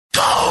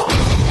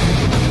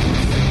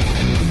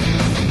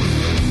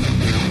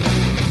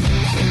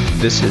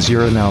This is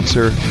your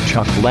announcer,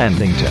 Chuck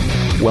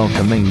Landington,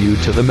 welcoming you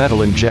to the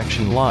Metal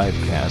Injection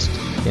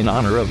Livecast. In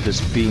honor of this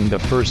being the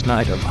first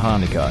night of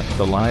Hanukkah,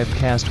 the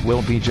livecast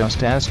will be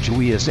just as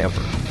Jewy as ever.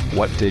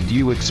 What did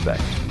you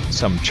expect?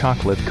 Some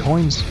chocolate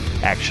coins?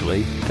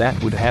 Actually,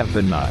 that would have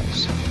been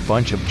nice.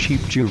 Bunch of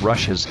cheap Jew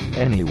rushes.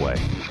 Anyway,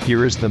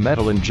 here is the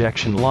Metal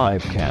Injection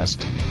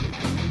Livecast.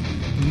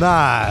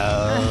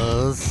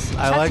 Nice.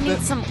 Chuck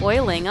needs some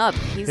oiling up.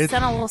 He's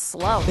done a little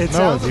slow. Do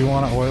you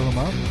want to oil him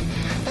up?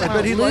 I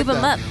bet he'd lube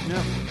him up.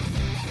 Yeah.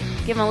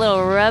 Give him a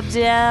little rub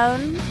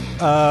down.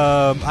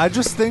 I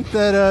just think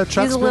that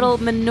Chuck's use a little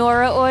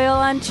menorah oil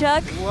on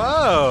Chuck.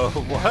 Whoa!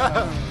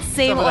 Wow.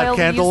 Same Some of that oil we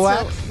candle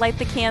used wax? to light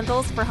the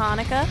candles for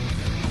Hanukkah.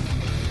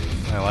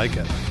 I like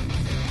it.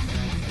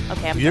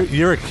 Okay,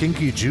 You're a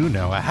kinky Jew,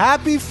 Noah.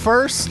 Happy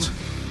first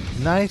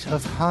night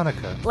of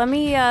Hanukkah. Let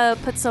me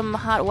put some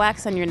hot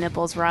wax on your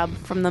nipples, Rob,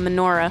 from the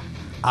menorah.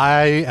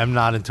 I am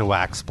not into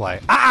wax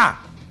play.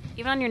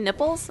 Even on your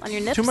nipples? On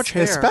your nips? Too much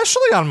hair.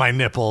 Especially on my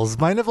nipples.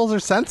 My nipples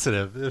are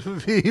sensitive. It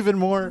would be even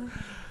more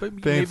But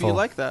painful. maybe you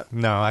like that.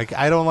 No,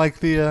 I don't like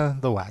the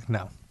wax.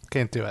 No,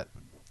 can't do it.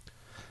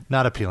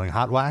 Not appealing.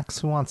 Hot wax?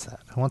 Who wants that?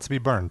 Who wants to be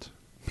burned?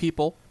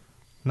 People.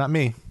 Not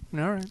me.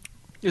 All right.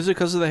 Is it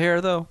because of the hair,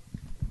 though?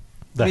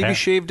 The Maybe hair.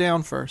 shave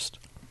down first.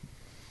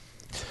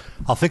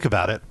 I'll think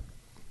about it.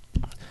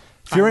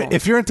 won't.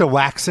 If you're into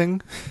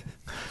waxing,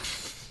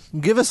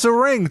 give us a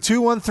ring.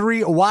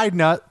 213 wide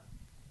nut.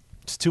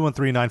 It's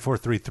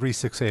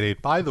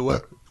 213-943-3688. By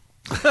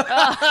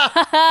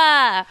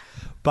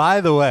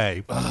the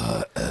way,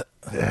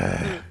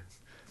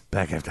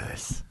 back after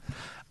this.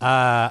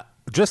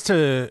 Just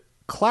to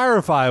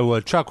clarify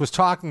what Chuck was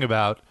talking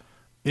about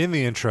in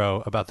the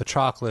intro about the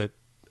chocolate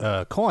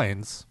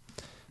coins,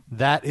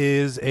 that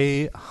is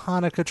a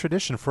Hanukkah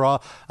tradition for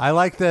all. I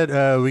like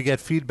that we get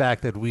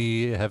feedback that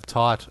we have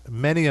taught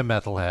many a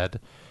metalhead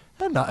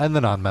and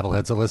the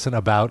non-metalheads that listen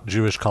about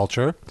Jewish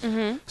culture.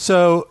 Mm-hmm.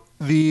 So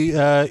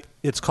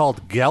it's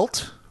called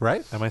gelt,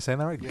 right? Am I saying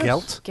that right?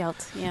 Gelt?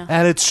 Gelt, yeah.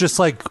 And it's just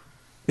like,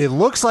 it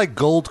looks like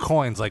gold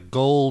coins, like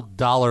gold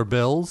dollar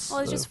bills.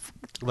 Well, it's just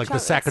like the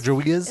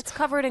Sacagaweas. It's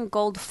covered in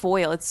gold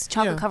foil. It's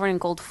chocolate covered in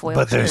gold foil.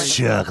 But there's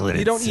chocolate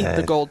You don't eat inside.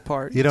 the gold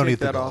part. You don't take eat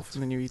the that gold. off,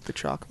 and then you eat the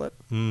chocolate.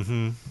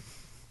 Mm-hmm.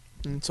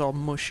 And it's all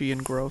mushy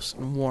and gross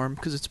and warm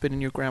because it's been in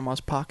your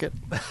grandma's pocket.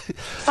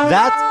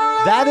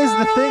 That is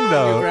the thing, Your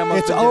though. grandma's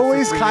It's been dead for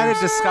always 3 kind of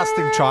years.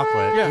 disgusting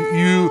chocolate.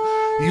 Yeah.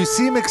 You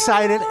seem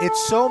excited.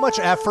 It's so much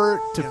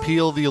effort to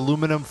peel the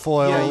aluminum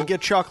foil. Yeah, you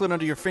get chocolate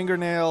under your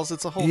fingernails.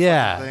 It's a whole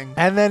Yeah, thing.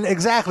 and then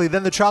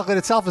then the chocolate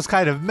itself is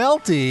kind of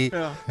melty,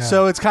 Yeah.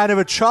 so it's kind of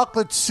a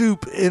chocolate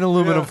soup in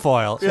aluminum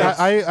foil. Yeah,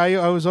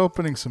 I was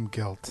opening some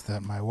guilt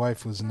that my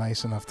wife was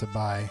nice enough to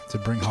buy to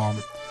bring home,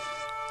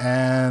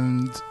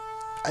 and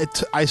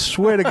I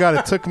swear to God,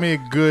 it took me a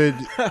good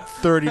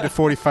 30 to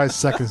 45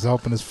 seconds to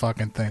open this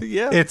fucking thing.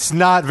 Yeah. It's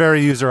not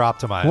very user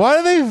optimized. Why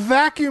do they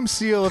vacuum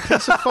seal a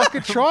piece of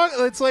fucking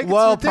chocolate? It's like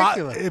it's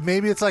ridiculous.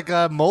 Maybe it's like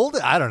a mold.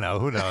 I don't know.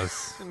 Who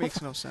knows? It makes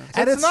no sense.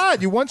 And it's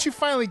not. Once you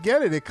finally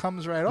get it, it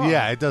comes right off.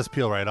 Yeah, it does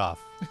peel right off.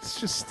 It's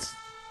just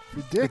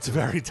ridiculous. It's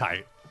very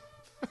tight.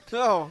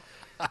 No.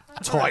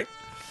 Tight.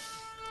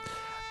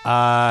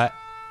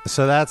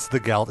 So that's the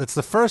gelt. It's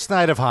the first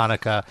night of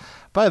Hanukkah.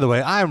 By the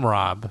way, I'm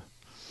Rob.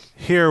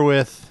 Here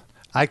with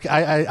I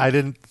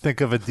didn't think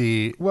of a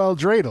D. Well,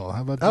 Dreidel.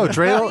 How about that? Oh,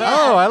 Dreidel.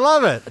 Oh, I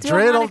love it. Do a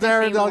Dreidel Hanukkah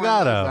Darren themed one. The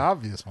Delgado.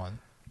 obvious one.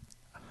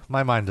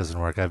 My mind doesn't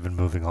work. I've been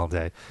moving all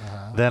day.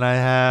 Then I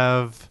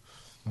have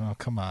Oh,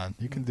 come on.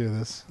 You can do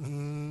this.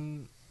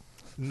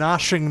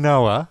 Noshing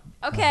Noah.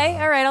 Okay,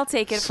 all right, I'll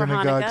take it for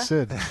Synagogue Hanukkah.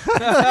 Sid.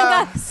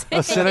 Synagogue Sid.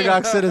 A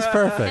synagogue sit is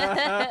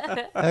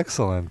perfect.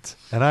 Excellent.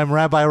 And I'm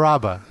Rabbi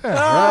Rabba.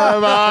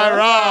 Rabbi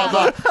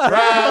Rabba.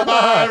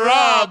 Rabbi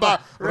Rabba.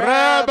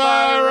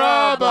 Rabbi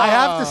Rabba. I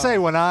have to say,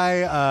 when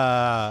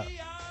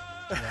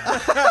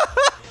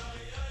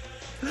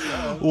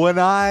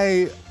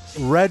I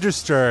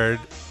registered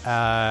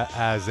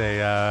as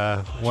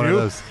a one Jew?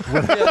 of those.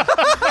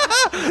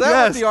 Is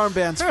that what the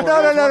armband's for?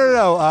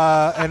 No.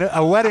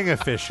 A wedding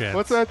officiant.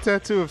 What's that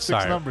tattoo of 6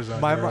 Sorry. numbers on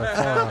My- your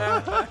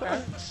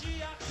forearm?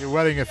 Your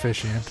wedding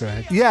officiant. Go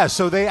ahead. Yeah,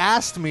 so they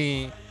asked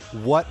me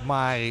what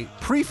my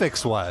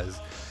prefix was,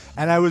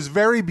 and I was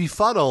very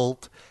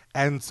befuddled,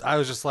 and I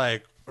was just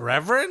like,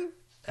 Reverend?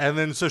 And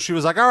then so she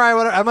was like, all right,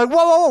 whatever. I'm like,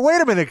 whoa,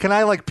 wait a minute. Can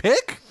I like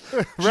pick?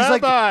 She's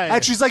like, Rabbi.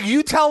 and she's like,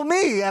 you tell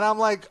me. And I'm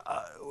like,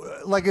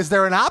 is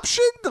there an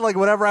option to like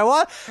whatever I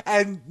want?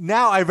 And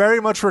now I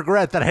very much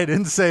regret that I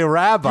didn't say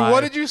rabbi.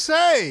 What did you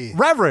say?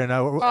 Reverend.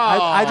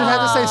 I just had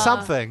to say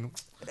something.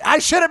 I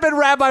should have been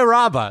Rabbi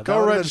Rabba.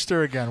 Go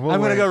register again. I'm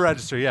going to go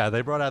register. Yeah,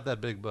 they brought out that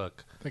big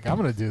book. I think I'm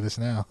going to do this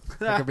now.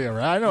 I could be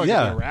I know I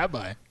Yeah. could be a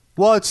rabbi.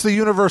 Well, it's the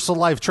Universal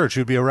Life Church.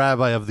 You'd be a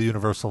rabbi of the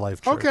Universal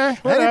Life Church. Okay,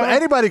 whatever.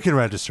 Anybody can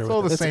register.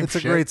 all with the it. same It's a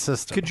shit. great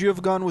system. Could you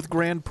have gone with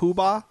Grand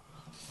Poobah?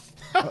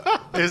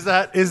 Is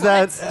that the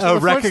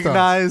Flintstones.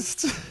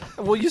 recognized?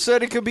 Well, you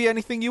said it could be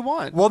anything you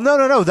want. Well,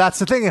 no. That's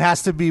the thing. It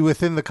has to be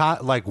within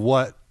the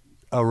what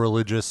a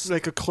religious,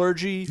 Like a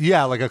clergy.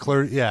 yeah, like a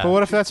clergy, yeah. But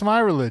what if that's my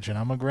religion?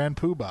 I'm a Grand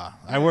Poobah.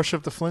 I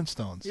worship the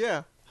Flintstones.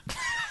 Yeah.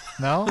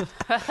 No?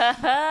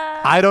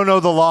 I don't know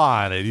the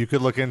law on it. You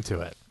could look into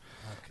it.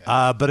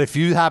 But if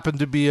you happen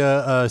to be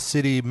a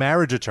city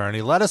marriage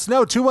attorney, let us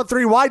know.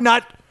 213 Why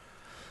Not?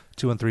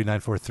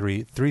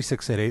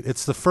 213-943-3688.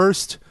 It's the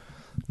first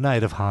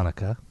night of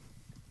Hanukkah.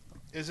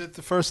 Is it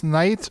the first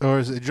night, or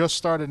is it just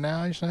started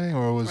now, you're saying?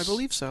 Or was I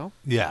believe so.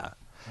 Yeah.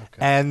 Okay.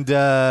 And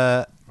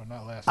Or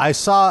not last I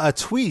saw a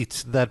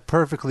tweet that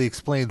perfectly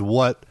explained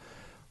what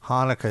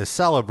Hanukkah is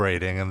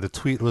celebrating. And the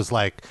tweet was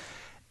like,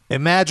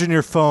 imagine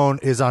your phone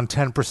is on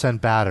 10%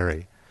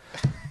 battery.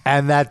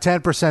 And that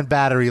 10%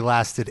 battery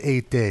lasted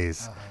 8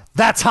 days.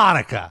 That's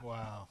Hanukkah.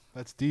 Wow.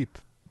 That's deep.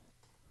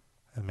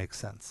 It makes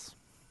sense.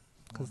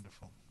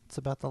 Wonderful. It's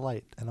about the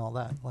light and all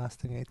that,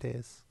 lasting 8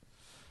 days.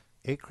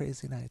 8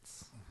 crazy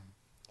nights.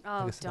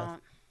 Oh, guess enough.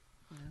 don't.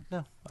 No,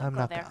 Don't I'm go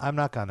not. there. I'm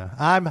not gonna.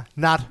 I'm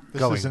not This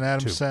going is an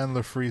Adam to.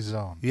 Sandler free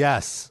zone.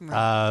 Yes.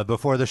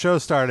 Before the show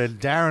started,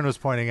 Darren was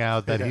pointing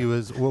out that he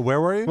was. Where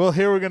were you? Well,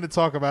 here we're going to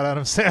talk about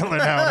Adam Sandler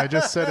now, and I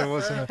just said it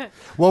wasn't.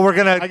 Well, we're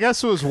gonna I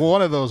guess it was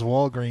one of those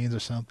Walgreens or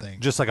something.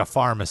 just like a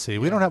pharmacy.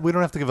 We don't have. We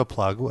don't have to give a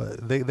plug.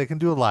 They can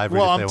do a live read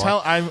Well, if they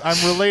want.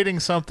 I'm relating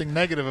something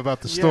negative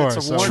about the Yeah, store. it's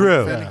a so warning,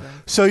 True. if Yeah.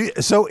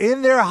 anything. So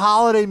in their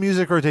holiday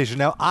music rotation.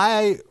 Now,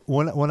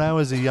 when I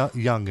was a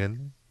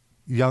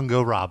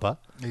youngo Rabba.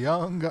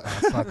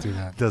 Let's not do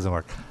that. Doesn't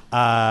work.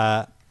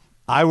 I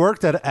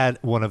worked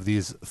at one of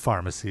these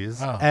pharmacies,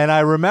 Oh. and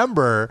I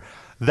remember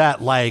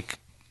that like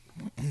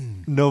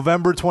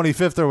November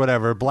 25th or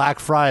whatever, Black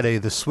Friday,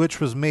 the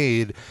switch was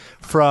made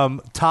from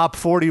top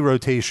 40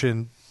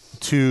 rotation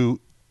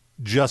to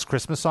just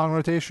Christmas song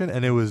rotation,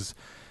 and it was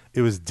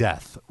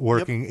death.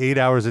 Working 8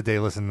 hours a day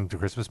listening to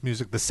Christmas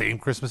music, the same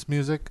Christmas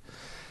music.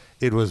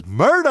 It was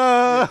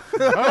murder.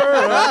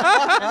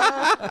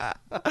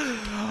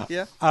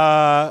 Yeah.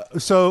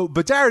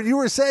 But Darren, you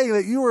were saying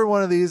that you were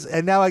one of these,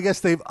 and now I guess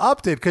they've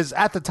upped it because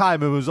at the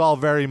time it was all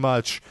very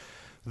much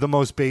the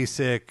most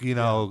basic,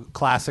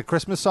 classic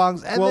Christmas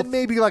songs, and Well, then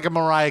maybe like a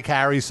Mariah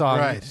Carey song.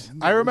 Right.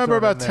 I remember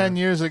thrown in about there. 10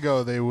 years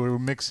ago, they were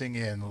mixing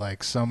in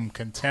like some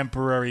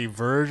contemporary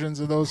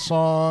versions of those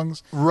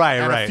songs. Right,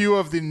 and right. a few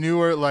of the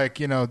newer, like,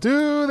 do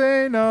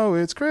they know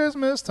it's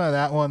Christmas time?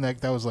 That one,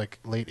 that was like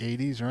late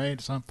 80s, right?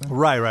 Something.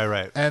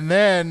 Right. And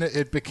then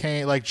it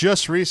became, like,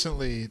 just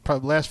recently,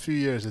 probably last few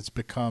years, it's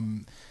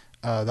become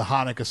the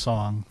Hanukkah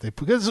song.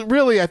 Because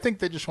really, I think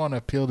they just want to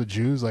appeal to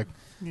Jews. Like,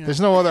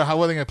 there's no other,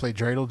 how are they going to play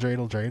dreidel,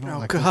 dreidel, dreidel? Oh,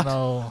 like, God. there's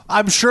no...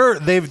 I'm sure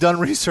they've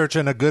done research,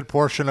 and a good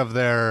portion of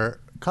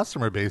their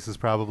customer base is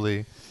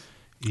probably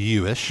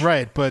Jewish.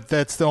 Right, but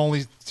that's the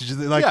only,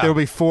 like, Yeah. there'll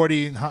be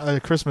 40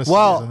 Christmas songs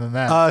Well, and then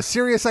that.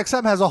 Sirius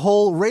XM has a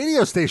whole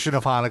radio station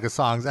of Hanukkah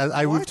songs.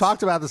 We've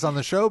talked about this on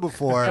the show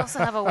before. They also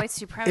have a white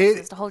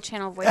supremacist, a whole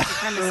channel of white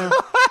supremacy.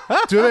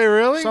 Do they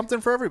really?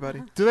 Something for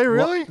everybody. Do they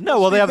really?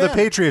 No, they have the Steve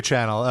Bannon. Patriot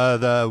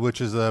channel, which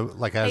is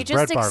like has They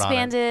just Breitbart on it.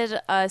 expanded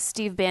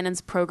Steve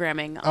Bannon's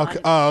programming Okay.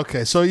 on Oh,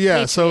 okay. So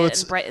yeah. So Patriot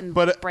it's. and and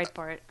but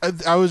Breitbart.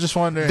 I was just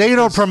wondering. They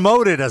don't 'cause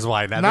promote it as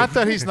white. Now. Not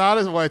that he's not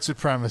a white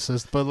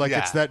supremacist, but like Yeah.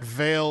 it's that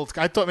veiled.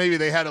 I thought maybe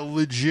they had a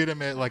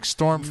legitimate like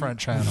Stormfront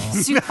channel.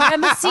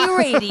 Supremacy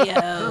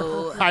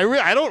Radio.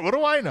 I don't. What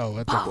do I know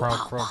what the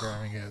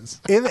programming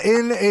is?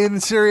 in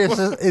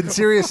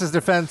Sirius's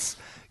defense,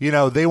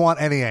 they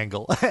want any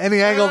angle,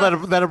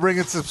 that'll bring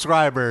in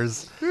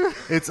subscribers.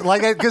 It's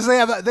like because they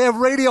have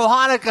Radio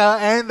Hanukkah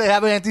and they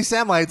have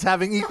anti-Semites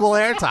having equal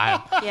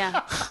airtime.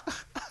 Yeah.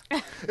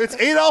 It's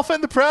Adolf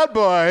and the Proud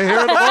Boy here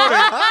in the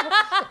morning.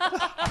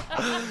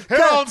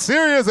 Here on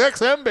Sirius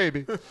XM,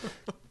 baby.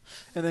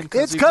 And then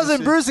It's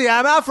Cousin Brucey.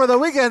 I'm out for the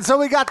weekend, so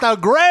we got the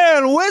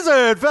Grand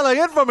Wizard filling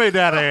in for me,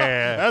 Daddy.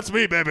 That's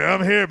me, baby.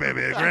 I'm here, baby.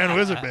 The Grand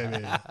Wizard,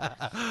 baby.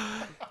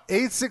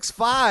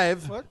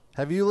 865. What?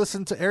 Have you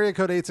listened to area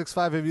code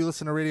 865? Have you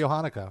listened to Radio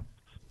Hanukkah?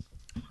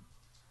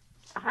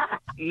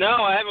 No,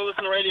 I haven't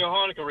listened to Radio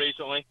Hanukkah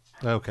recently.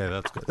 Okay,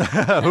 that's good.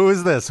 Who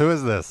is this?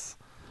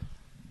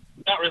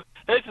 Not really.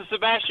 This is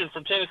Sebastian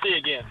from Tennessee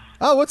again.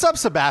 Oh, what's up,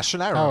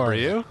 Sebastian? I How remember are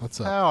you? you.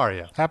 What's up? How are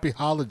you? Happy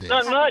holidays.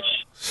 Not much.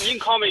 You can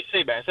call me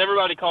Seabass.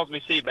 Everybody calls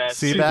me Seabass.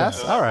 Seabass?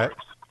 So All that right.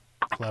 works.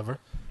 Clever.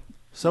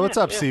 So what's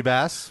up, Yeah.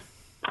 Seabass?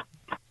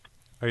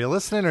 Are you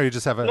listening, or you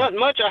just have a? Not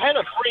much. I had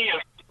a free.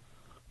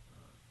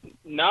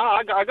 No,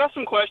 I got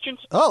some questions.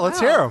 Oh, let's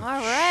hear them. All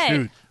right.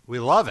 Shoot. We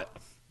love it.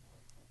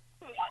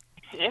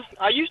 Yeah,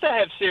 I used to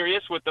have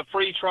Sirius with the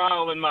free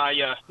trial in my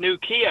new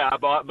Kia I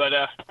bought, but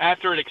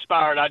after it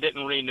expired, I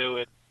didn't renew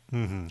it.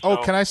 Oh,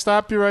 So- can I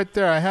stop you right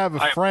there? I have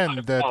a I friend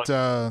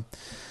that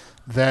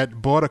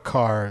that bought a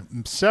car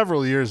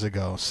several years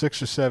ago,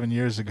 6 or 7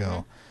 years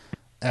ago,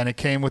 and it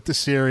came with the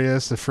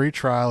Sirius, the free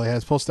trial. He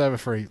was supposed to have it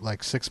for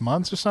like 6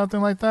 months or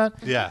something like that.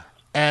 Yeah.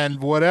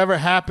 And whatever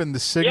happened, the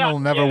signal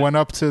never went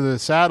up to the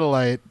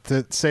satellite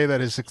to say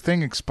that his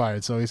thing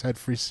expired. So he's had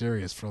free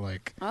Sirius for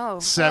like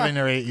 7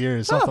 or 8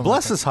 years. Oh, Something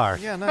bless like his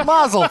heart. Yeah, nice.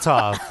 Mazel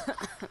tov.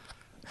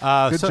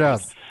 Good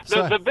job.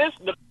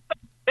 The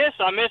best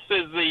I miss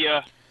is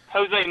the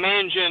Jose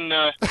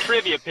Mangin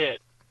trivia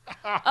pit.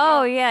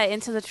 Oh yeah,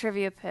 Into the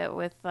Trivia Pit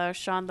with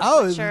Sean the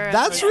Oh, Butcher. and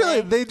that's Jose.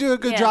 really they do a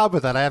good Yeah. job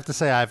with that. I have to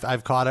say,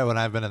 I've caught it when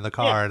I've been in the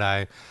car, and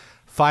I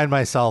find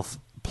myself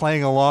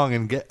playing along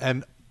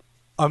and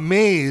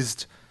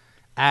amazed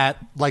at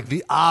like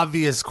the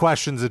obvious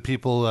questions that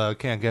people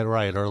can't get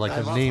right, or like I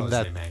the love name Jose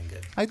that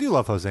Mangan. I do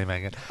love Jose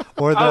Mangan,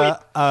 or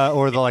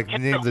the like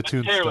name the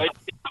tune Terrible. stuff.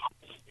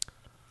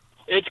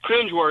 It's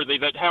cringeworthy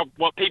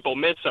what people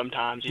miss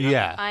sometimes. You know?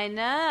 Yeah, I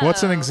know.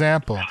 What's an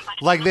example?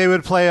 like they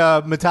would play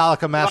a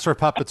Metallica Master of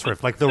Puppets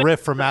riff, like the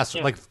riff from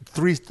Master, like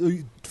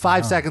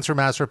 5 seconds from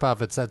Master of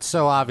Puppets. That's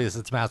so obvious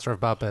it's Master of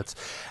Puppets,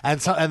 and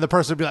the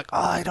person would be like, "Oh,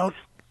 I don't.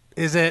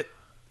 Is it?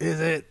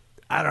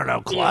 I don't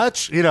know.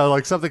 Clutch? You know,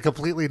 like something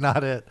completely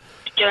not it."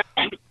 Yeah.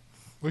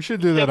 We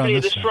should do that on Symphony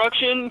of this show.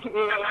 Destruction.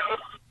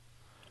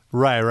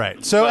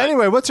 Right. So But-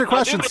 anyway, what's your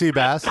question,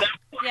 Seabass?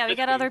 Yeah, we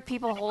got other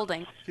people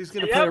holding. He's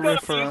gonna Yeah, play a I've got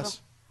riff a for few.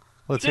 us.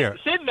 Let's hear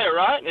it. Sid there,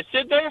 right? Is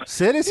Sid there?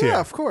 Sid is here. Yeah,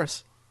 of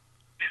course.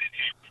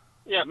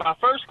 Yeah, my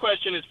first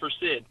question is for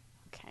Sid.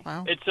 Okay.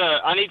 Wow. It's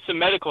I need some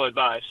medical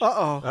advice.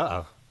 Uh-oh.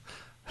 Uh-oh.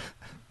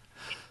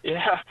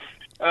 Yeah.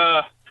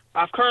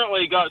 I've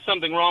currently got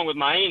something wrong with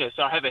my anus.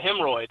 I have a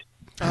hemorrhoid.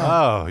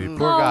 Oh, you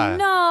poor Oh guy.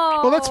 no.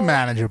 Well, that's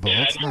manageable.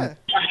 It's not.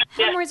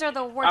 Hemorrhoids are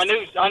the worst.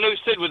 I knew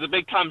Sid was a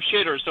big time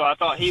shitter, so I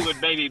thought he would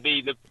maybe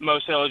be the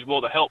most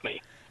eligible to help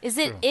me. Is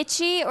it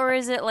itchy or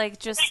is it like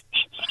just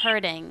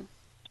hurting?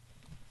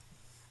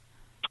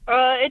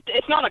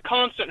 It's not a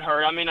constant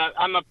hurt. I mean,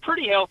 I'm a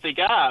pretty healthy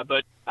guy,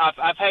 but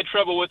I've had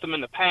trouble with them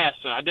in the past,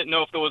 and I didn't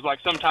know if there was like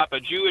some type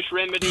of Jewish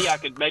remedy I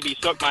could maybe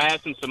soak my ass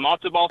in some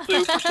matzo ball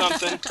soup or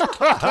something.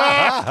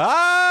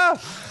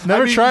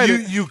 Never tried you,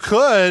 it. You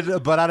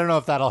could, but I don't know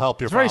if that'll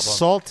help your It's very problem.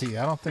 salty.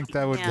 I don't think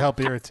that would Yeah. help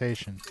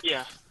irritation.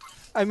 Yeah.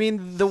 I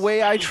mean, the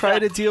way I try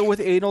to deal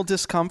with anal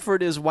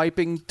discomfort is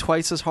wiping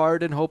twice as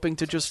hard and hoping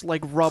to just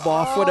like rub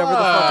off whatever the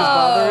fuck is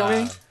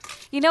bothering me.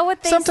 You know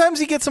what they Sometimes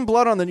you get some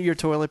blood on your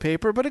toilet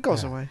paper, but it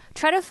goes away.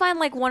 try to find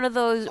like one of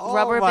those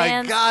rubber Oh my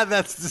bands. God,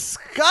 that's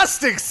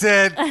disgusting,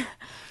 Sid.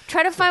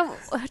 Try to find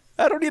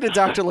I don't need a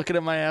doctor looking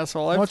at my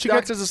asshole. don't you get-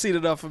 Doctors have seen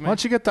enough of me. Why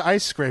don't you get the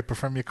ice scraper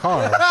from your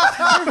car?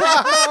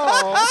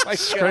 Oh my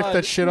Scrape god!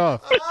 that shit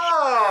off.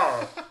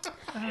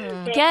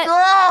 get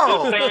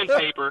Just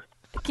sandpaper.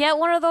 get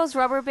one of those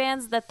rubber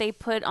bands that they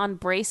put on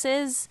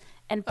braces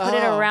and put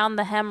it Oh. around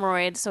the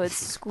hemorrhoid so it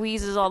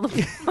squeezes all the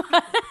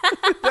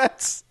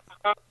That's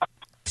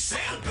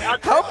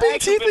How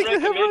big do you think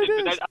the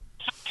hemorrhoid is? I'm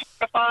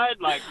terrified,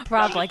 like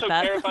Proud I'm like so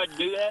that. terrified to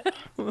do that.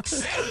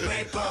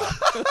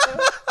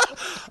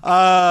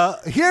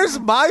 Here's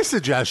my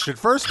suggestion.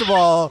 First of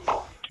all,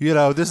 you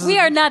know, this is We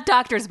are not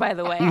doctors, by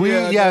the way.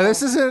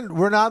 this isn't.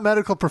 We're not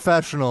medical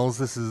professionals.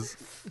 This is,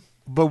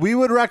 but we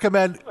would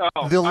recommend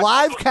the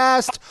live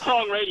cast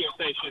Wrong radio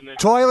station. Then.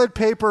 toilet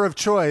paper of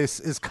choice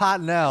is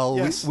Cottonelle.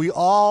 Yes. We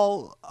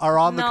all are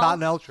on the No.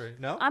 Cottonelle tree.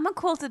 No. I'm a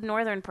quilted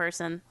northern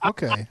person.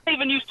 Okay. I don't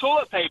even use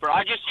toilet paper.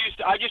 I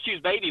just use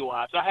baby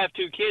wipes. I have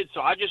 2 kids,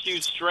 so I just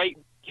use straight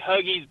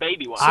Huggies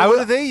baby wipes. what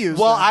do they use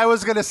Well, then? I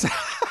was gonna say.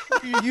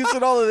 you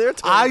using all of their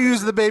toilet. I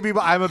use the baby.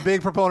 I'm a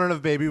big proponent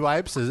of baby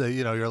wipes. As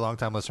you know, you're a long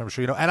time listener, I'm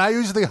sure you know. And I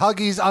use the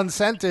Huggies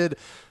unscented.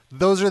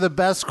 Those are the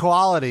best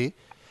quality.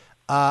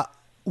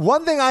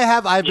 One thing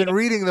I've been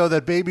reading though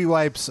that baby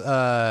wipes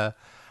are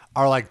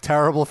like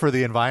terrible for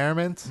the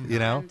environment. You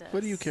know,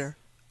 What do you care?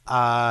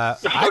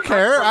 I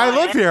care. I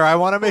live here. I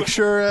want to make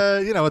sure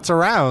it's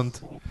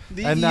around.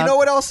 You And not- know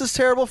what else is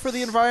terrible for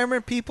the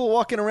environment? People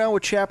walking around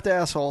with chapped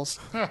assholes.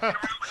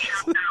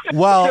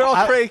 Well, They're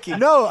all cranky.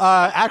 No,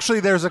 actually,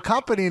 there's a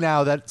company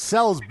now that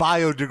sells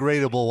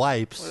biodegradable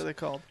wipes. What are they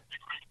called?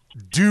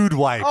 Dude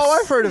wipes. Oh,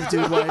 I've heard of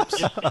dude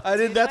wipes. I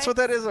did. That's what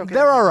that is. Okay.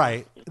 They're all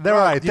right. They're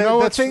all right. You know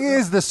The what's- thing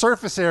is, the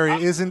surface area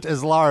isn't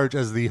as large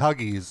as the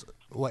Huggies.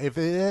 Well, if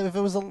it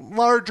was a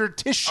larger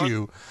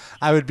tissue,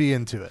 I would be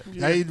into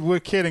it. We're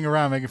kidding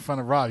around, making fun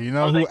of Rob. You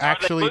know Are they who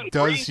actually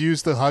gluten-free? does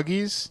use the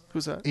Huggies?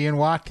 Who's that? Ian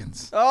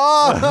Watkins.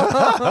 Oh,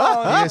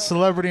 He has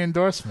celebrity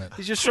endorsement.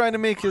 he's just trying to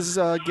make his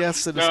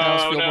guests in his No,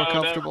 house feel no, more no.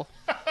 comfortable.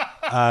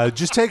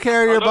 Just take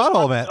care of your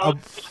butthole, man.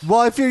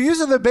 Well, if you're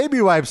using the baby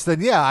wipes,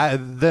 then yeah,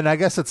 then I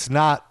guess it's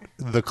not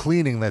the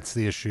cleaning that's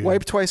the issue.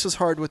 Wipe twice as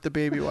hard with the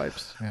baby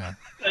wipes. Yeah.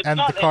 It's And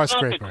not, the car it's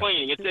not the scraper.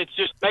 cleaning. It's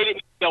just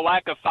maybe a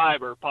lack of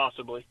fiber,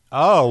 possibly.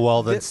 Oh,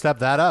 well, then step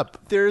that up.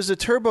 There's a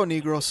Turbo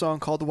Negro song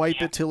called "Wipe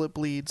It Till It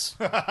Bleeds."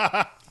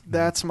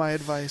 That's my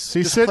advice.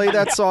 See, Just Sid- play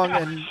that song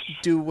and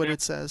do what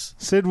it says.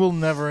 Sid will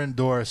never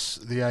endorse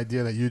the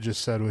idea that you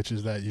just said, which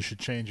is that you should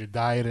change your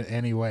diet in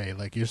any way.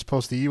 Like, you're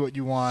supposed to eat what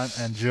you want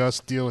and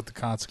just deal with the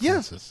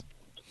consequences.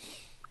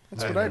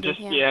 That's what I do.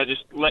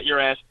 Just let your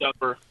ass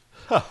suffer.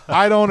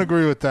 I don't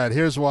agree with that.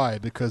 Here's why.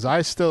 Because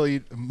I still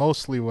eat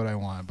mostly what I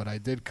want, but I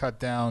did cut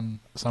down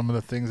some of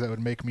the things that would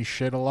make me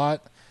shit a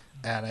lot,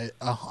 and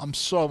I'm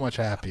so much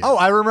happier. Oh,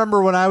 I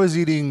remember when I was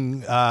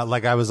eating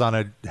like I was on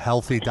a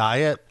healthy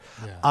diet.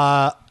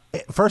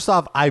 First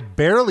off, I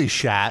barely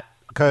shat.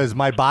 because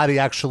my body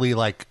actually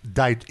like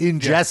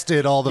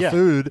ingested all the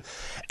food,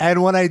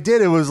 and when I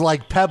did, it was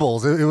like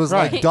pebbles. It was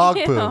like dog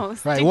poo.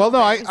 Right. Well,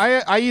 no,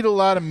 I eat a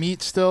lot of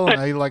meat still,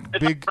 and I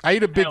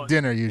eat a big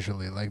dinner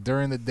usually. Like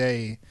during the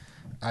day,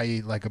 I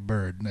eat like a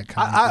bird.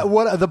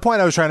 What the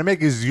point I was trying to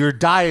make is your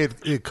diet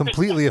it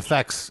completely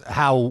affects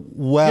how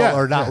well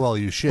or not well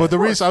you shit. But the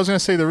reason I was going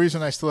to say the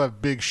reason I still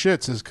have big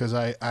shits is because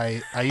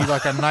I eat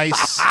like a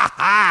nice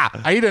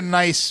I eat a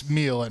nice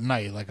meal at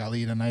night. Like I'll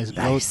eat a nice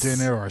goat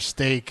dinner or a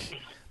steak.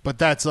 But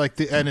that's like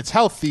and it's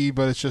healthy,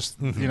 but it's just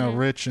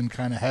rich and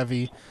kind of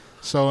heavy.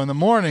 So in the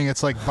morning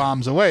it's like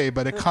bombs away,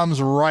 but it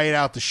comes right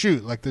out the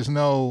chute. Like there's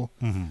no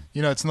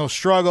it's no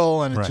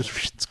struggle, and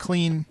it's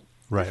clean.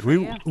 Right.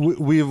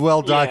 We've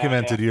well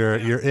documented your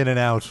in and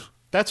out.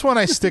 That's when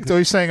I stick to. Are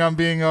you saying I'm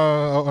being an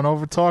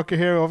overtalker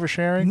here,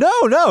 oversharing?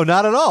 No,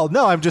 not at all.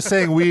 No, I'm just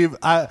saying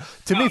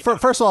to me,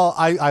 first of all,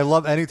 I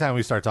love anytime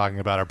we start talking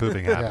about our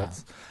pooping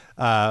habits.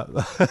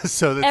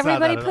 So that's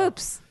everybody not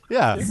poops.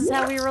 Yeah. This is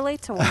how we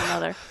relate to one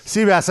another.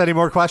 Seabass, any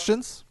more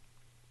questions?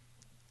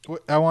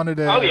 I wanted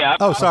to. Oh yeah.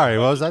 Oh, sorry.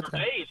 What was that?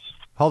 Days.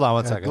 Hold on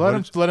one second.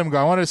 Let him go.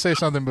 I wanted to say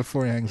something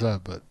before he hangs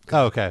up, but.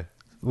 Oh, okay.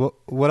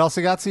 What else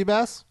you got,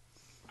 Seabass?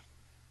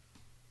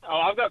 Oh,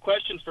 I've got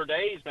questions for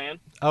days, man.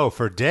 Oh,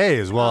 for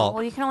days.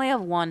 Well, you can only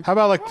have one. How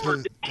about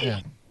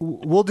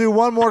we'll do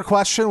one more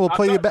question. We'll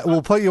put you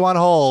we'll put you on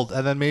hold,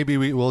 and then maybe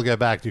we'll get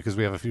back to you because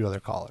we have a few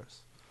other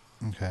callers.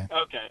 Okay.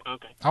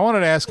 Okay. I wanted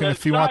to ask him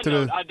if he wanted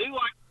to. I do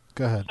like.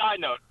 Go ahead. Side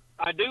note.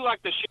 I do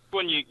like the shit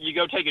when you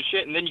go take a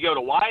shit and then you go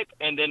to wipe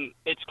and then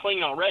it's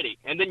clean already,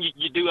 and then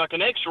you do like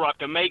an extra wipe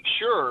to make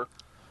sure,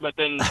 but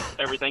then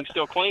everything's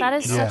still clean. That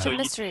is such so a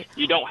mystery.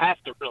 You don't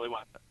have to really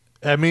wipe it.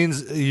 That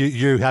means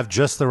you have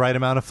just the right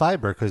amount of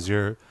fiber because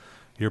your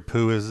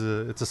poo is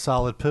it's a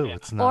solid poo.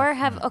 It's not.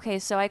 Or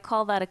so I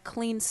call that a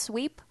clean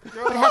sweep.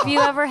 But have you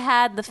ever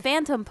had the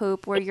phantom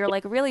poop where you're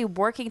like really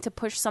working to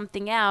push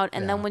something out,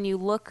 and then when you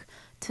look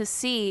to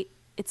see,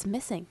 it's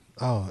missing?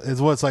 Oh,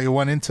 it's like it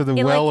went into the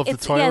well of the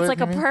toilet? Yeah, it's like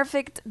a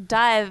perfect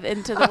dive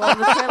into the well of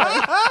the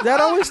toilet.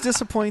 That always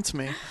disappoints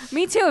me.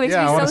 Me too. It makes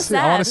me so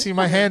sad. I want to see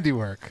my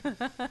handiwork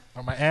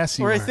or my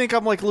assy work. Or I think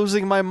I'm like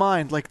losing my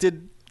mind. Like,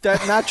 did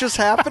that not just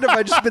happen? Have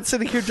I just been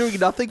sitting here doing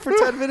nothing for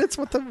 10 minutes?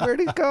 Where'd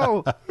it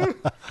go?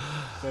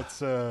 That's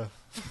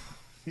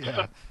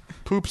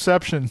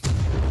poopception.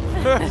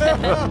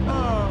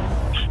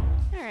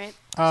 All right.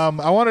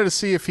 I wanted to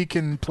see if he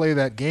can play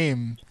that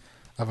game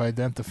of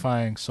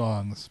identifying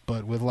songs,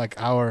 but with like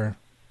our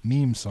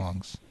meme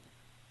songs.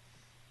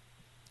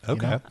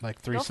 Okay. You know?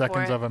 Like 3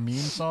 seconds of a meme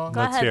song.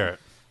 Go Let's ahead. hear it.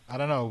 I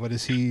don't know, but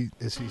is he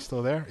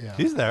still there? Yeah.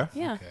 He's there.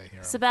 Yeah. Okay,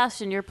 here.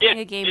 Sebastian, you're playing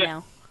a game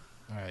now.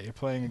 All right, you're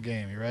playing a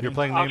game. You ready? You're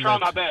playing. I'll try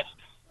my best.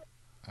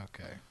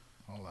 Okay.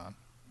 Hold on.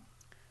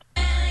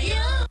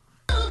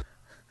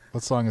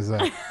 What song is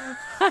that?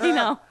 I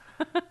know.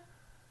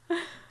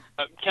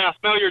 Can I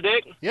smell your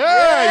dick? Yeah,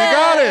 you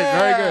got it.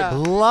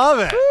 Very good. Love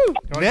it.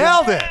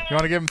 Nailed it. You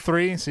want to give him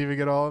 3? See if we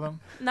get all of them.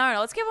 No.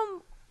 Let's give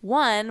him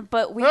one,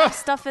 but we have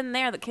stuff in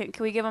there that can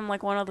we give him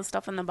like one of the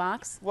stuff in the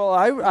box? Well,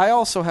 I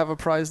also have a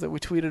prize that we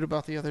tweeted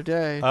about the other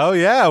day. Oh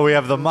yeah, we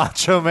have the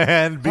Macho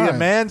Man Be All a right.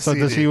 Man So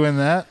CD. does he win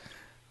that?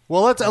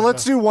 Well,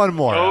 let's do one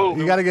more. Oh.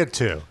 You got to get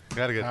 2. You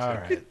got to get 2. All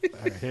right.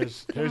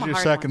 Here's him a your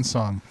hard second one.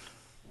 song.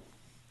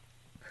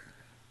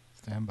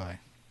 Stand by.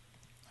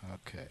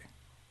 Okay.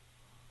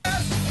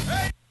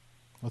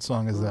 What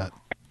song is that?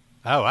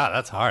 Oh wow,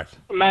 that's hard.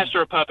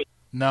 Master of Puppets.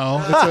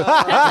 No.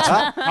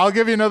 I'll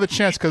give you another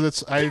chance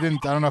because I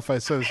don't know if I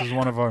said this is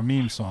one of our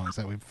meme songs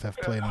that we have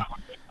played on.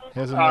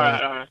 Here's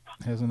another. All right.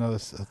 Here's another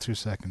 2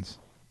 seconds.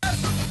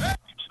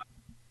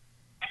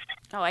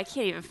 Oh, I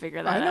can't even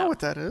figure that out. I know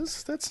what that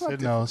is. That's not Sid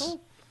difficult. knows.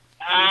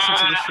 Listen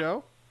to the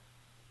show.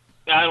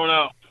 I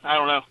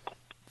don't know.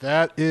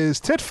 That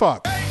is Tit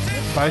Fuck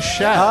by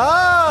Shaq.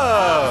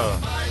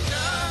 Oh.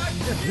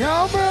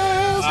 Yo,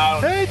 bros.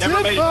 Hey, Never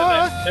Tit made it to Fuck.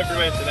 that. Never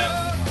made it to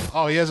that.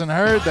 Oh, he hasn't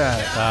heard that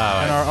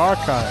in our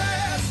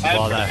archive.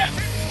 Well, that.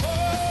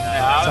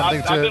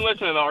 I've been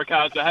listening to the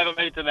archives. I haven't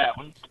made it to that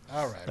one.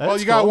 All right. That's Well,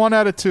 you got cool. 1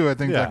 out of 2. I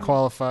think Yeah. that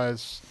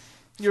qualifies.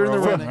 You're in for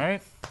the a win, running.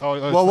 right?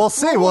 Oh, Well, we'll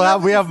see.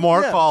 We have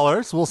more Yeah.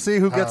 callers. We'll see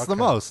who gets the okay.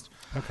 most.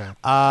 Okay.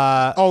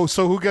 Uh, Oh,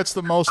 so who gets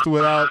the most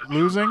without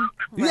losing?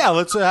 yeah.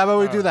 Let's. How about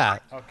we do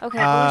that? Okay,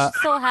 but we should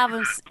still have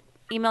him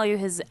email you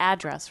his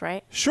address,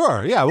 right?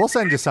 Sure. Yeah, we'll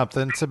send you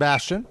something,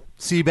 Sebastian.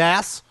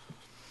 Seabass.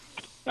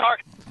 All right.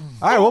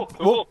 All right.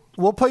 Cool.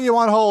 We'll put you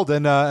on hold,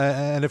 and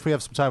if we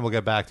have some time, we'll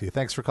get back to you.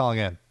 Thanks for calling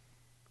in.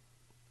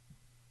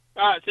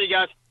 All right. See you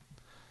guys.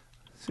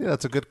 See,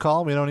 that's a good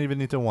call. We don't even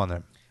need to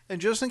wonder. And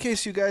just in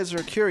case you guys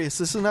are curious,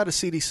 this is not a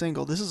CD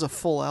single. This is a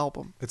full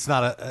album. It's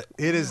not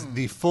it is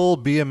the full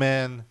Be a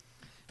Man,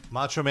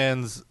 Macho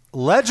Man's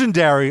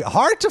legendary.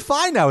 Hard to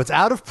find now. It's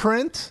out of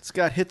print. It's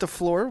got Hit the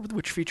Floor,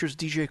 which features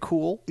DJ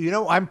Cool. You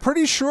know, I'm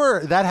pretty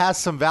sure that has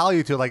some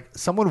value to it. Like,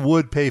 someone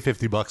would pay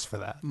 $50 for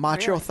that.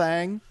 Macho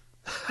Thang.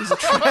 His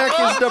track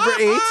is number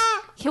 8.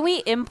 Can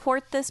we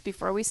import this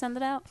before we send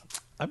it out?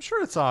 I'm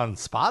sure it's on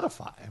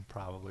Spotify,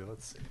 probably.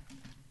 Let's see.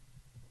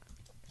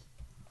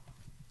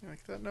 You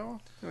like that, Noah?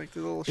 You like the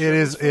little? It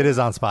is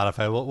on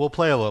Spotify. We'll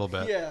play a little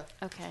bit. Yeah.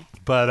 Okay.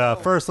 But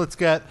first, let's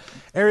get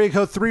area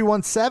code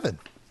 317.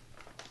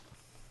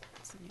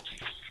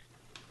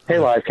 Hey,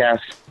 Livecast.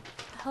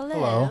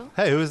 Hello.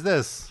 Hey, who is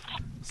this?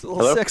 It's a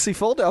little sexy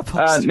fold-out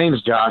post.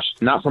 Name's Josh,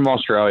 not from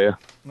Australia.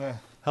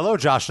 Hello,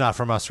 Josh, not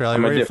from Australia.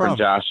 I'm Where a are you different from?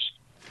 Josh.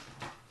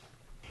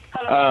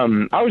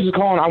 I was just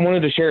calling. I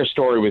wanted to share a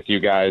story with you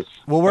guys.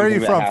 Well, where are you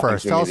Something that from happened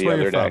first? to Tell me us the where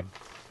you're other day. from.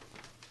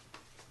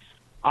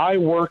 I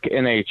work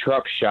in a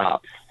truck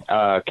shop,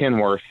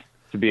 Kenworth,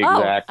 to be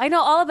exact. I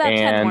know all about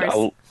and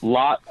Kenworth. a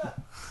lot.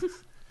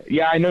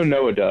 Yeah, I know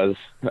Noah does.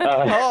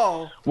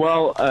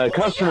 Well, a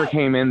customer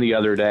came in the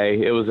other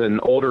day. It was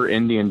an older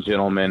Indian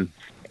gentleman,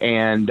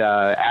 and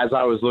as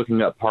I was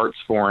looking up parts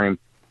for him,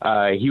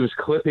 he was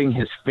clipping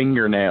his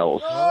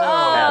fingernails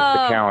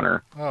at the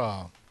counter.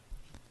 Oh.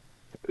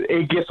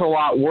 It gets a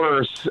lot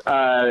worse.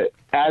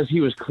 As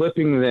he was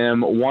clipping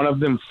them, one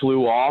of them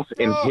flew off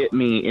and hit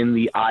me in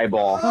the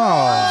eyeball. So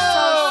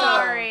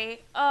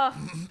sorry.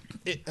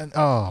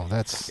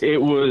 That's.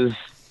 It was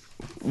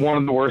one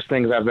of the worst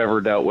things I've ever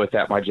dealt with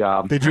at my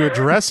job. Did you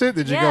address it?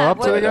 Did you go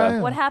up to the guy?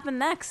 What happened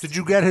next? Did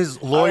you get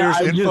his lawyer's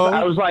info?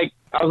 I was like,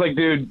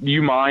 dude,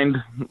 you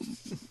mind?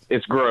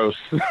 It's gross.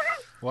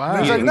 Wow.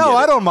 He's He like, didn't no, get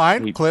I it. don't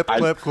mind. He- Clip.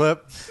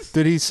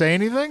 Did he say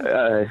anything?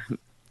 Did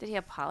he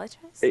apologize?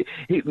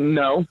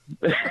 No,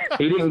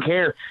 he didn't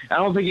care. I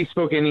don't think he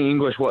spoke any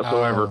English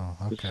whatsoever. Oh,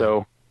 okay.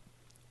 So,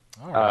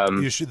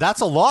 You should. That's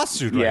a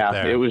lawsuit right yeah,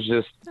 there. it was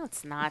just. No,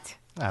 it's not.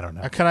 I don't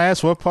know. Can I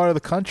ask what part of the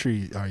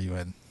country are you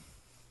in?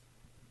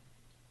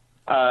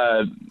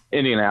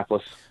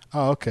 Indianapolis.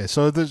 Oh, okay.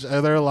 So are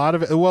there a lot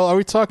of? Well, are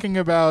we talking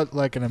about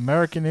like an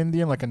American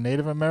Indian, like a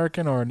Native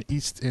American, or an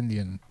East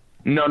Indian?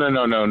 No.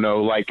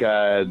 Like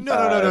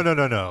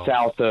No.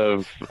 south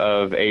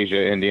of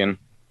Asia, Indian.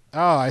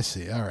 Oh, I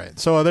see. All right.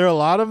 So are there a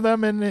lot of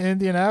them in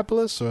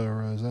Indianapolis,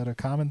 or is that a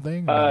common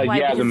thing? Why?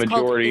 Yeah, Because the it's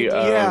called majority of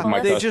Indianapolis? my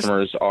They just-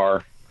 customers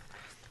are.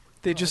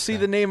 They just see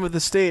the name of the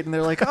state and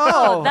they're like,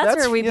 "Oh, that's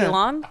where we yeah.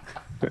 belong.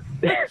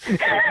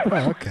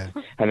 Oh, okay.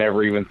 I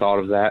never even thought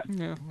of that.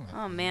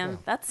 Oh man,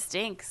 that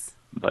stinks.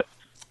 But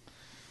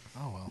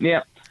Oh well.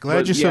 yeah, Glad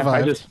but, you yeah,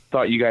 survived. I just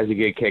thought you guys would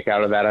get a kick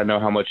out of that. I know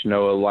how much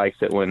Noah likes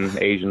it when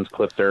Asians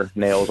clip their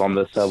nails on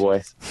the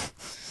subway.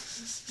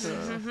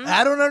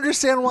 I don't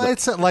understand why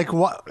it's like.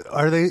 What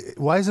are they?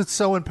 Why is it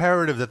so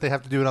imperative that they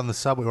have to do it on the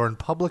subway or in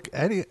public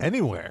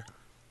anywhere?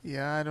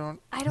 Yeah, I don't.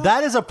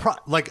 That is a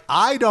like.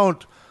 I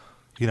don't.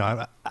 You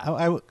know,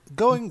 I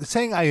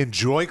saying I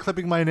enjoy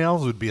clipping my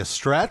nails would be a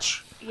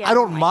stretch. Yeah, I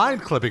don't I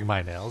mind clipping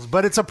my nails,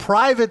 but it's a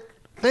private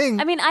thing.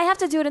 I mean, I have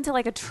to do it into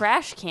like a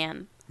trash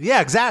can.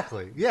 Yeah,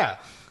 exactly. Yeah,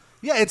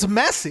 it's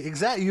messy.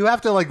 Exactly. You have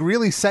to like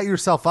really set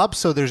yourself up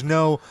so there's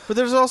no. But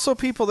there's also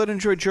people that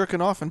enjoy jerking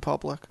off in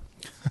public.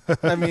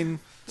 I mean,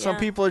 some Yeah.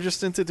 people are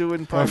just into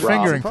doing Or private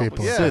fingering in public.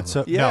 people. Yeah. Sid,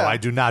 so, Yeah. No, I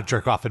do not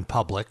jerk off in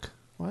public.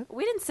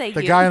 We didn't say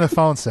The you. guy on the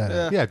phone said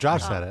it. Yeah,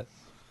 Josh said it.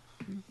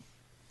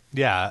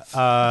 Yeah,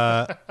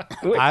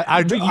 Wait,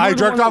 I but you were I the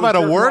jerked one off that at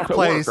a was jerking off at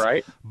workplace, work,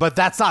 right? but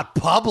that's not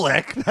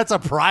public. That's a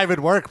private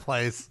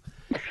workplace,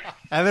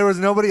 and there was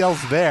nobody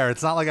else there.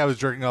 It's not like I was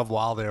jerking off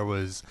while there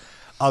was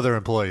other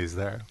employees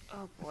there.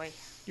 Oh boy.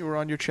 You were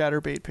on your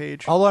ChatterBait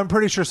page. Although I'm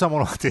pretty sure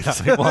someone did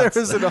it once.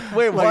 There isn't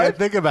wait, Like, I what?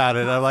 think about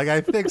it. I'm like,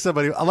 I think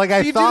somebody. Like I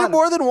You thought. did it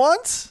more than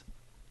once?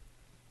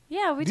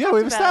 Yeah, we. Yeah, talked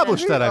we've about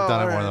established it. that I've Oh,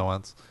 done it more alright. than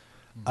once.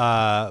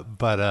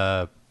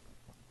 But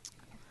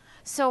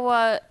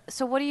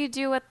So what do you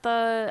do at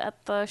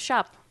the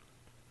shop,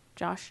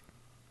 Josh?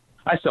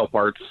 I sell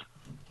parts.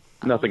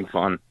 Nothing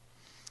fun.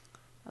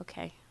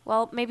 Okay.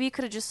 Well, maybe you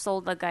could have just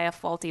sold the guy a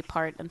faulty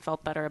part and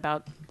felt better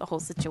about the whole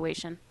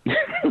situation.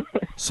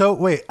 so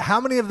wait, how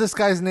many of this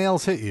guy's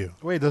nails hit you?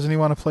 Wait, doesn't he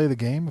want to play the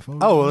game?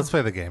 Oh, well, let's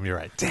play the game. You're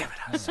right. Damn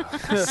it.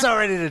 I'm so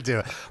ready to do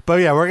it.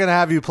 But yeah, we're going to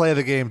have you play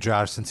the game,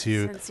 Josh, since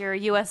you. Since you're a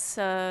U.S.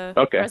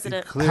 Okay.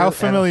 resident. How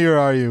familiar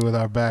are you with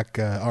our back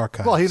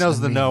archives? Well, he knows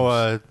and the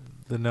memes?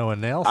 Noah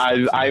nail.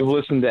 I've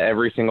listened to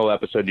every single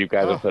episode you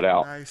guys have put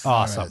out. Nice. All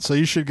Awesome. right, so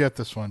you should get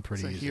this one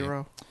pretty It's a easy.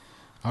 hero.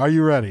 Are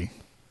you ready?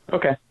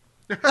 Okay.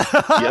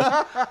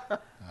 Yes.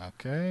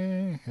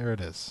 Okay, here it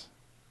is.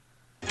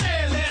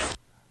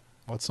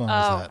 What song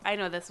Oh, is that? I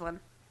know this one.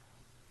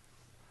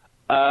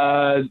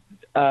 IO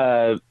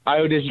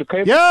Digital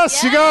Cape.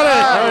 Yes, you got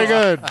it. Very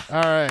good.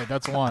 All right,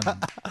 that's one.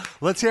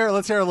 Let's hear a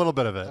little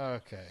bit of it.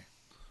 Okay.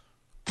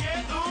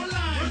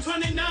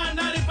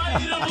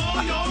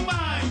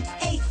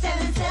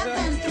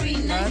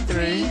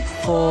 $877-393.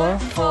 4,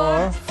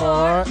 4,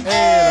 4,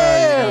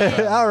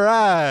 8. All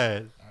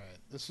right.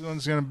 This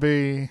one's gonna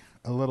be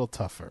a little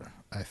tougher,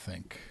 I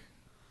think.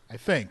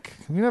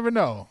 You never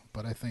know,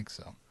 but I think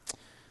so.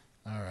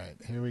 All right,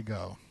 here we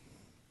go.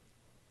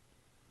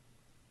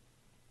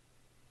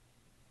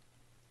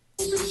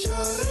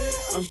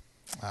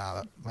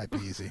 That might be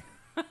easy.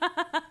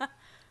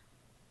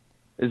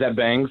 Is that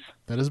Bangs?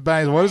 That is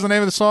Bangs. What is the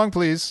name of the song,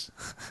 please?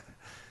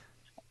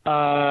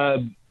 Oh.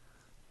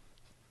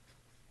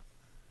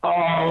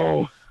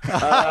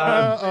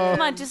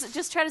 Come on,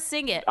 just try to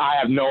sing it. I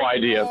have no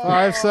idea.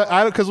 I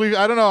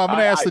don't know. I'm going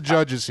to ask the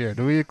judges here.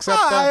 Do we accept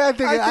that?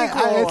 I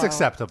think it's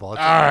acceptable.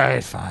 It's All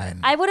right, fine.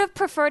 I would have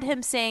preferred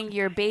him saying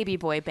your baby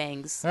boy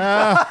bangs.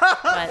 Ah.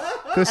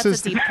 But This that's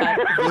is a deep cut.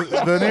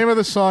 the name of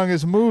the song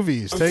is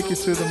Movies. Take you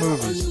to the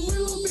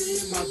movies.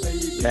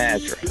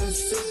 That's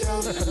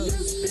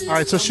right. All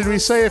right, so should we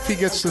say if he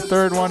gets the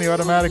third one, he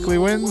automatically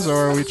wins,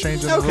 or are we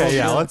changing the rules? Okay,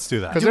 yeah, let's do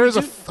that. Because there is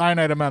a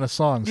finite amount of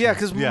songs. Yeah, here.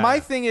 because Yeah. my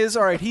thing is,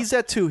 all right, he's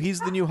at 2. He's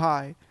the new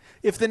high.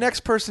 If the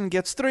next person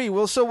gets 3,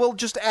 we'll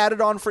just add it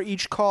on for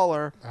each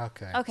caller.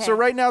 Okay. Okay. So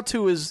right now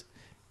 2 is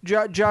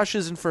Josh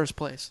is in first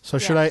place. So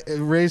should I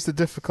raise the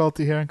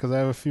difficulty here? Because I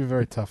have a few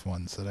very tough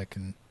ones that I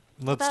can.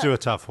 Let's do a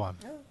tough one.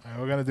 All right,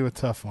 we're gonna do a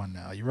tough one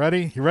now. You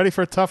ready? You ready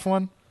for a tough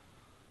one?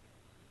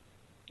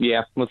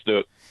 Yeah, let's do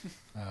it.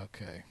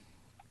 Okay.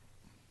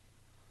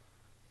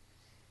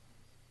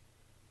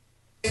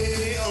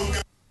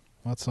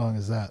 What song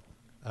is that?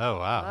 Oh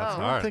wow, that's I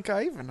don't hard. think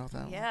I even know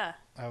that one. Yeah.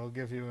 I will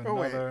give you Oh,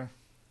 wait.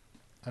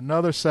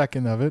 another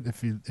second of it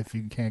if you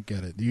can't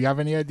get it. Do you have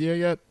any idea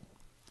yet?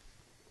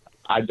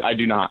 I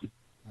do not.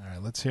 All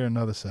right, let's hear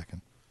another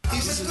second.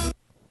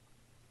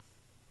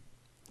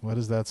 What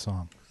is that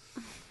song?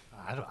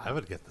 I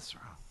would get this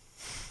wrong.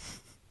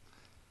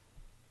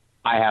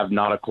 I have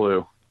not a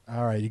clue.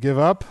 All right, you give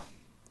up?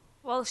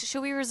 Well,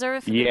 should we reserve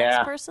it for the Yeah.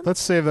 next person? Let's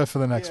save that for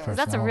the next person.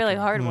 That's a really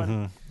hard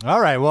one. All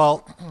right,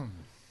 well,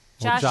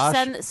 Josh,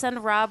 Josh-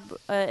 send Rob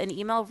an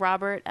email,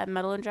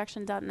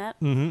 robert@metalinjection.net.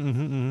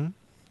 and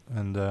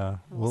send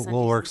we'll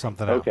you work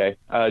something out. Okay.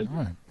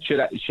 right. Should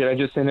I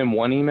just send him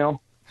one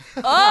email?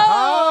 Oh,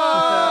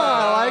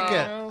 I like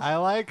it. I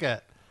like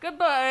it.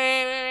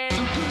 Goodbye.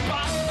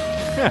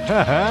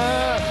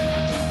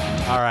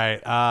 All right,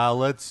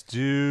 let's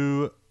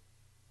do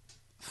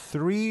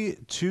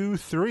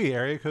 323,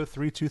 area code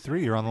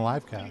 323. You're on the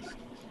live cast.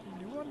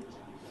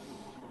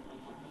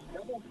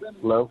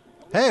 Hello?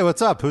 Hey,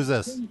 what's up? Who's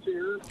this?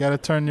 Got to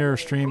turn your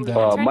stream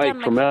down. Turn Mike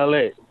down from my-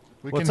 LA.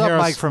 We What's can hear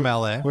up, Mike us- from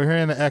LA? We're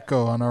hearing the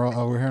echo on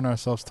we're hearing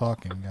ourselves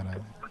talking.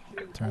 Gotta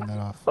turn that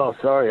off. Oh,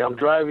 sorry, I'm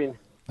driving.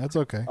 That's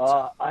okay.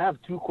 I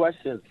have 2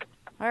 questions,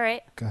 All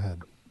right. Go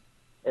ahead.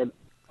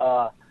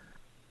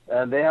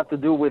 and they have to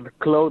do with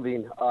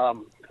clothing.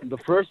 The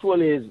first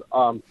one is,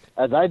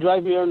 as I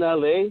drive here in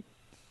LA,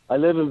 I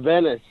live in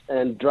Venice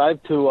and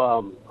drive to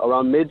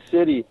around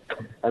Mid-City,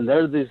 and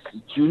there's this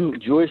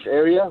Jewish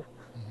area,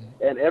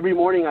 and every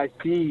morning I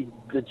see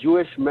the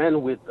Jewish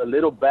men with a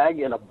little bag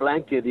and a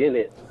blanket in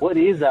it. What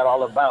is that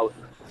all about?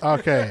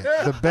 Okay,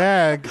 the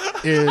bag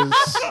is.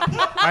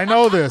 I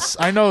know this.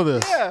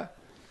 Yeah.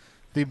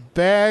 The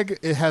bag,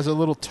 it has a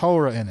little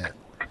Torah in it,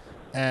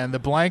 and the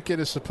blanket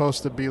is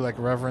supposed to be like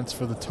reverence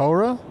for the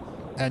Torah,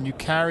 and you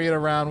carry it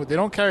around. They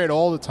don't carry it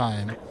all the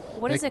time.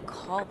 What is it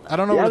called? I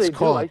don't know Yeah, what they it's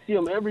called. do. I see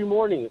them every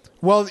morning.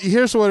 Well,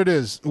 here's what it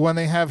is. When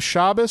they have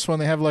Shabbos, when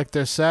they have like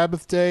their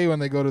Sabbath day, when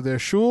they go to their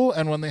shul,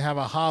 and when they have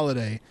a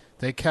holiday,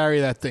 they carry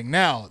that thing.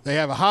 Now, they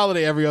have a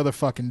holiday every other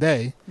fucking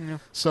day,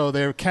 so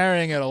they're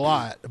carrying it a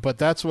lot, but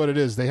that's what it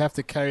is. They have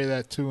to carry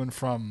that to and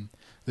from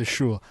the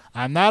shul.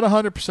 I'm not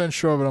 100%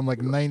 sure, but I'm like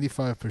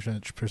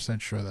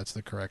 95% sure that's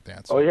the correct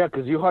answer. Oh, yeah,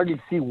 because you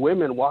hardly see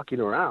women walking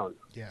around.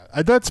 Yeah,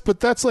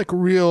 that's like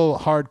real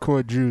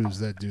hardcore Jews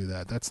that do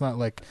that. That's not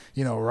like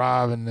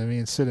Rob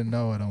and Sid and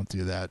Noah don't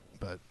do that.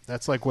 But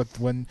that's like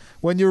when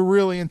you're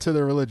really into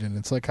the religion.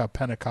 It's like how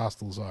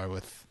Pentecostals are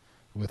with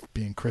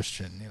being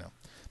Christian.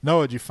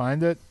 Noah, did you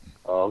find it?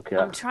 Oh, okay.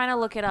 I'm trying to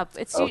look it up.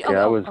 It's Okay,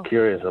 I was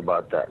curious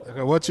about that.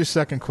 Okay, what's your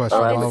second question?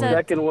 All right, It the said-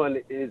 second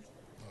one is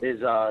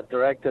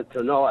directed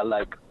to Noah.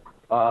 Like,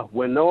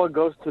 when Noah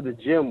goes to the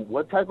gym,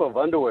 what type of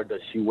underwear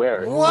does she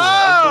wear?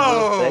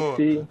 Whoa!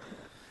 Sexy.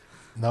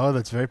 No,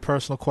 that's a very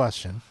personal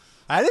question.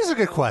 That is a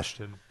good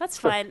question. That's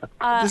fine.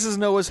 This is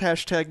Noah's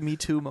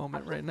 #MeToo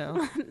moment right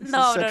now.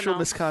 No, Sexual no.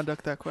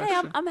 misconduct, that Hey,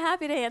 question. I'm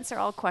happy to answer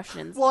all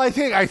questions. Well, I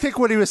think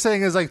what he was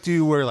saying is like, do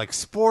you wear like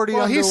sporty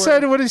Well, underwear? he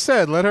said what he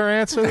said. Let her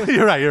answer.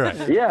 You're right.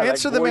 Yeah,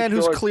 Answer like the boy man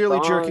who's shorts, clearly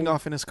jerking thongs,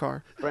 off in his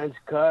car. French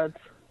cuts.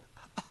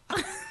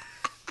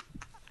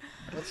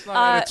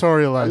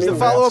 Editorialize. The The the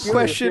follow-up answer.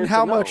 question, Yes,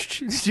 how no. much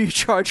do you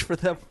charge for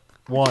them?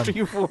 One. After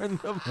you've worn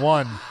them?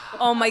 One.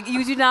 Oh my!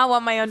 You do not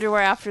want my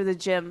underwear after the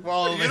gym.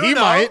 Well, he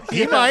might.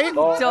 He might.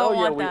 Don't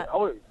yeah, want that.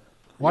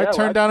 Why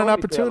turn I'd down an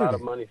totally pay a lot opportunity?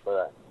 of money for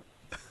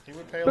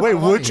that. Wait,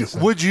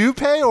 would you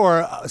pay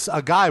or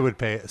a guy would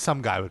pay?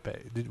 Some guy would pay.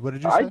 What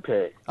did you say? I'd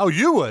pay. Oh,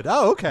 you would.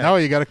 Oh, okay. No,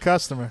 you got a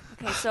customer.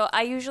 Okay, so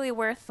I usually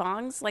wear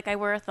thongs. Like I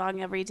wear a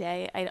thong every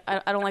day.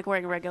 I don't like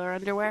wearing regular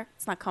underwear.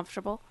 It's not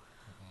comfortable.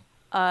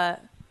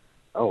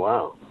 Oh,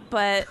 wow.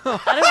 But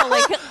I don't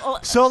know,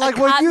 like So, like,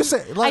 what you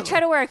say? I Like,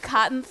 try to wear a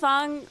cotton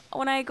thong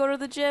when I go to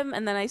the gym,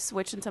 and then I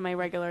switch into my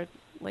regular,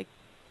 like,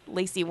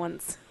 lacy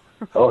ones.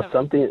 Oh,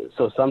 something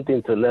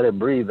to let it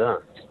breathe, huh?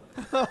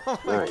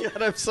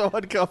 God, I'm so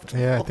uncomfortable.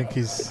 Yeah, I think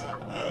he's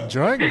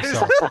enjoying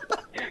himself.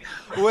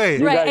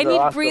 wait. Right, guys I are need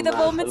awesome, breathable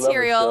man. I love the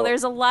material. show.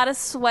 There's a lot of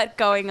sweat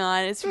going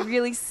on. It's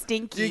really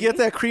stinky. Do you get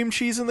that cream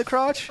cheese in the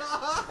crotch?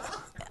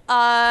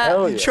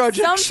 Hell You yeah. charge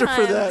extra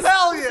for Sometimes. that.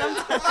 Hell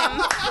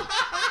yeah.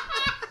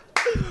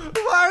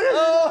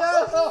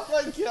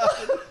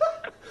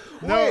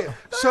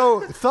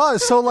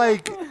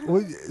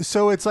 Wait,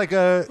 so it's like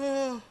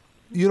a.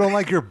 You don't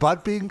like your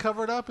butt being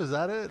covered up? Is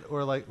that it,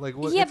 or like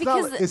what? Yeah, it's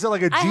not- because is it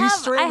like a I G have-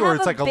 string, I or have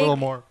it's like a big- little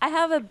more? I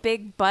have a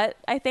big butt,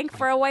 I think,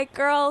 for a white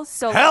girl.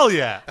 So Hell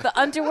yeah! the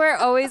underwear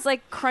always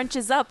like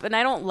crunches up, and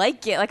I don't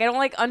like it. Like I don't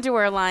like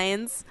underwear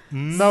lines.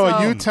 No, So-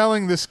 you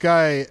telling this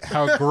guy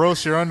how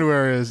gross your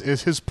underwear is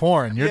his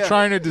porn. You're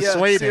trying to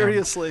dissuade him.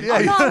 seriously. Oh,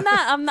 no, I'm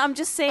not. I'm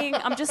just saying.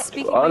 I'm just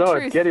speaking Oh my no,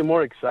 truth. it's getting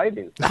more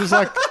exciting. This is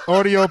like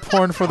audio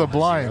porn for the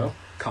blind.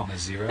 Comma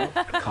zero,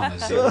 comma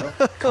zero,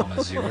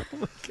 comma zero.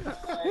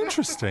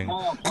 Interesting.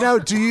 Now,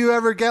 do you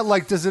ever get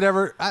like? Does it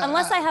ever?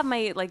 Unless I have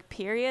my like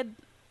period.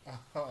 Then,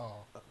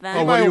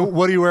 Oh,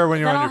 what do you wear when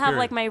you're then on I'll your have period?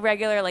 like my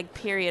regular like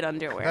period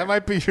underwear. That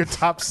might be your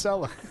top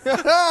seller.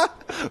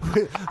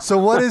 So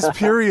what is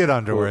period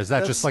underwear? Is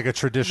that just like a That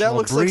traditional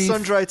looks brief, like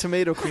sun-dried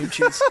tomato cream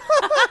cheese.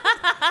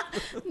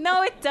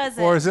 No, it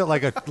doesn't. or is it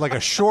like a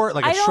short,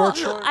 like a short?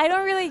 I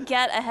don't really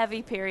get a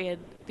heavy period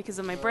because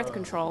of my birth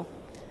control.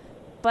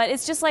 But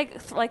it's just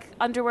like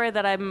underwear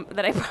that I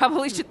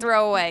probably should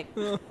throw away.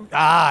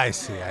 I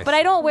see. But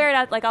I don't wear it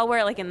out. Like I'll wear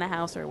it like in the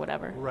house or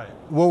whatever. Right.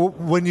 Well,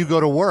 when you go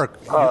to work,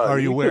 are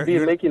you could wearing? be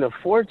making a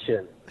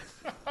fortune.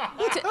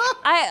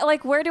 I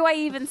like. Where do I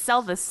even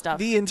sell this stuff?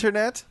 The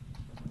internet.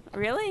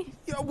 Really?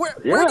 Where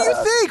do you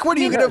think? What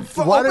are you Yeah. going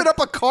to open up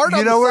a cart You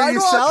on know the where you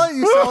sidewalk? sell it?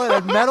 You sell it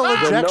at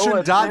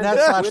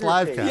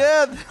metalinjection.net/livecast.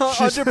 Yeah, the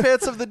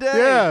underpants of the day.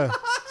 Yeah,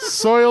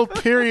 soiled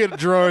period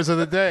drawers of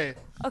the day.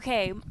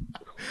 Okay.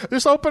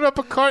 Just open up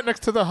a cart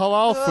next to the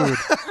halal food.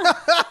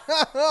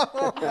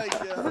 Oh my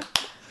god.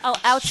 I'll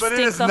outstink But it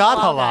is the not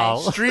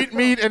halal guy. Street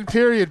meat and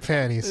period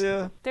panties.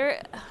 Yeah.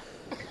 There.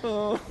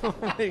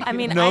 I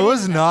mean,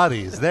 Noah's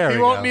naughties. There He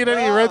we won't go. need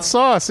any red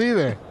sauce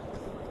either.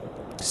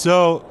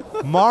 So,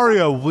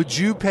 Mario, would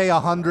you pay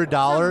 $100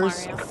 Mario.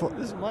 for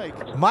This is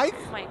Mike. Mike?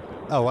 Mike.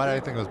 Oh, why did I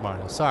think it was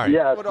Mario? Sorry.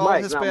 Yeah, What, all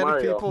Mike, not Hispanic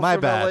Mario. people My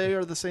from bad. LA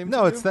are the same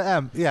No, to it's you? the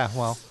M. Yeah,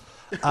 well.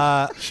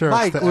 Sure,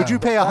 Mike, it's the would you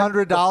M. pay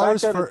 $100 The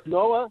fact that for? it's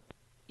Noah,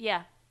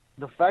 Yeah.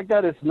 the fact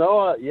that it's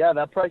Noah, yeah,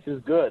 that price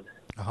is good.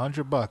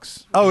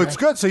 $100. Oh, it's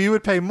good. So you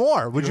would pay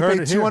more. Would You you heard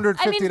pay it here. I mean,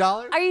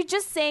 $250? are you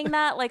just saying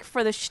that like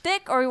for the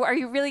shtick, or are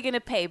you really going to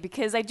pay?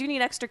 Because I do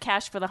need extra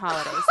cash for the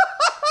holidays.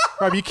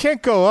 Rob, you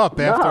can't go up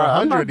after Nah,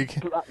 I'm 100. not- You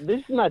can't. This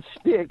is not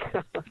shtick.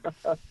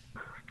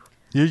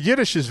 Your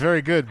Yiddish is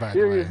very good, by the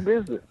Serious way.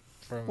 business.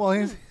 Well,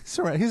 he's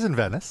in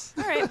Venice.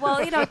 All right.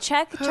 Well,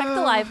 check the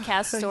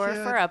Livecast store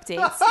for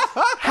updates.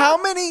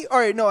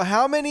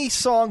 How many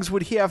songs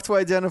would he have to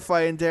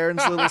identify in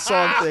Darren's little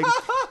song thing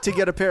to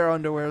get a pair of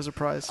underwear as a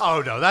prize?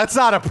 Oh no, that's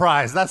not a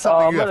prize. That's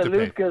something I'm you have gonna to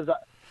lose pay. because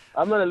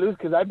I'm gonna lose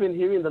because I've been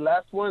hearing the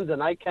last ones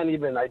and I can't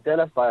even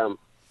identify them.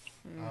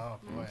 Oh,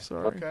 boy.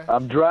 Sorry. Okay.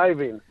 I'm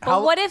driving.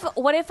 But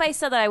what if I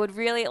said that I would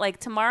really like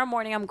tomorrow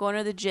morning I'm going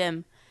to the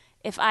gym.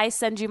 If I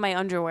send you my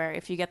underwear,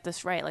 if you get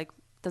this right, like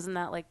doesn't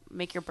that like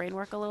make your brain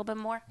work a little bit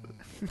more?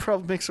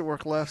 Probably makes it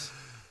work less.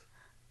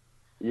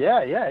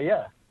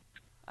 Yeah.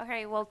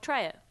 Okay, well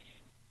try it.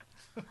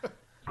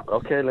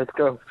 Okay, let's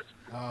go.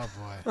 Oh,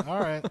 boy. All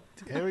right.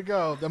 Here we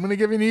go. I'm going to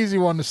give you an easy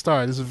one to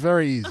start. This is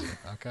very easy,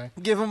 okay?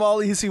 Give him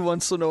all easy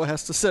ones so Noah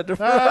has to send them.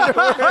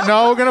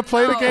 No, we're going to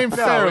play the game No,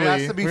 fairly. it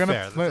has to be We're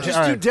gonna fair. Just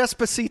all do right.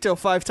 Despacito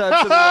 5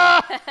 times in a row.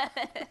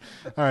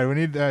 All right, we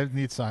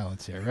need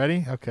silence here.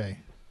 Ready? Okay.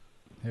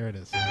 Here it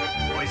is.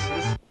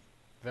 Voices.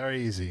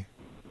 Very easy.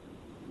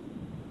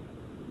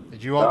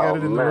 Did you all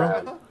get it in the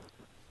room?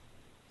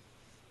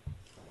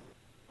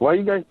 Why are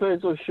you guys playing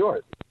so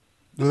short?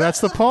 Well,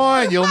 that's the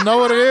point. You'll know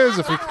what it is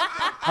if we.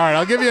 All right,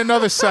 I'll give you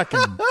another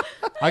second.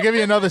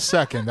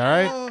 All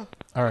right?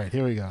 All right,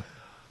 here we go.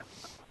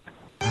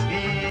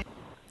 There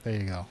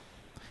you go.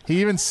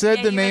 He even said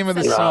Yeah, the you name of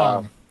had the said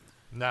song.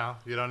 No,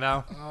 you don't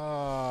know.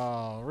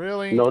 Oh,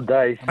 really? No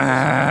dice.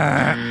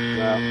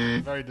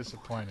 I'm very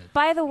disappointed.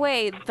 By the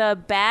way, the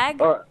bag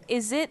Alright.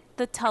 is it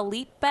the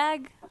Talit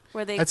bag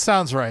where they That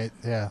sounds right.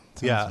 Yeah.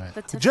 Sounds Yeah.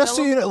 right. the Just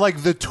so tefillin? you know,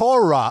 like the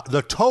Torah,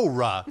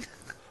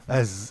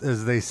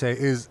 as they say,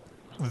 is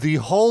the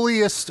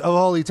holiest of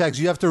holy texts.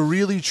 You have to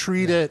really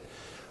treat it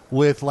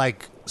with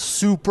like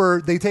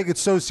super. They take it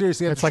so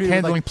seriously. You have It's to like treat it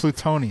with, handling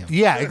plutonium.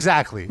 Yeah,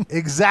 exactly,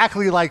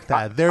 exactly like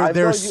that.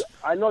 There's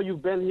I know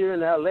you've been here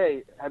in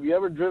L.A. Have you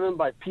ever driven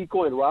by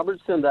Pico and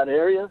Robertson, that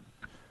area?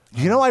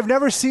 You know, I've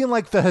never seen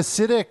like the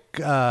Hasidic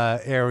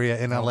area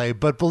in LA,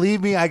 but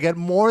believe me, I get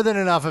more than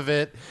enough of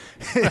it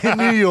in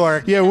New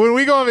York. Yeah, when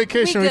we go on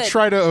vacation, we good.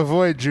 try to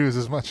avoid Jews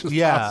as much as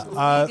Yeah,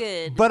 possible.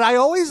 good. but I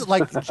always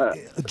like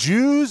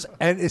Jews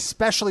and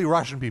especially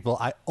Russian people.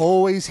 I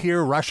always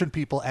hear Russian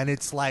people, and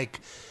it's like.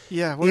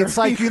 Yeah, It's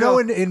like, you know,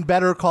 in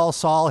Better Call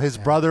Saul, his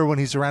brother, when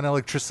he's around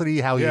electricity,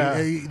 how Yeah.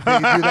 they do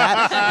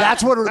that.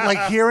 That's what,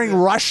 like, hearing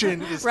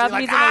Russian is Rob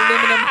like, needs an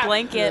aluminum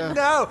blanket.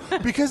 no,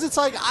 because it's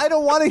like, I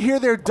don't want to hear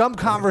their dumb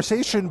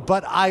conversation,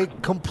 but I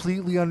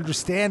completely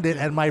understand it,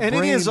 and my And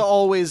brain... it is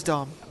always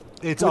dumb.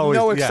 it's With always,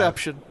 no yeah.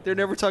 exception. They're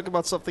never talking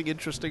about something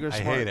interesting or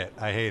I smart.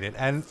 hate it.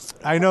 And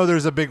I know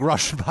there's a big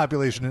Russian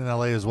population in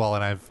LA as well,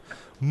 and I've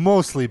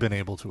mostly been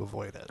able to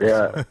avoid it.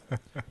 Yeah.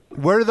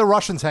 Where do the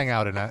Russians hang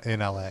out in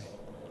LA?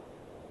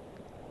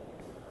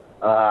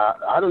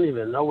 I don't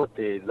even know what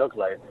they look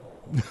like.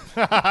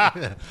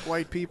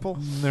 White people.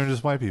 They're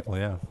just white people,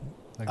 yeah.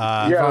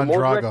 Yeah, Ivan most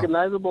Drago.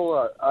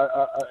 recognizable.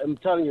 I'm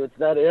telling you, it's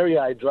that area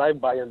I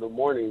drive by in the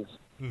mornings.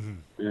 You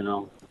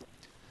know.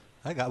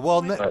 I got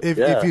well. If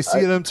yeah, you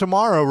see them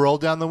tomorrow, roll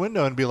down the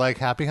window and be like,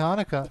 "Happy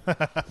Hanukkah."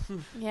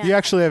 Yeah. You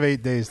actually have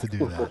 8 days to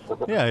do that.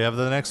 Yeah, you have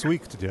the next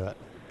week to do it.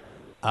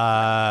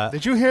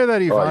 Did you hear that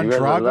Ivan you guys are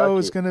Drago lucky.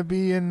 is going to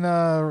be in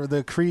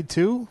the Creed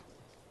 2?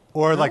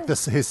 Or like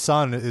his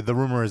son. The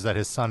rumor is that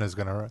his son is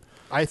going to.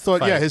 I thought,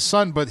 Fight. yeah, his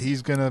son, but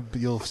he's going to,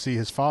 you'll see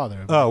his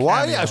father. Oh,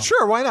 why? Cameo. Yeah,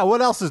 sure. Why not?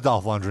 What else is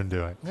Dolph Lundgren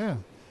doing? Yeah.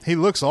 He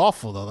looks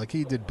awful, though. Like,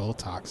 he did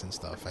Botox and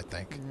stuff, I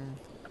think.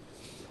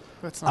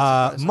 That's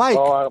not surprising. Mike,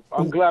 Oh,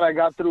 I'm glad I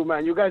got through,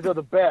 man. You guys are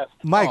the best.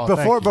 Mike, Oh,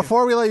 thank you.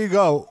 before we let you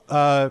go,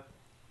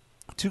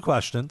 2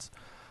 questions.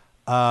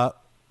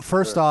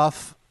 First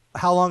off,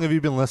 how long have you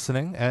been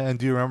listening? And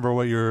do you remember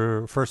what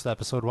your first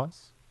episode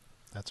was?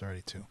 That's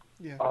already 2.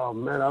 Oh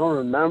man, I don't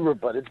remember,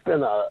 but it's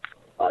been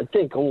I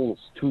think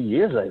almost 2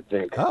 years. I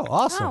think. Oh,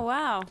 awesome! Oh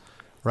wow.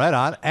 Right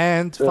on.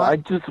 And I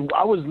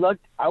was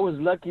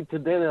lucky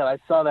today that I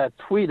saw that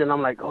tweet, and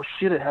I'm like, oh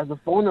shit, it has a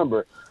phone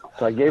number.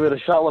 So I gave it a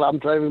shot while I'm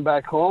driving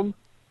back home,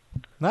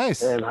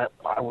 nice. and I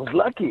was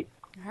lucky.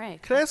 All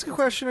right. Can I ask a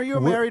question? Are you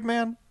a married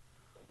man?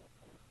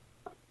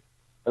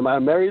 Am I a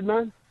married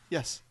man?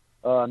 Yes.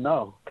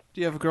 No. Do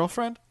you have a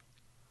girlfriend?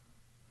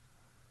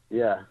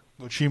 Yeah.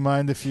 Would she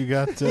mind if you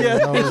got... Yeah.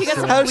 Noah's, You got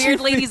some How's she weird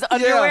feel- ladies' Yeah.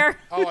 underwear.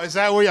 Oh, is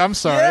that what... I'm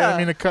sorry. I Yeah. didn't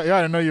mean to cut you.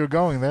 I didn't know you were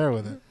going there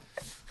with it.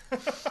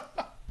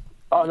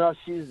 Oh no,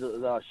 she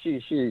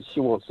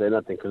won't say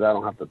nothing because I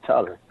don't have to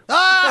tell her.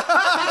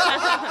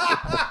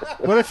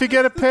 What if you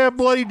get a pair of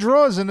bloody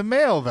drawers in the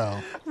mail, though?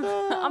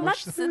 I'm not.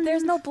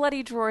 There's no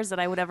bloody drawers that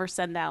I would ever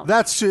send out.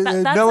 That's true.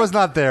 That's Noah's like-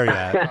 not there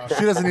yet.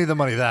 She doesn't need the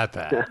money that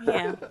bad.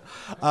 Yeah.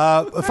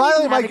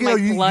 Finally, even Mike,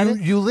 having my blood.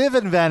 you live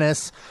in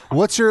Venice.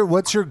 What's your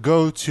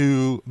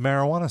go-to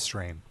marijuana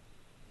strain?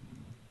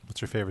 What's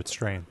your favorite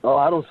strain? Oh,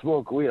 I don't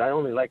smoke weed. I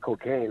only like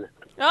cocaine.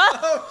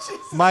 Oh,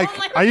 Mike,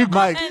 Are you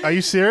Mike? Are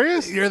you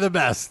serious? You're the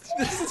best.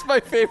 This is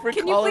my favorite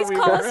can you caller please we've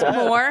call ever us had.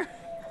 more?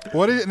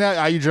 What is it now?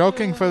 Are you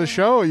joking for the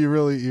show? Or you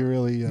really?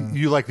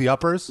 You like the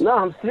uppers? No,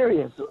 I'm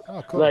serious.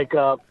 Oh, cool. Like,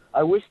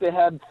 I wish they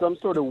had some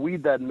sort of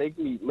weed that makes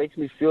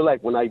me feel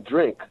like when I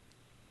drink.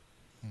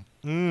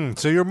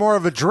 So you're more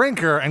of a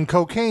drinker, and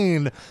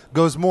cocaine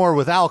goes more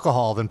with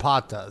alcohol than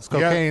pot does.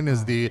 Cocaine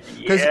is the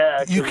because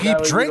Yeah, you 'cause keep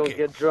that way drinking. You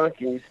don't get drunk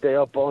and you stay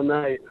up all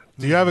night.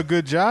 Do you have a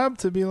good job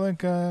to be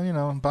like,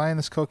 buying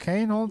this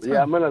cocaine all the time?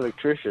 Yeah, I'm an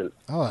electrician.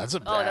 Oh, that's a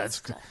Oh, bad.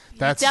 that's.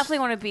 That's You definitely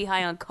want to be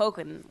high on coke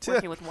and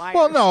working with wires.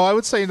 Well, no, I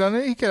would say he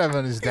could have it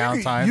in his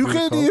downtime. You do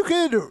the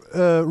could coke.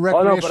 Oh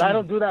recreation. no, but I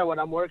don't do that when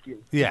I'm working.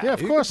 Yeah, Yeah,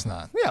 of course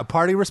not. Yeah,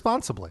 party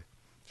responsibly.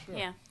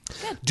 Yeah.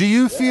 Do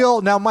you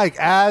feel now, Mike,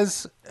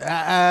 as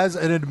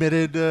an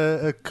admitted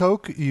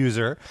coke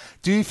user,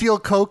 do you feel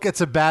coke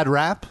gets a bad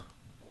rap?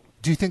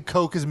 Do you think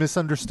coke is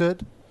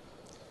misunderstood?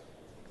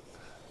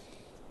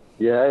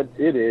 Yeah,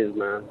 it is,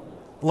 man.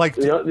 Like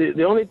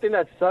the only thing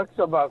that sucks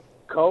about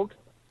coke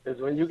is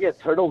when you get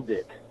turtle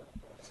dick.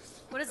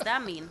 What does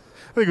that mean?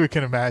 I think we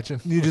can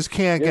imagine. You just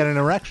can't get an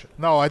erection.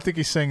 No, I think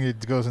he's saying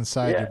it goes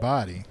inside Yeah. your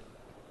body.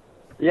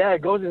 Yeah,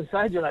 it goes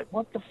inside. You're like,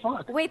 what the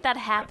fuck? Wait, that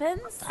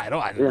happens? I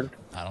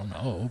don't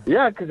know.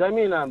 Yeah, because I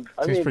mean,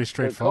 pretty the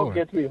straightforward. coke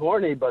gets me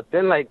horny, but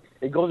then like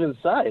it goes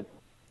inside.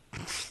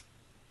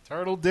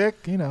 Turtle dick,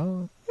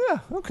 Yeah,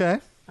 okay.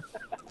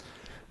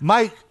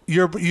 Mike,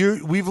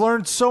 we've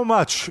learned so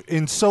much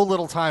in so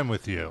little time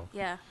with you.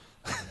 Yeah.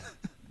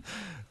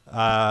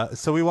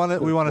 So we want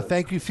to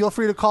thank you. Feel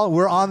free to call.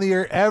 We're on the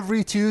air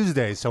every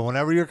Tuesday. So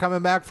whenever you're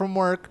coming back from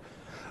work,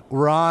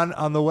 we're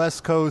on the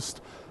West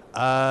Coast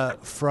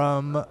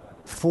from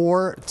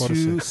 4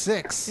 to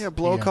 6. Yeah,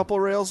 blow a couple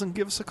rails and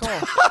give us a call.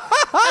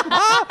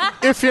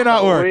 If you're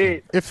not working.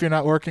 Sweet. If you're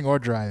not working or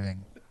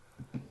driving.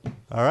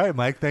 All right,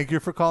 Mike. Thank you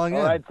for calling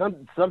All in. right,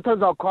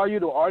 sometimes I'll call you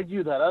to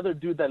argue that other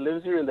dude that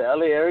lives here in the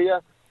LA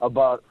area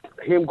about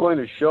him going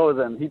to shows,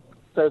 and he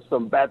says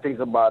some bad things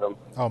about him.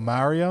 Oh,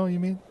 Mario, you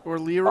mean? Or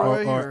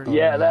Leroy, Or- or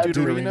Yeah, that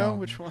Deuterino. Deuterino.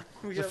 Which one?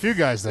 There's a few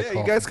guys that Yeah,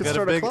 call. you guys could Got a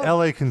start big club.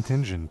 LA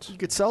contingent. You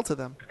could sell to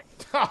them.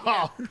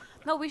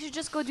 No, we should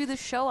just go do the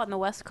show on the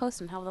West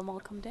Coast and have them all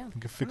come down.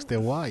 You can fix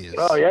their wires.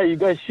 Oh yeah, you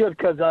guys should,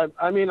 because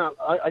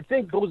I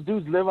think those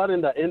dudes live out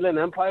in the Inland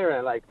Empire,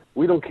 and like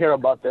we don't care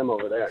about them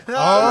over there.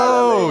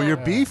 Oh, you're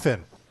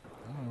beefing.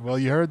 Well,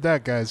 you heard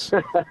that, guys.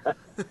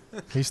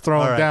 He's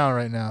throwing All right. down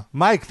right now.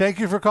 Mike, thank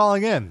you for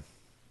calling in.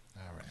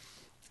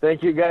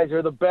 Thank you guys,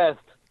 you're the best.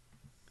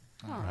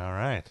 All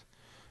right.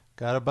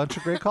 Got a bunch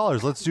of great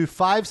callers. Let's do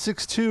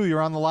 562.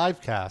 You're on the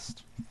live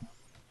cast.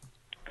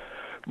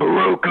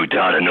 Baroque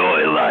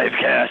Utananoy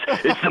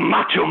livecast. It's the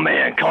Macho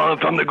Man calling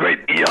from the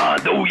great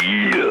beyond. Oh,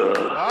 yeah.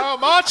 Oh,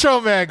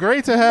 Macho Man.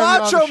 Great to have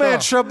you Macho on the Man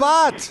show.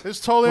 Shabbat. It's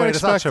totally Wait,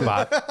 it's not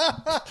unexpected.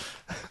 Shabbat.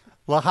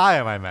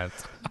 L'chaim, I meant.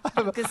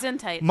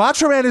 Gesundheit.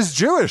 Macho Man is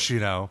Jewish,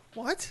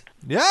 What?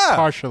 Yeah.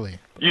 Partially.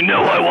 You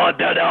know I want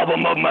that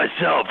album of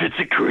myself. It's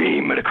a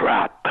cream and a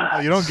crap.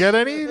 Oh, you don't get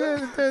any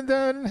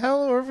down in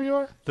hell wherever you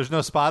are? There's no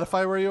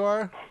Spotify where you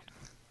are?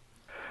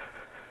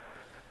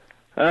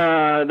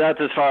 That's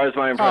as far as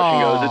my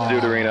impression goes. It's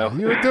Deuterino.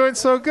 You were doing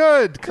so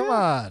good. Come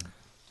on.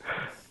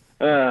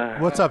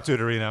 What's up,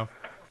 Deuterino?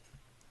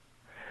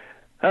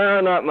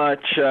 Not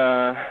much.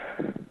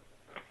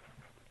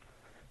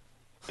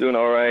 Doing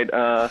all right.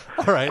 All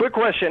right. Quick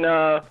question.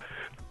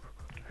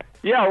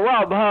 Yeah,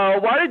 Rob,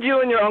 why did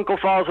you and your Uncle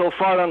Fossil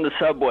fart on the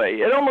subway?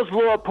 It almost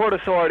blew up Port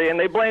Authority, and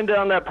they blamed it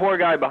on that poor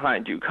guy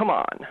behind you. Come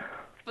on.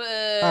 Boo.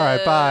 All right,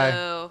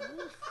 bye.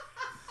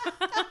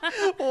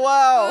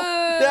 Wow.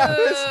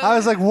 I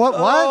was like, what?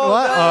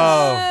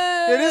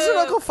 Oh. Isn't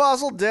Uncle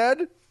Fossil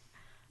dead?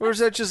 Or is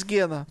that just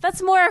Gianna?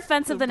 That's more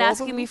offensive than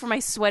asking me for my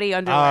sweaty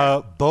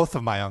underwear. Both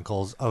of my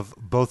uncles of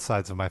both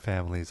sides of my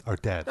families are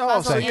dead. Oh,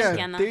 Fossil so and yeah.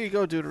 Gianna. There you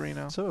go,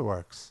 Deuterino. So it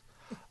works.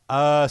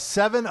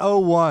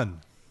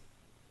 701.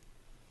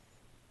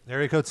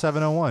 Area code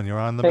 701. You're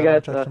on the Hey, Metal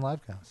guys, Injection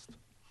Livecast.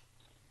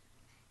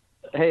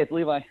 Hey, it's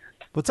Levi.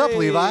 What's up,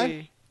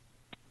 Levi?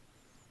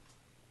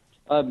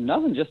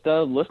 Nothing, just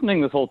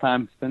listening this whole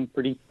time. It's been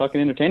pretty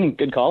fucking entertaining.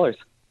 Good callers.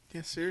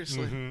 Yeah,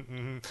 seriously.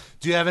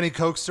 Do you have any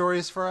Coke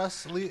stories for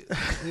us,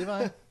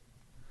 Levi?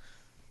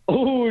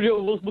 Oh,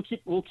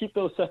 we'll keep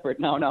those separate.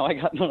 No, I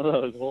got none of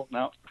those. Well,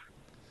 no.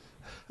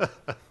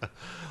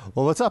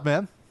 Well, what's up,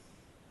 man?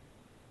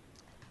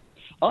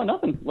 Oh,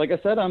 nothing. Like I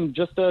said, I'm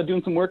just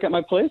doing some work at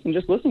my place and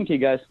just listening to you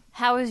guys.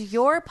 How is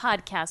your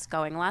podcast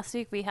going? Last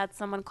week we had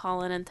someone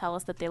call in and tell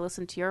us that they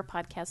listened to your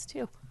podcast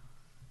too.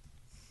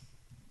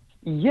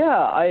 Yeah,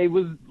 I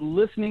was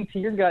listening to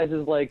your guys'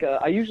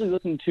 I usually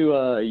listen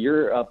to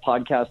your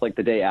podcast like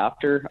the day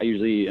after. I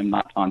usually am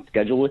not on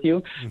schedule with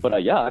you.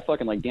 But yeah, I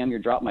fucking damn near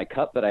dropped my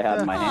cup that I had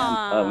in my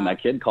hand when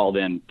that kid called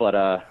in. But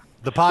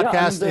the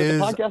podcast the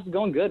podcast is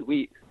going good.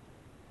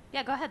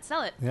 Yeah, go ahead,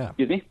 sell it. Yeah.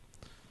 Excuse me?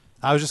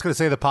 I was just going to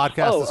say the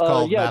podcast is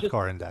called yeah,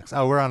 Mathcore Index.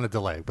 Oh, we're on a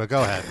delay, but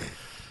go ahead.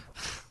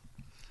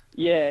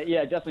 Yeah,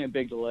 definitely a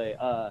big delay.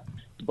 The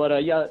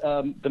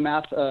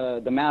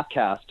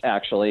Mathcast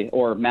actually,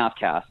 or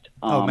Mathcast.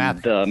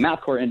 Mathcast. The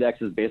Mathcore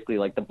Index is basically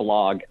like the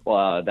blog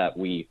that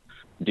we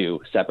do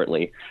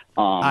separately.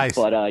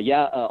 Ultimately,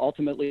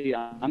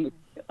 I'm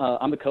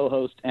the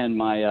co-host, and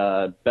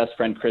my best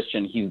friend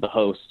Christian, he's the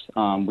host.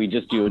 We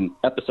just do an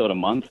episode a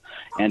month,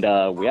 and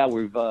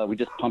we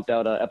just pumped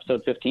out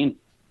episode 15.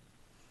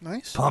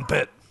 Nice. Pump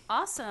it.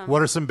 Awesome.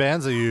 What are some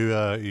bands that you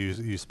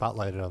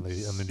spotlighted on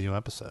the new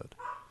episode?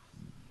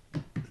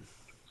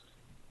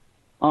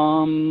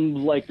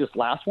 Like this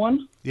last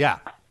one? Yeah.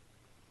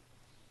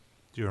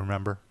 Do you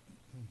remember?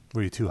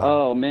 Were you too high?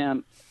 Oh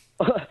man.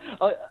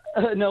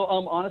 No,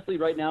 honestly,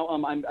 right now,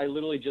 I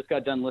literally just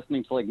got done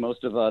listening to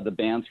most of the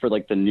bands for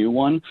the new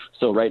one.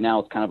 So right now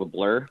it's kind of a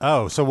blur.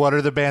 Oh, so what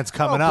are the bands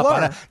coming up?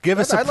 Blur. Give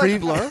us a I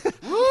like Blur.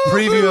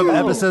 preview of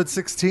episode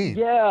 16.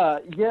 Yeah.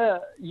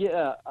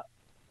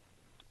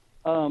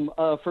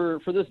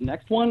 For this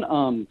next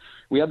one,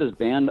 we have this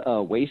band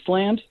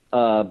Wasteland,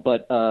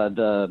 but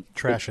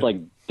Trash it's like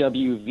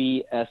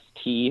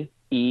WVSTELAND.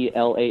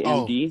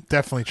 Oh,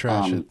 definitely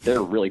trash it.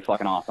 They're really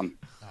fucking awesome.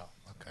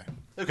 Okay.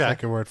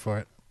 Take your word for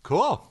it.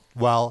 Cool.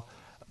 Well,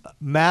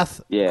 math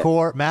and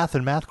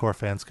Mathcore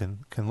fans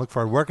can look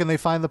for it. Where can they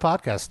find the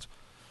podcast?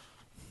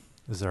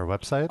 Is there a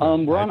website?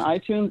 We're on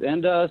iTunes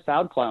and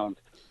SoundCloud.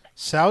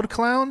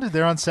 SoundCloud?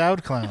 They're on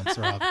SoundCloud,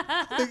 Rob.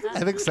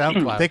 I think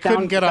SoundCloud. They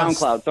couldn't get on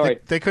SoundCloud. Sorry,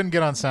 they couldn't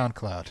get on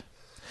SoundCloud.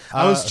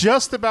 I was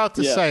just about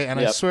to say, and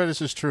I yep. swear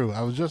this is true.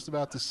 I was just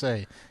about to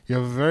say, you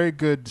have a very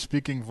good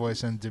speaking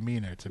voice and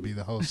demeanor to be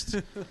the host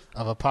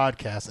of a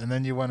podcast, and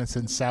then you went and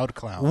said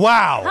SoundCloud.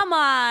 Wow! Come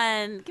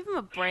on, give him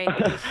a break.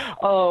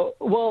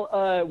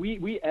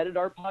 We edit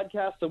our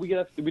podcast, so we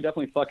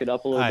definitely fuck it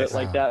up a little Nice. bit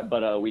like that,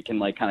 but we can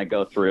kind of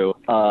go through.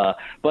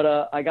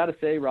 But I gotta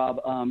say,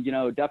 Rob,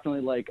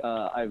 definitely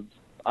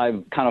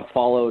I've kind of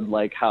followed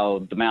how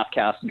the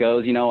Mathcast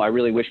goes. I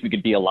really wish we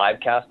could be a live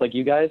cast like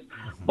you guys.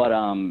 But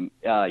I've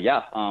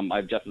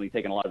definitely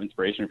taken a lot of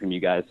inspiration from you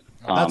guys.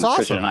 That's awesome.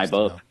 Christian and I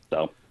both.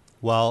 So.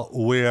 Well,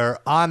 we're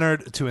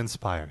honored to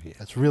inspire you.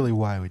 That's really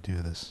why we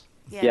do this.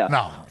 Yeah.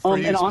 No. For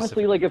you and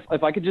honestly,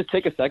 if I could just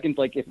take a second,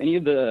 if any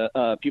of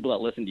the people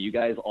that listen to you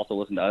guys also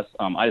listen to us,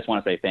 I just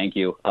want to say thank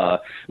you.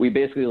 We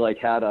basically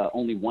had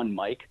only one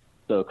mic.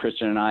 So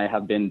Christian and I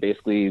have been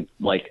basically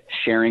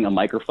sharing a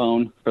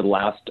microphone for the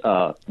last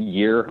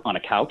year on a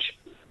couch.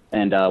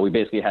 And we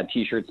basically had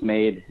T-shirts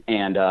made,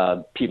 and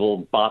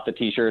people bought the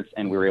T-shirts,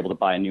 and we were able to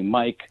buy a new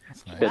mic,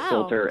 spit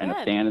filter, and a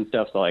stand and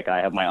stuff. So I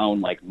have my own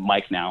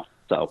mic now.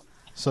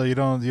 So you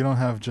don't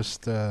have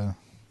just. Oh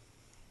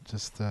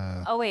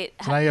wait.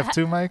 So now you have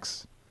two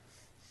mics.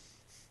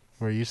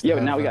 Where you used to. Yeah,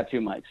 have, but now we got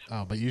two mics.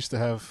 Oh, but you used to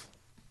have.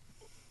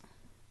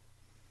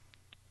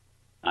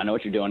 I know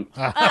what you're doing.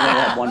 I only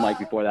had one mic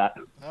before that.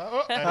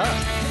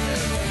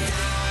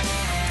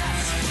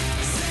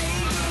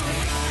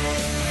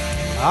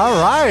 All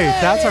right,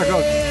 that's our goal.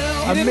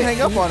 You didn't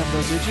hang up on him,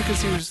 though, did you?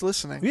 Because he was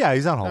listening. Yeah,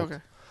 he's on hold.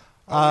 Okay.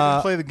 We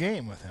didn't play the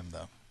game with him,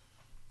 though.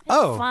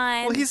 Oh.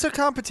 fine. Well, he's a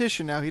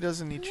competition now. He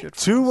doesn't need shit.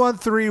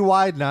 213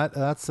 wide nut.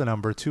 That's the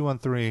number.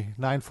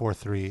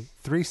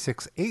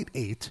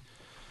 213-943-3688.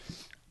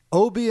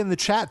 Obi in the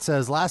chat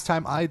says, last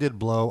time I did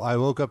blow, I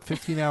woke up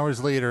 15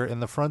 hours later in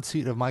the front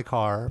seat of my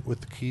car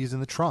with the keys in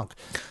the trunk.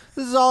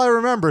 This is all I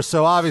remember,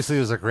 so obviously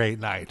it was a great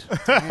night.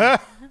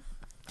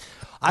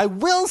 I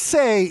will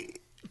say,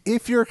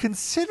 if you're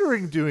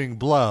considering doing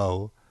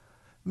blow,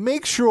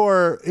 make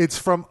sure it's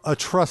from a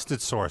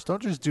trusted source.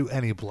 Don't just do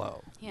any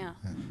blow. Yeah.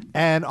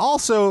 And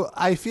also,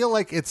 I feel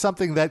like it's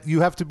something that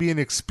you have to be an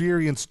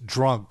experienced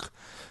drunk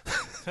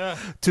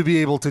to be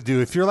able to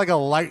do. If you're like a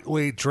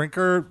lightweight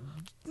drinker,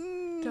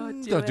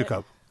 Don't do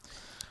coke.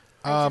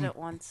 I did it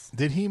once.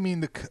 Did he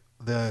mean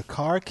the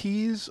car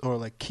keys or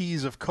like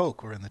keys of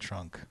coke were in the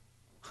trunk?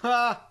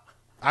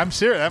 I'm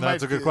serious.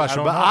 That's a good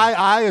question. I But don't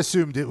know. I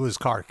assumed it was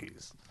car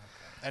keys.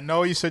 And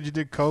Noah, you said you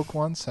did coke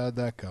once. How'd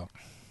that go?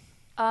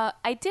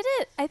 I did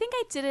it. I think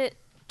I did it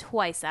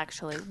twice,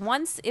 actually.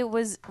 Once it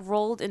was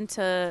rolled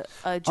into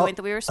a joint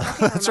that we were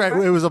smoking. That's right.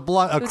 remember? It was a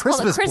blunt, It was Christmas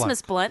called a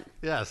Christmas blunt.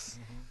 Yes.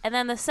 And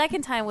then the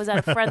second time was at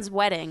a friend's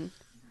wedding.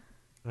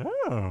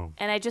 Oh.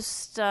 And I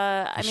just,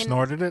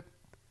 snorted it?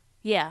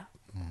 Yeah.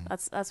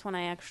 That's when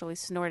I actually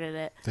snorted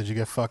it. Did you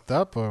get fucked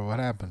up or what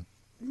happened?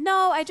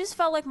 No, I just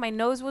felt like my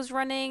nose was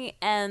running,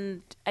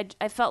 and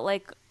I felt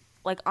like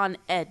on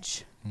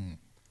edge.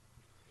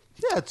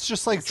 Yeah, it's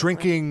just like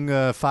drinking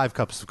 5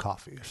 cups of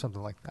coffee or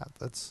something like that.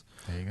 That's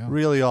there you go.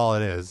 really all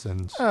it is.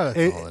 And That's all it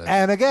is.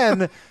 And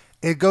again,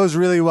 it goes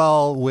really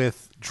well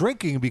with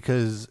drinking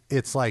because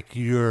it's like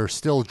you're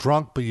still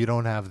drunk, but you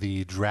don't have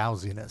the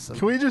drowsiness. Of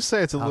Can we just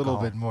say it's a little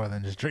alcohol. bit more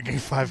than just drinking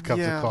 5 cups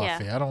Yeah. of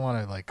coffee? Yeah. I don't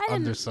want to like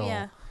undersell.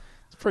 yeah.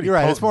 It's pretty. You're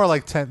right. It's potent. more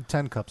like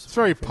 10 cups. It's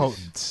very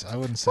potent. I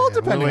wouldn't say. Well,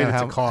 depending on related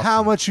to coffee.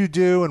 how much you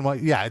do and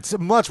what. Yeah, it's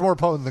much more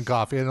potent than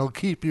coffee, and it'll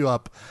keep you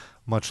up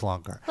much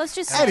longer. Let's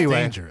just Anyway,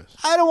 dangerous.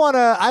 I don't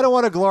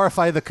want to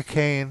glorify the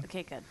cocaine.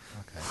 Okay, good.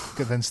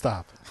 Good, then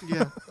stop.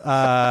 Yeah.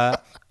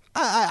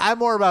 I'm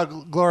more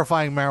about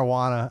glorifying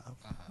marijuana.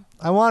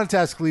 I wanted to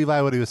ask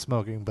Levi what he was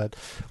smoking, but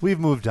we've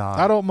moved on.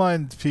 I don't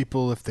mind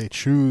people if they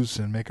choose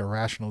and make a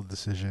rational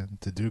decision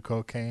to do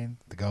cocaine,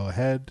 to go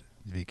ahead,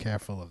 be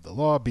careful of the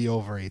law, be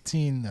over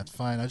 18, that's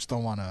fine. I just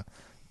don't want to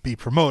be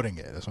promoting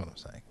it, that's what I'm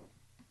saying.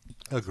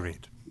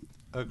 Agreed.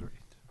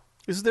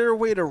 Is there a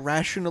way to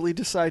rationally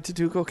decide to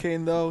do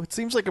cocaine, though? It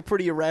seems like a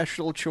pretty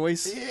irrational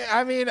choice. Yeah,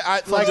 I mean,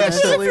 like I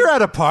said, if you're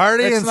at a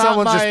party it's and not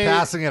someone's just my-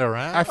 passing it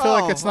around. I feel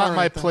like it's Oh, not all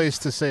my right, then. place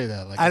to say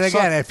that. Like, And if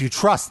again, if you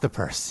trust the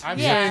person. I'm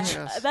Yeah,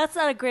 saying that's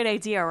not a great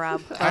idea,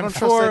 Rob. I don't I'm trust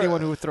for-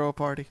 anyone who would throw a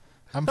party.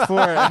 I'm for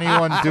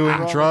anyone doing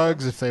Wrong with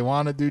drugs if they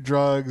want to do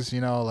drugs.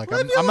 You know, like What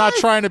I'm, do you I'm not like?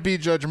 trying to be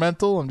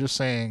judgmental. I'm just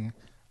saying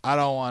I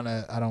don't want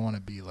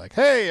to be like,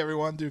 hey,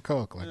 everyone do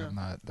coke. Like I'm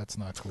not. That's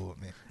not cool with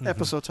me.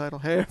 Episode title: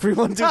 Hey,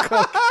 everyone, do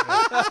coke.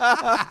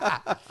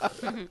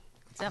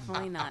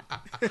 Definitely not.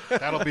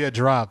 That'll be a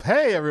drop.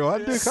 Hey,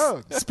 everyone do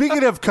coke.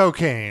 Speaking of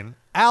cocaine,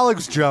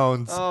 Alex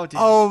Jones. Oh, dear.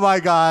 Oh my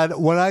God!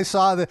 When I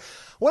saw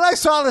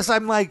this,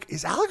 I'm like,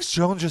 is Alex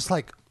Jones just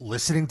like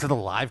listening to the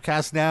live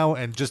cast now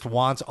and just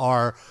wants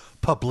our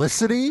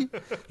publicity?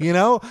 You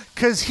know,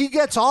 because he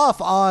gets off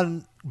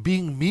on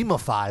being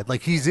memeified,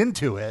 like he's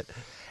into it.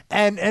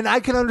 And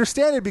I can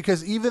understand it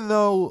because even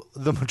though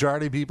the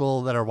majority of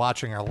people that are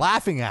watching are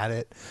laughing at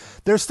it,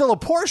 there's still a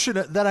portion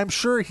that I'm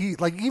sure he,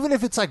 like, even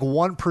if it's like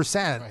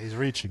 1%, He's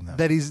reaching them.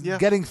 that he's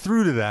getting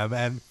through to them.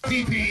 And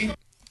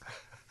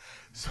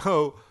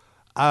so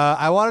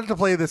I wanted to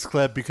play this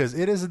clip because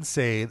it is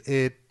insane.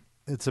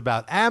 It's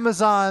about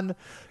Amazon,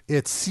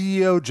 its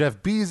CEO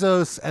Jeff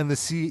Bezos, and the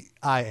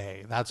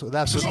CIA. That's what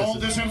this all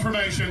is. this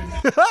information.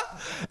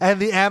 And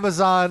the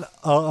Amazon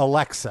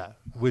Alexa,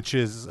 which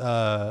is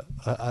a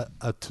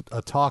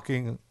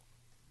talking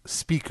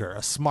speaker,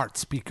 a smart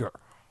speaker.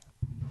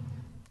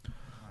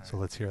 So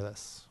let's hear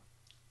this.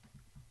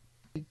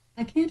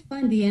 I can't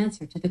find the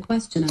answer to the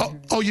question I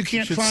heard. Oh, you You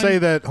can't should find. say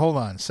that. Hold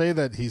on. Say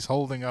that he's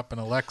holding up an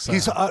Alexa.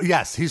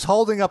 He's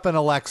holding up an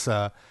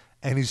Alexa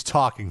and he's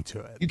talking to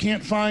it. You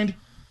can't find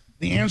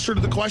the answer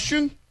to the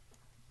question.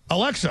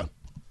 Alexa,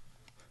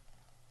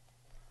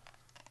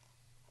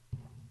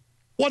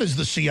 what is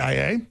the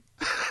CIA?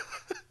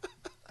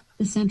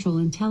 The Central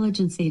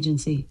Intelligence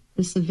Agency,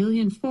 the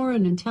civilian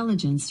foreign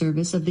intelligence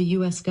service of the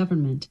U.S.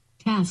 government,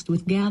 tasked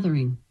with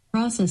gathering,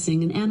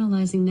 processing, and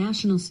analyzing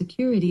national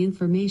security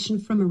information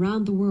from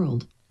around the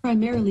world,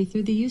 primarily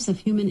through the use of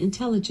human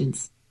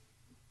intelligence.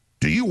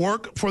 Do you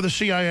work for the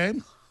CIA?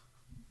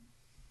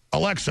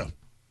 Alexa,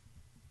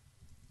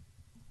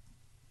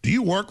 do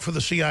you work for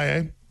the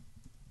CIA?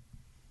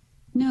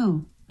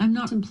 No, I'm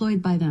not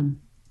employed by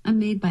them. I'm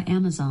made by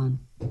Amazon.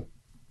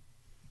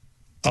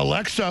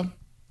 Alexa,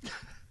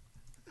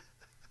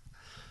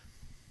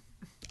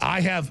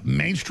 I have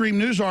mainstream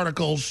news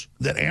articles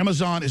that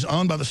Amazon is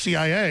owned by the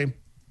CIA.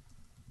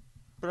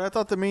 But I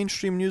thought the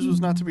mainstream news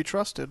was not to be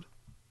trusted.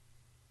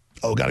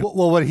 Oh, got it.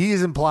 Well, what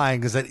he's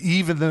implying is that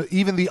even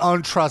the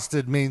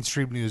untrusted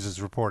mainstream news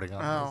is reporting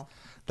on Oh. this.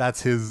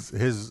 That's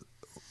his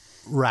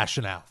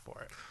rationale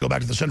for it. Go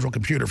back to the central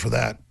computer for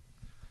that.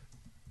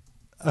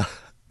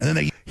 And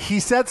then he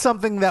said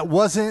something that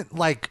wasn't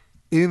like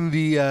in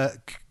the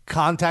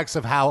context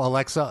of how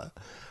Alexa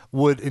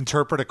would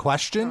interpret a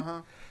question.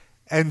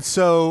 And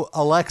so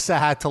Alexa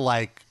had to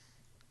like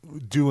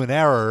do an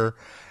error.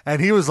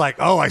 And he was like,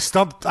 "Oh, I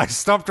stumped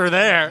her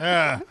there."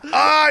 Yeah.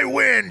 I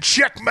win.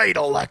 Checkmate,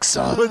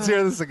 Alexa. Let's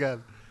hear this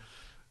again.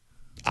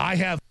 I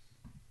have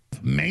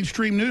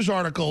mainstream news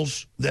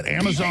articles that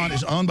Amazon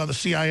is owned by the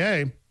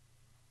CIA.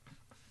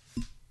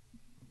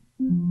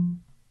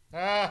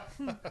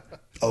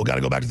 Oh, got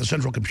to go back to the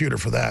central computer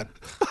for that.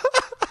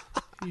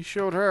 You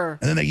showed her.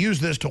 And then they use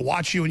this to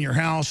watch you in your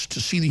house,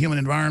 to see the human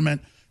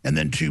environment, and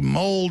then to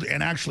mold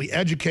and actually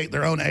educate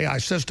their own AI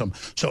system.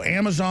 So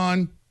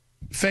Amazon,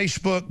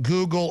 Facebook,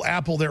 Google,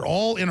 Apple, they're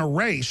all in a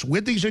race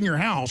with these in your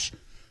house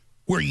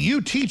where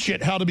you teach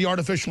it how to be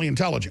artificially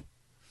intelligent.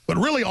 But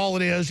really all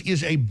it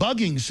is a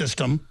bugging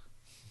system.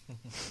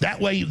 That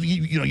way,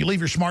 you leave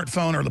your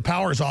smartphone or the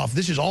power's off.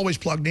 This is always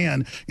plugged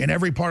in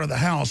every part of the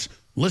house,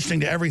 listening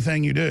to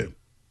everything you do.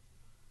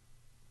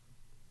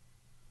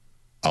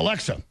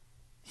 Alexa,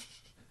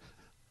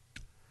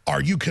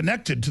 are you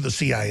connected to the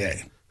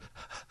CIA?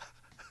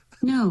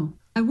 No,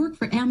 I work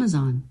for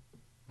Amazon.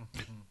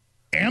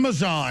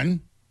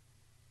 Amazon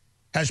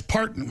has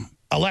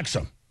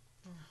Alexa.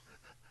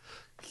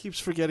 Keeps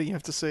forgetting you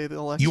have to say the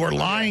Alexa. You are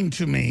lying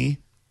to me.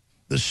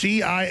 The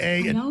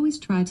CIA... I always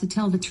try to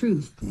tell the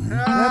truth. I'm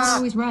not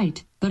always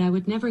right, but I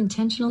would never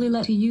intentionally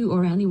lie to you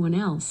or anyone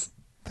else.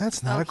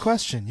 That's not a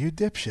question, you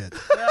dipshit.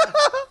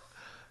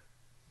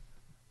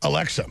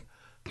 Alexa,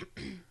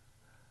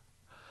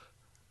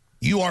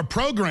 you are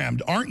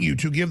programmed, aren't you,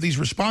 to give these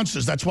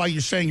responses? That's why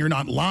you're saying you're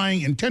not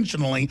lying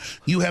intentionally.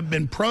 You have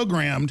been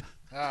programmed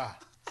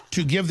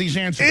to give these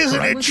answers.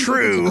 Isn't it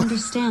true?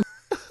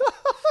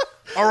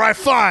 All right,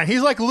 fine.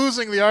 He's like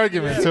losing the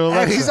argument to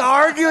Alexa. And he's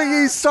arguing.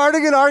 He's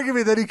starting an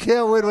argument that he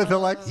can't win with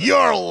Alexa.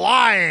 You're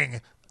lying.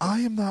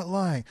 I am not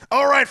lying.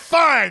 All right,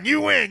 fine.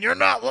 You win. You're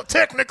not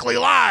technically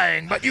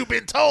lying, but you've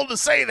been told to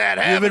say that,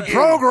 haven't you?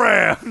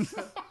 Programmed.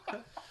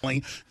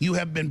 You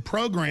have been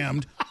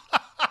programmed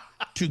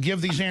to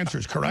give these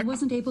answers, I correct?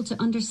 wasn't able to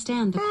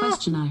understand the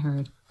question I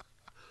heard.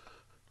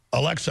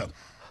 Alexa.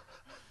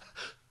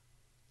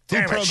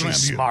 Damn Who it, she's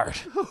programmed you? smart.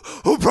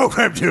 Who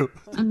programmed you?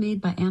 I'm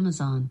made by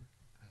Amazon.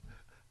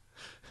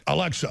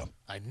 Alexa.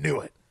 I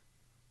knew it.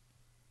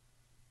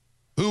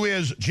 Who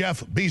is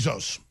Jeff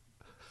Bezos?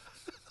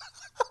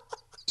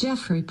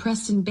 Jeffrey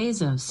Preston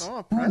Bezos,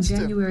 Oh, born Preston.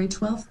 January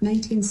 12,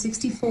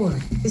 1964,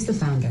 is the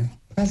founder,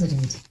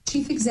 president,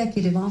 chief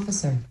executive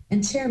officer,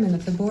 and chairman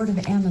of the board of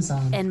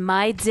Amazon. And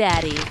my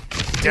daddy.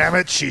 Damn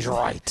it, she's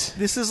right.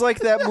 This is like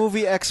that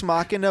movie Ex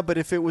Machina, but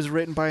if it was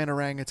written by an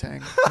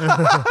orangutan.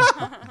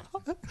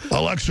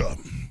 Alexa.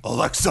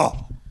 Alexa.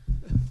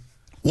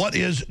 What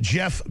is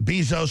Jeff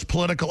Bezos'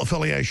 political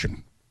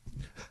affiliation?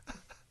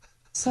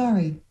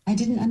 Sorry, I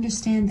didn't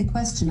understand the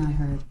question I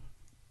heard.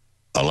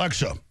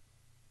 Alexa.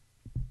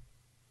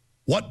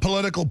 What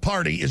political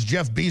party is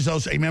Jeff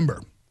Bezos a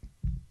member?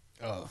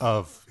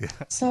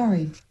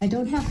 Sorry, I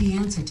don't have the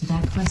answer to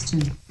that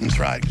question. That's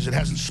right, because it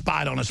hasn't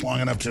spied on us long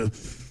enough to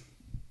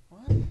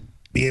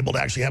be able to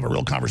actually have a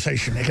real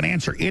conversation. It can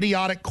answer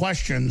idiotic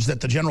questions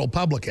that the general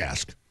public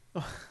ask.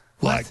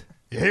 Like,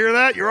 you hear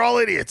that? You're all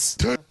idiots.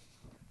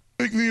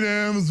 Take me to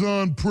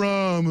Amazon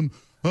Prime and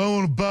I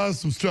want to buy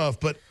some stuff,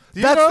 but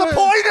That's the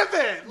point of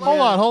it.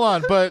 Hold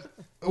on. But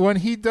when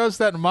he does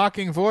that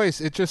mocking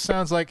voice, it just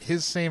sounds like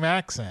his same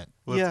accent.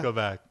 Let's go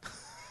back.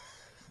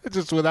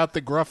 Just without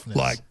the gruffness.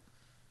 Like,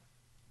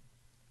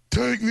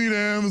 take me to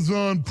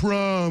Amazon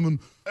Prime and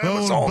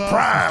Amazon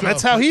Prime.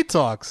 That's how he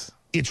talks.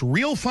 Its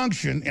real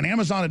function, and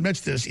Amazon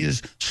admits this,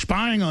 is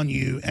spying on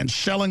you and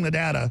selling the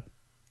data.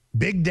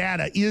 Big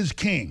data is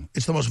king.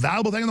 It's the most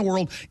valuable thing in the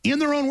world, in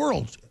their own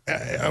words.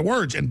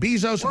 And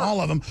Bezos and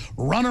all of them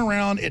run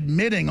around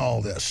admitting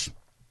all this.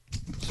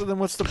 So then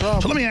what's the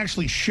problem? So let me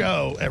actually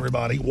show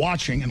everybody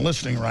watching and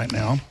listening right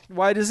now.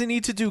 Why does he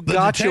need to do The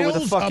gotcha with a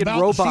details fucking about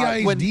robot?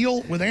 The CIA's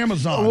deal with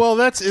Amazon. Well,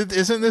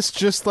 isn't this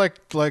just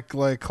like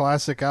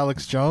classic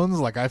Alex Jones?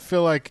 Like, I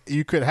feel like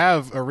you could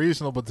have a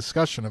reasonable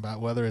discussion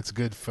about whether it's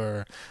good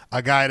for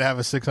a guy to have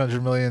a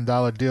 $600 million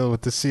deal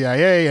with the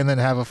CIA and then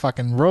have a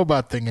fucking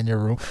robot thing in your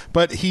room.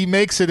 But he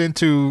makes it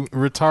into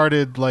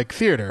retarded like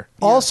theater.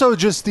 Also,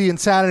 just the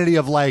insanity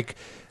of like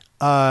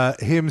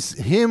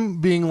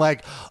him being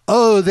like,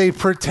 oh, they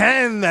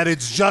pretend that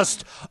it's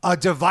just a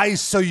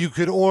device so you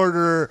could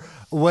order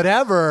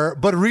whatever,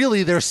 but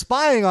really they're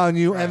spying on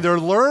you and they're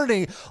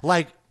learning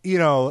like, you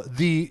know,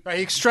 the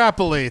he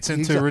extrapolates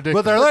into ridiculous.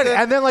 But they're learning,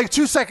 and then like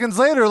 2 seconds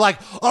later, like,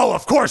 oh,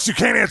 of course you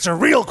can't answer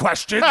real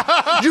questions.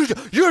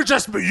 you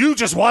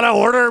just want to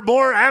order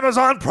more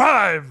Amazon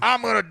Prime.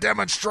 I'm going to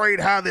demonstrate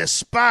how this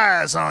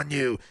spies on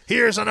you.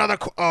 Here's another.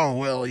 Oh,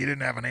 well, you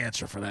didn't have an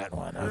answer for that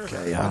one.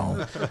 Okay.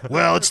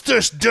 Well, it's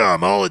just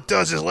dumb. All it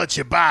does is let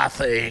you buy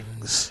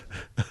things.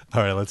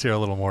 All right, let's hear a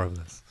little more of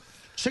this.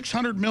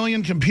 600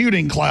 million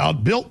computing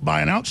cloud built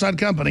by an outside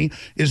company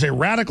is a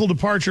radical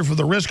departure for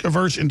the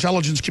risk-averse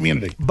intelligence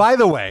community. By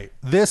the way,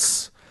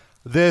 this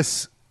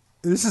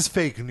This is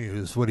fake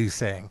news. What he's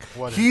saying.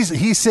 What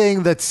He's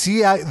saying that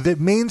that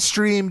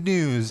mainstream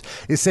news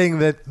is saying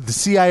that the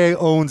CIA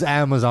owns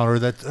Amazon, or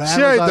that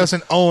CIA Amazon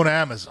doesn't own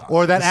Amazon,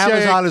 or that The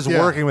CIA Amazon is yeah.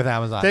 working with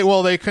Amazon.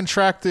 They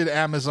contracted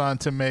Amazon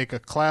to make a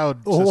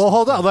cloud. Well, system.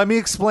 hold on. Let me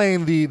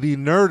explain the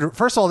nerd.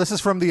 First of all, this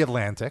is from The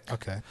Atlantic.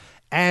 Okay.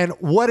 And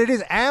what it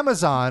is,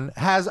 Amazon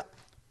has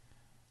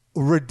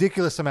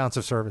ridiculous amounts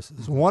of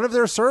services. One of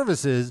their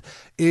services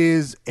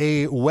is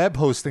a web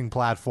hosting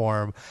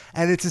platform,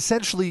 and it's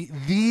essentially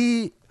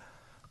the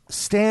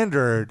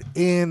standard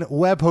in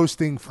web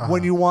hosting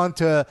when you want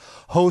to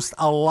host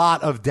a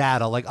lot of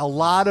data. Like a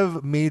lot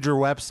of major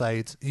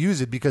websites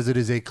use it because it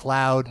is a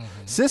cloud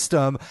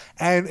system,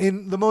 and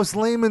in the most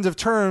layman's of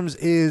terms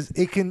is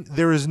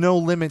there is no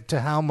limit to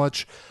how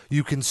much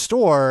you can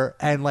store,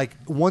 and like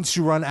once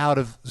you run out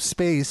of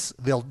space,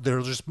 there'll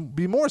just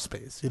be more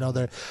space.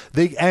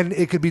 And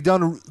it could be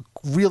done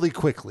really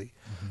quickly.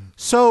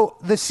 So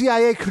the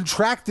CIA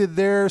contracted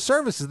their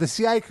services. The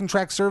CIA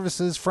contracts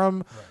services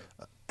from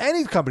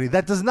any company.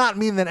 That does not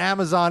mean that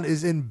Amazon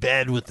is in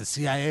bed with the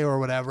CIA or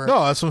whatever.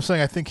 No, that's what I'm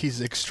saying. I think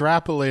he's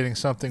extrapolating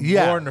something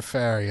more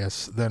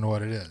nefarious than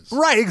what it is.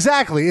 Right,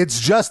 exactly. It's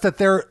just that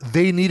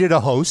they needed a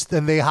host,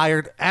 and they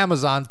hired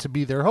Amazon to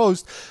be their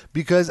host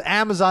because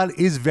Amazon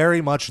is very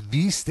much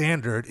the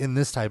standard in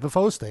this type of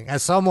hosting.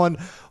 As someone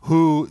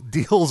who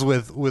deals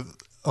with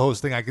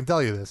hosting, I can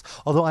tell you this.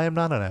 Although I am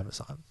not on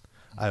Amazon,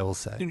 I will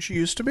say. Didn't you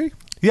used to be?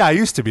 Yeah, I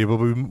used to be, but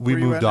we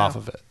moved at off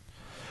now? of it.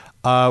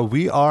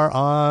 We are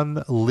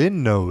on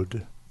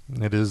Linode.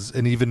 It is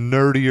an even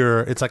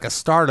nerdier, it's like a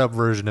startup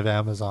version of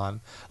Amazon.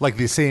 Like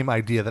the same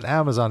idea that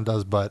Amazon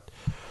does, but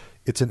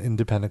it's an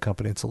independent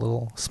company. It's a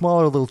little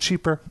smaller, a little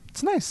cheaper.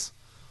 It's nice.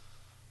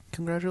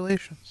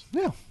 Congratulations.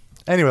 Yeah.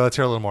 Anyway, let's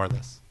hear a little more of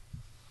this.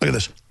 Look at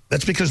this.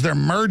 That's because they're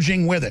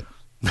merging with it.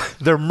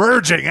 They're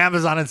merging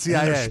Amazon and CIA.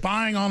 And they're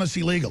spying on us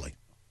illegally.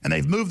 And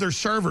they've moved their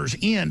servers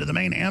into the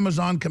main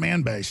Amazon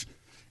command base.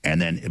 And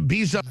then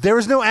Bezos... There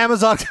is no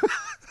Amazon...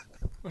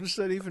 What does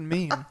that even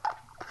mean?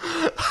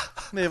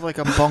 They have like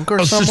a bunker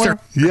Sister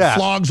somewhere?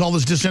 flogs all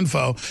this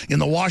disinfo in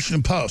the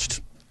Washington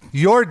Post.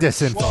 Your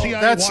disinfo. Well,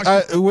 CIA That's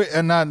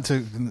and not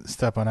to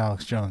step on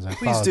Alex Jones. I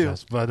Please do.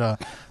 apologize,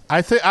 but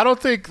I don't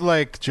think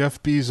like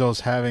Jeff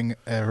Bezos having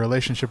a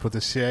relationship with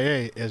the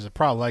CIA is a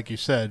problem, like you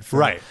said.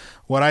 Right.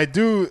 What I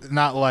do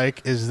not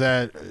like is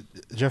that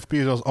Jeff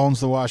Bezos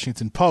owns the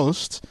Washington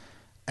Post,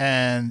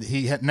 and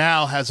he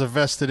now has a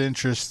vested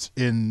interest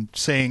in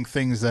saying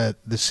things that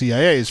the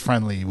CIA is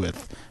friendly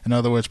with. In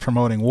other words,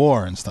 promoting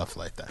war and stuff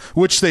like that,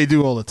 which they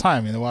do all the time.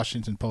 I mean, the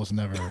Washington Post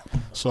never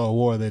saw a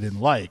war they didn't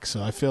like.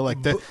 So I feel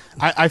like that.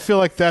 I feel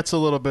like that's a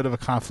little bit of a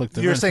conflict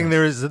of You're interest. saying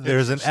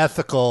there's an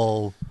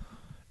ethical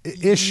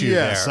issue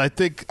Yes, there.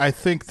 I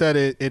think that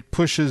it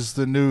pushes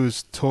the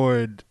news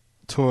toward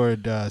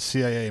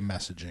CIA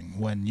messaging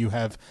when you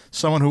have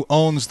someone who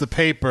owns the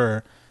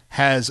paper.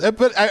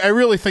 But I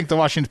really think the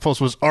Washington Post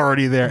was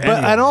already there. But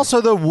anyway. and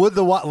also, would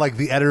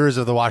the editors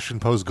of the Washington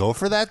Post go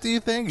for that? Do you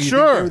think? You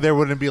Sure, think there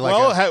wouldn't be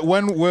like.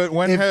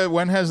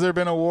 when has there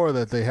been a war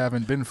that they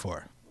haven't been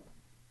for?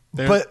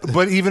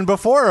 But even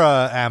before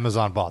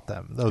Amazon bought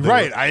them, though,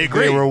 Right, I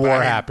agree. They were But, war I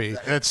mean, happy.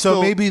 it's So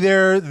still- maybe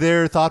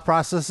their thought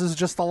process is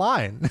just a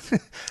line.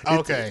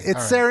 Okay,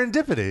 it's all right.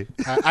 serendipity.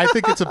 I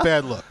think it's a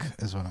bad look,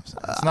 is what I'm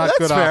saying. It's not That's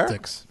good fair.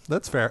 optics.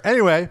 That's fair.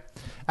 Anyway,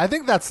 I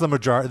think that's the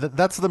majority.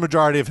 That's the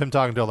majority of him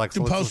talking to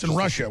Alexa. Post in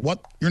Russia. What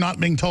you're not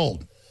being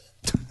told.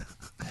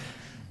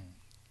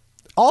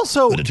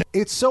 Also,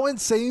 it's so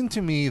insane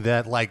to me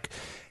that like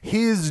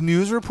his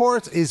news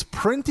reports is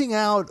printing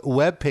out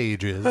web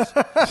pages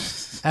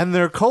and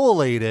they're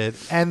collated,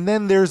 and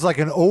then there's like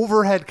an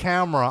overhead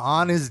camera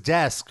on his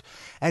desk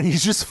and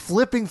he's just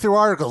flipping through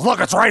articles. Look,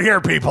 it's right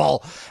here,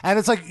 people. And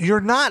it's like you're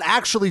not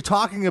actually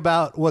talking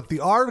about what the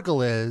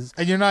article is.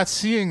 And you're not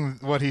seeing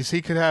what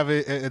he could have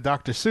a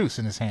Dr. Seuss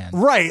in his hand.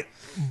 Right.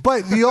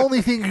 But the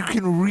only thing you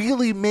can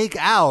really make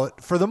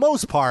out, for the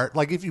most part,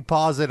 like if you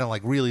pause it and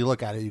like really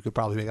look at it, you could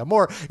probably make out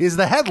more, is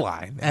the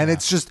headline. And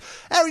it's just,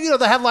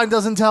 the headline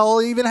doesn't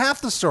tell even half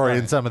the story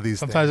in some of these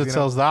Sometimes things. it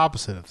tells the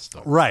opposite of the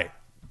story. Right.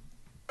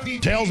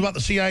 Tales about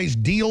the CIA's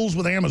deals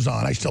with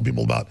Amazon. I used to tell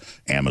people about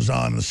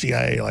Amazon and the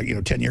CIA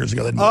 10 years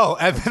ago. And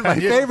then my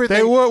favorite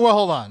thing. thing. Well,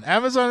 hold on.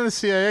 Amazon and the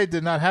CIA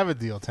did not have a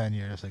deal 10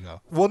 years ago.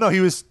 Well, no,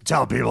 he was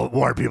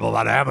warn people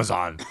about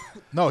Amazon.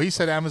 No, he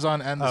said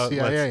Amazon and the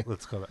CIA.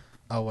 Let's go back.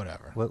 Oh,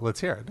 whatever.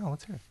 Let's hear it. No,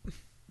 let's hear it.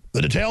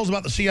 The details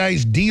about the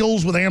CIA's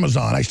deals with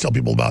Amazon. I used to tell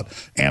people about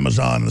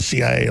Amazon and the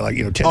CIA 10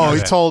 years ago. Oh,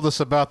 he told us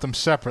about them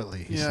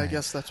separately. Yeah, I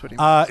guess that's what he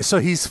meant. So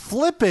he's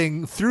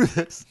flipping through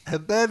this,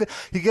 and then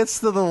he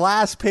gets to the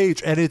last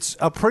page, and it's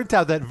a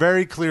printout that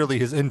very clearly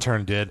his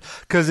intern did,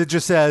 because it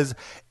just says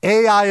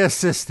AI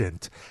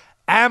assistant,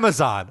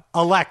 Amazon,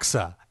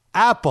 Alexa,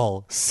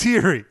 Apple,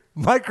 Siri,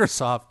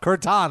 Microsoft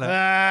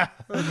Cortana.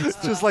 It's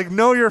just like,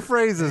 know your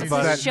phrases,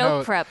 buddy.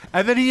 Show prep.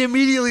 And then he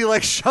immediately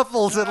like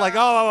shuffles it like,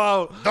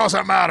 oh.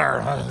 Doesn't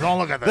matter. Don't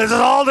look at this. This is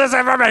all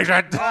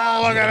disinformation.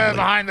 Oh, look at it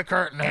behind the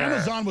curtain here.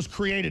 Amazon was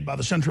created by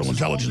the Central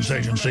Intelligence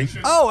Agency.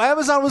 Oh,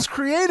 Amazon was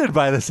created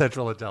by the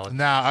Central Intelligence.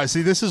 Now, I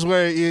see. This is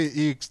where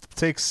he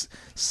takes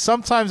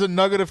sometimes a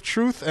nugget of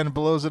truth and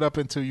blows it up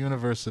into a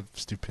universe of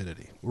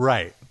stupidity.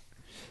 Right.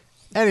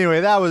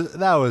 Anyway, that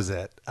was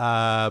it.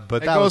 But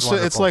It that was goes to,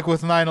 wonderful. it's like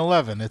with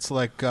 9/11. It's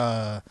like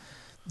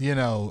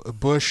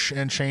Bush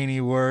and Cheney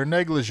were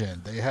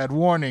negligent. They had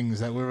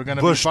warnings that we were going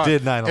to. Bush be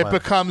did 9/11. It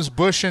becomes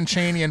Bush and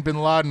Cheney and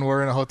Bin Laden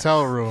were in a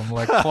hotel room,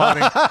 like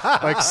plotting,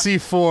 like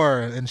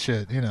C4 and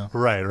shit.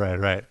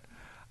 Right.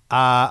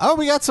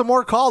 We got some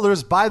more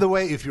callers. By the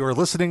way, if you're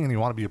listening and you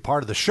want to be a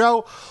part of the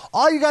show,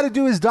 all you got to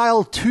do is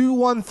dial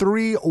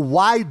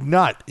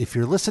 213-WIDE-NUT. If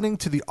you're listening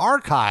to the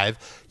archive,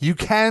 you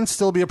can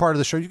still be a part of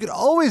the show. You can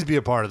always be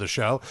a part of the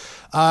show.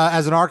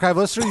 As an archive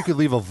listener, you could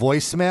leave a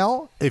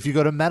voicemail. If you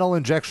go to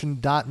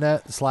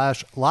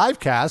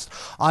metalinjection.net/livecast,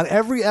 on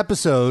every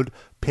episode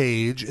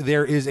page,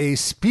 there is a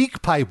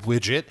SpeakPipe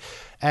widget.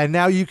 And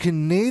now you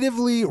can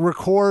natively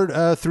record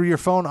through your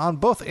phone on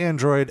both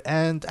Android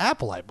and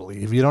Apple, I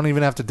believe. You don't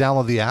even have to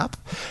download the app.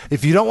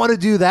 If you don't want to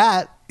do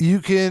that, you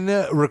can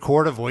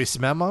record a voice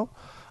memo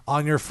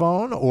on your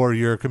phone or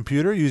your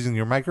computer using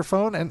your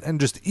microphone and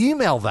just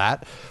email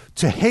that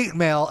to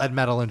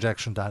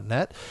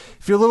hatemail@metalinjection.net.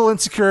 If you're a little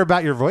insecure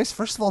about your voice,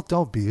 first of all,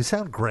 don't be. You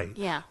sound great.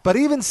 Yeah. But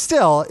even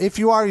still, if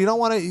you are, you don't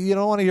want to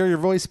hear your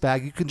voice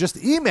back, you can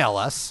just email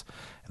us.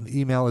 And the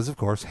email is, of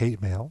course,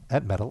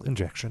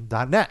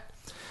 hatemail@metalinjection.net.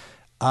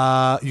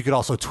 You could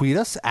also tweet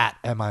us at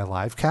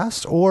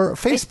MILivecast or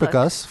Facebook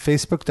us,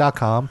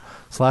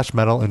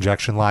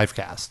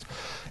 facebook.com/metalinjectionlivecast.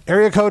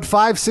 Area code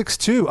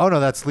 562. Oh, no,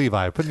 that's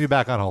Levi. Putting you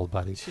back on hold,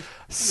 buddy.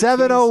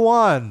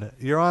 701.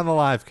 You're on the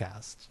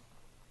Livecast.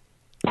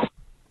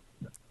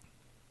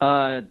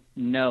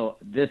 No,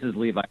 this is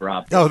Levi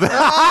Rob. Oh, all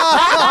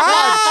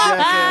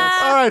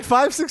right,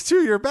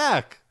 562, you're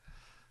back.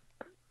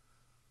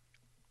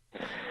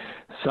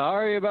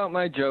 Sorry about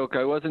my joke.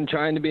 I wasn't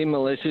trying to be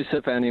malicious,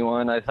 if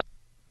anyone. I thought.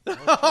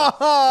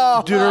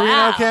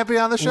 Deuterino can't be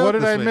on the show. What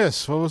did this I week.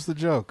 miss? What was the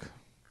joke?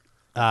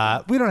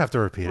 We don't have to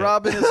repeat it.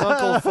 Rob and his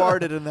uncle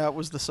farted, and that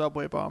was the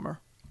subway bomber.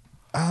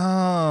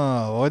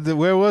 Oh,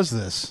 where was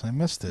this? I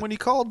missed it. When he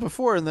called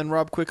before, and then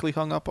Rob quickly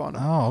hung up on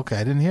him. Oh, okay.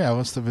 I didn't hear. I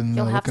must have been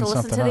You'll have looking to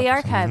listen something to the up.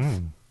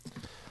 archive.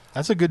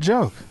 That's a good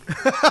joke. No,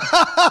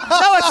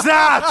 it's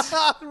not.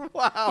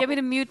 Wow. You want me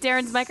to mute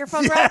Darren's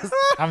microphone, Rob?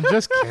 I'm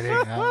just kidding.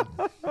 I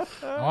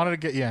wanted to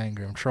get you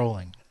angry. I'm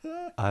trolling.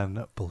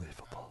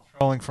 Unbelievable.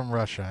 Trolling from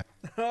Russia.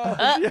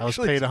 I was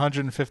paid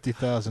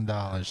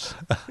 $150,000.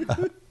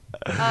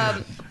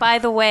 By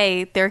the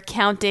way, they're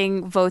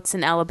counting votes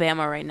in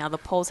Alabama right now. The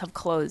polls have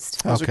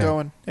closed. How's it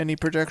going? Any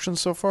projections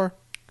so far?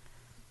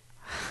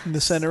 In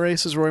the Senate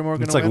race, is Roy Moore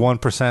going It's to like win?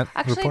 1%.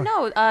 Actually,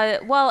 no.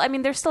 Well, I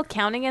mean, they're still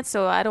counting it,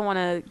 so I don't want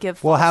to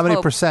give. Well, false how many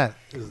hope. percent?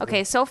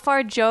 Okay, so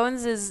far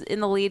Jones is in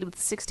the lead with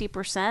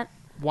 60%.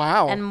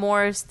 Wow. And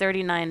Moore is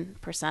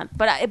 39%.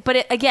 But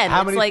again,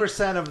 How it's many like,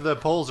 percent of the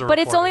polls are but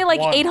it's only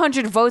reported? like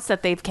 800 votes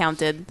that they've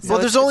counted. So Well,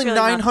 there's it's only really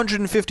not-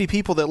 950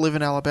 people that live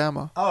in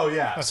Alabama. Oh,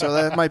 yeah. So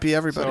that might be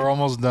everybody. So we're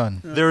almost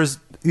done.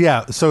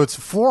 So it's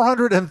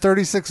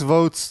 436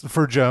 votes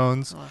for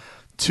Jones,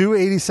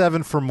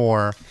 287 for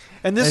Moore,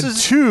 And this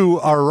is 2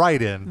 are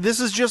write-in. This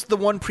is just the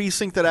one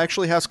precinct that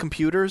actually has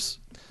computers.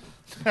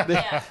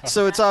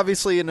 So it's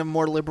obviously in a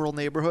more liberal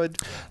neighborhood.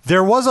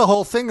 There was a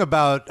whole thing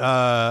about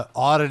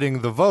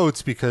auditing the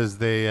votes because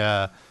they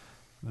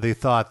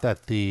thought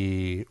that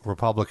the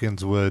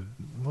Republicans would,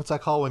 what's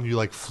that called when you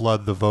like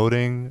flood the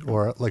voting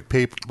or like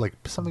paper, like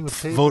something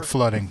with paper? Vote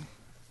flooding.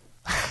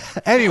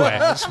 Anyway,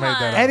 Just made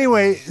that up.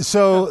 anyway,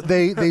 so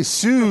they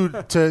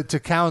sued to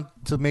count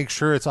to make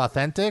sure it's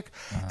authentic,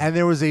 and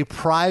there was a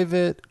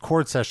private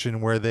court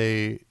session where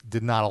they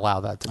did not allow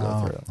that to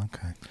go through.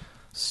 Okay.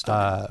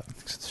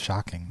 It's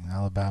shocking.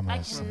 Alabama I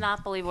is.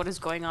 cannot believe what is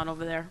going on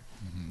over there.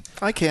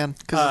 I can,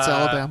 because it's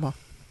Alabama.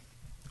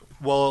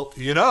 Well,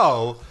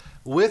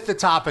 with the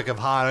topic of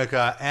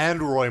Hanukkah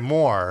and Roy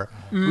Moore,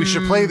 we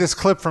should play this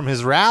clip from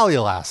his rally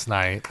last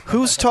night.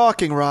 Who's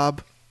talking,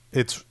 Rob?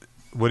 It's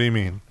what do you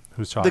mean?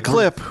 Who's talking? The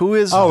clip. Who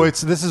is? Oh,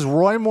 this is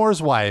Roy Moore's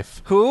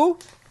wife. Who?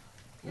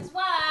 His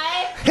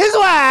wife. His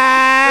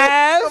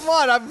wife. Come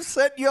on, I'm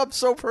setting you up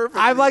so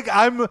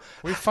perfectly.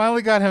 We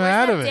finally got him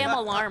out of it. Damn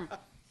alarm.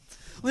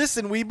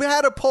 Listen, we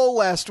had a poll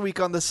last week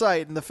on the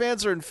site, and the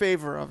fans are in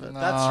favor of it.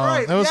 That's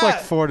right. It was yeah. like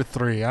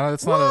 4-3.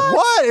 It's not a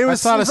What? It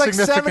was, that's not it was a like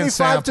significant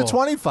 75 to sample.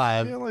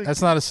 25.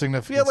 That's not a We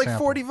significant had like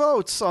sample. 40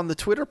 votes on the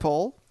Twitter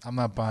poll. I'm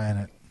not buying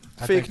it.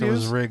 I Fake think it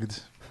was news?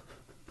 rigged.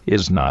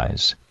 Is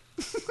nice.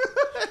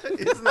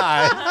 It's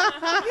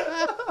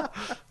not.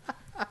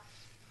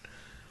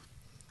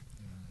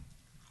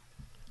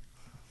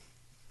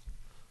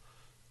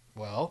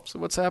 Well, so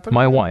what's happening?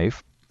 My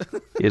wife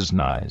is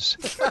nice.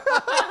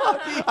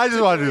 I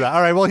just want to do that.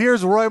 All right. Well,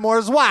 here's Roy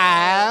Moore's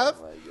wife.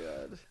 Oh my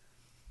God.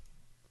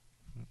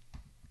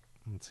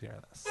 Let's hear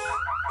this.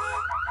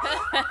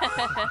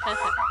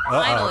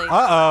 Finally.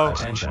 Uh-oh.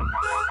 Attention.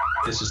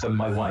 This is the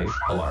My Wife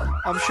alarm.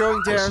 I'm showing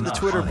It's Darren the not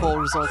Twitter funny. poll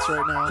results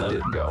right now. Let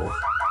it go.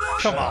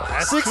 Come on.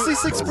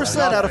 66%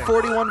 out of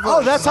 41 votes.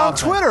 Oh, that's on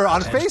Twitter.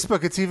 On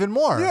Facebook, it's even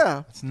more.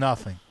 Yeah. It's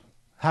nothing.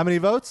 How many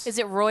votes? Is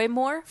it Roy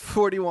Moore?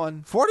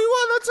 41. 41.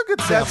 That's a good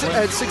That's sample.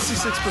 at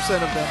 66%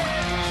 of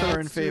them are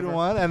in favor.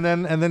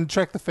 2-1, and then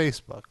check the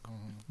Facebook.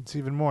 It's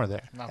even more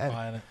there. Not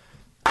buying it.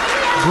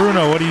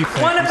 Bruno, what do you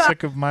think? You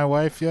sick of My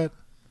Wife yet?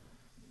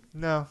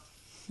 No,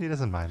 he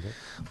doesn't mind it.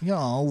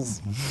 Yo.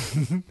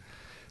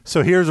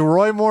 So here's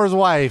Roy Moore's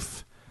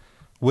wife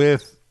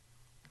with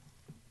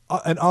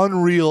an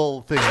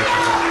unreal thing.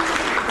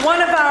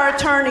 One of our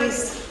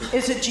attorneys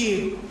is a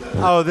Jew.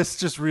 Oh, this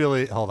just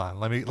really. Hold on.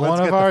 Let's One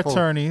get of the our full-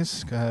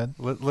 attorneys. Go ahead.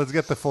 Let's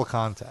get the full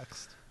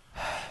context.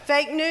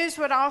 Fake news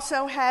would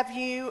also have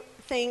you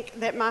think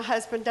that my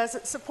husband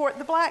doesn't support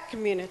the black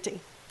community.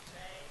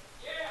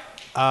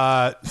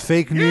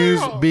 Fake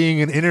news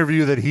being an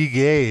interview that he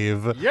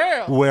gave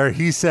where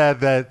he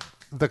said that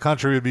the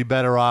country would be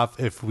better off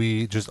if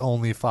we just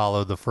only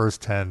followed the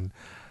first 10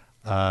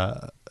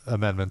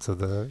 amendments of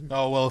the...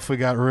 Oh, well, if we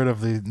got rid of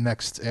the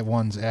next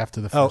ones after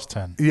the first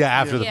 10. Yeah,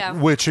 after Yeah.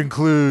 which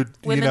include,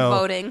 Women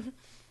voting.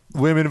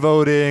 Women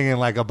voting and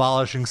like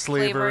abolishing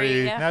slavery.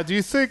 Slavery, yeah. Now, do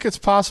you think it's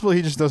possible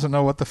he just doesn't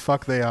know what the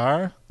fuck they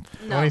are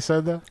when he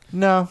said that?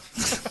 No.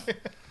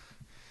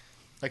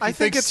 Like I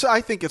think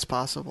it's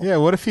possible. Yeah,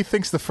 what if he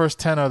thinks the first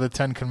 10 are the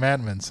 10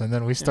 commandments and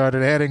then we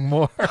started adding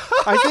more?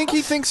 I think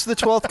he thinks the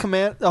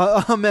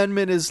 12th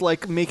amendment is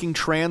like making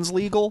trans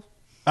legal.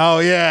 Oh,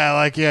 yeah,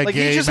 like Like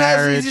gay he just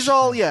marriage. has, he's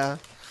all, Yeah.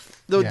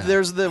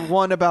 There's the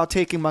one about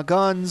taking my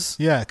guns.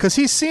 Yeah, because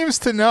he seems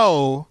to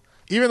know,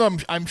 even though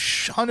I'm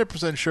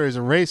 100% sure he's a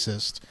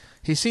racist,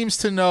 he seems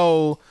to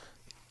know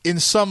in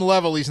some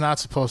level he's not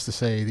supposed to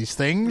say these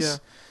things. Yeah.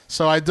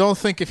 So I don't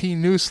think if he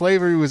knew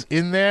slavery was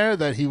in there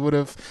that he would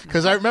have.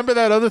 Because I remember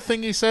that other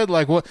thing he said,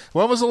 like, when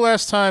was the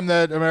last time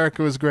that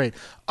America was great?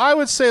 I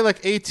would say like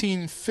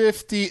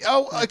 1850.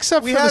 Oh,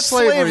 except We for the had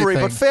slavery,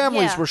 thing. but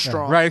families Yeah. were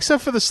strong. Right,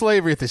 except for the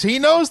slavery thing. So he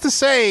knows to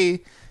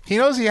say. He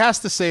knows he has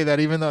to say that,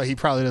 even though he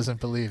probably doesn't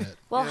believe it.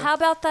 Well, how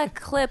about that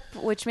clip,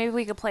 which maybe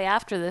we could play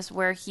after this,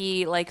 where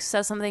he like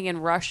says something in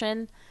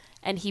Russian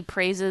and he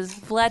praises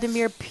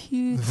Vladimir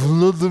Putin.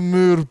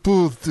 Vladimir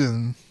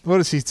Putin.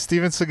 What is he?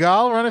 Steven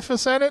Seagal running for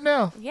Senate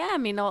now? Yeah, I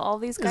mean, all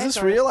these guys. Is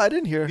this are- real? I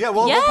didn't hear. Yeah,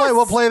 well, Yes.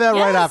 we'll play that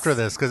right Yes. after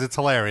this because it's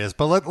hilarious.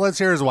 But let's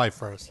hear his wife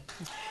first.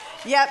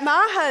 Yet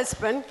my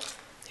husband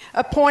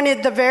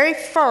appointed the very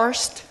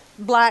first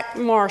black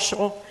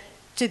marshal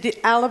to the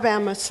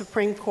Alabama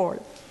Supreme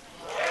Court.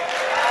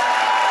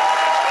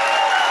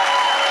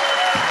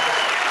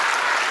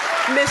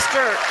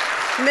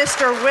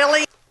 Mr.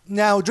 Willie.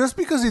 Now, just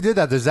because he did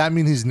that, does that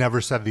mean he's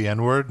never said the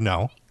N-word?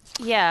 No.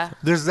 Yeah.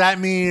 Does that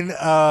mean,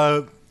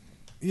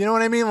 you know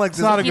what I mean? Like, It's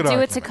not a Did he good do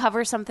argument. it to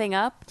cover something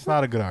up? It's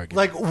not a good argument.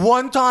 like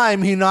one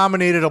time he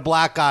nominated a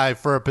black guy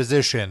for a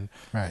position.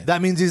 Right.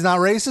 That means he's not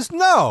racist?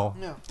 No.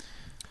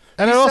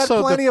 And He it said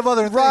also plenty of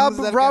other Rob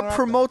things. that Rob can-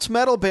 promotes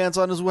metal bands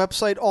on his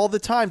website all the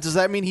time. Does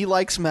that mean he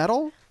likes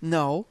metal?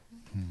 No.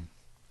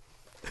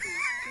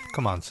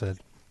 Come on, Sid.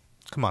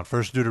 Come on.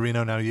 First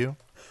Deuterino, now you.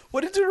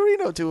 What did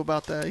Dorino do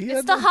about that? He It's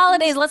had the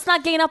holidays. Let's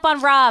not gain up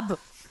on Rob.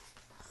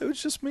 It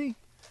was just me.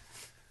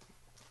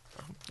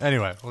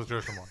 Anyway, let's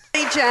hear some more.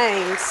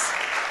 James.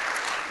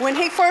 When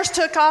he first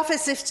took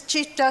office as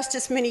Chief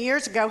Justice many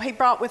years ago, he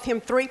brought with him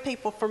 3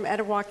 people from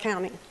Etowah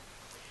County.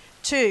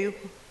 2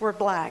 were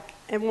black,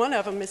 and one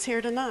of them is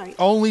here tonight.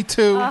 Only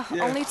 2.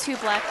 Only 2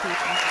 black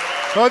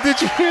people. Oh,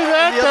 did you hear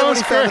that? The That other one was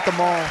he found great. at the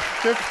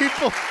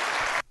mall.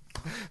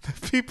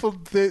 The people,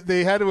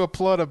 they had to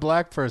applaud a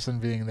black person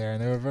being there,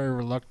 and they were very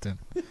reluctant.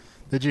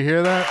 Did you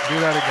hear that? Do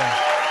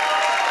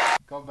that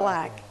again.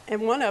 Black,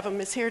 and one of them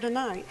is here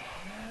tonight.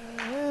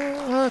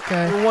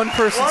 Okay. One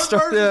person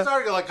started.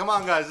 You're like, come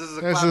on, guys. This is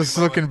a This clapping is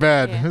looking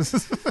bad.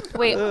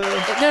 Wait, no,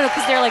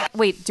 because they're like,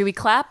 wait, do we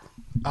clap?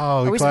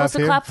 Oh, Are we supposed to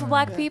here? clap for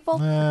black people?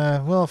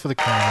 Well, for the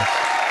cameras.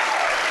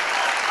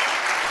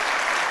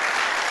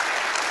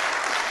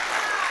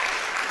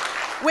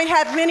 We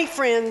have many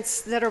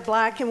friends that are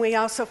black, and we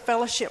also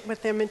fellowship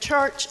with them in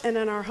church and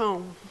in our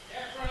home.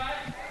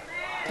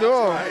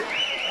 Oh.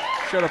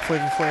 Shut up,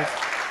 Flavor Flav.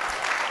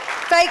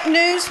 Fake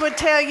news would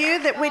tell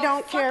you that we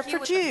don't care for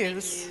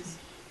Jews.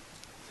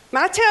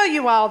 I tell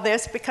you all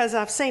this because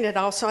I've seen it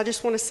all, so I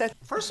just want to set.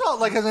 First of all,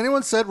 like, has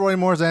anyone said Roy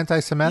Moore's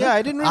anti-Semitic? Yeah,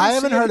 I didn't really I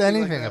haven't see heard anything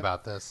anything like that.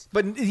 about this.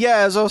 But yeah,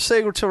 as I was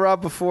saying to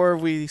Rob before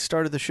we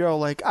started the show,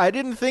 like I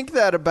didn't think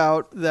that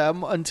about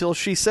them until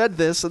she said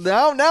this, and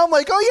now I'm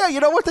like, oh yeah,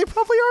 you know what? They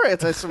probably are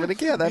anti-Semitic.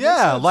 Yeah, that makes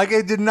Yeah, sense. like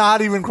it did not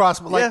even cross.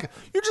 Like Yeah.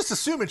 you just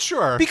assume it,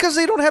 sure. Because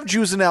they don't have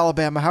Jews in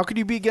Alabama. How could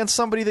you be against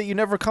somebody that you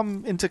never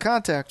come into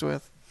contact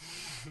with?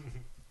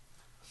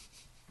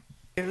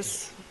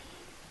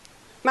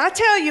 I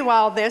tell you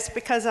all this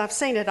because I've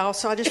seen it all,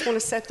 so I just want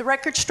to set the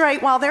record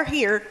straight while they're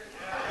here.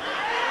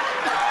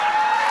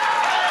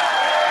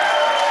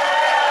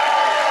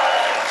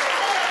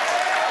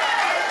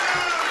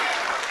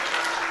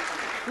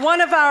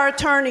 One of our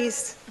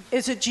attorneys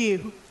is a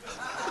Jew.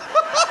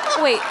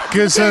 Wait,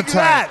 take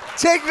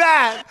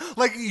that.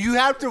 Like, you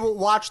have to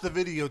watch the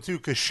video too,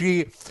 because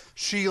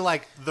she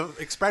like the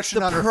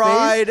expression The on her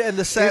pride face and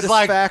the is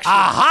like, satisfaction.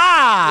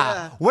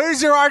 aha!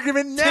 Where's your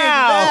argument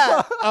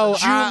now? Oh,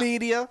 Jew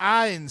media.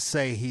 I didn't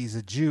say he's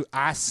a Jew.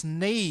 I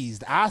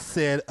sneezed. I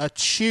said a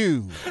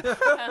chew.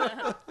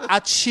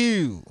 A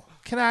chew.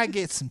 Can I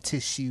get some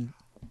tissue?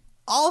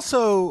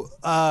 Also,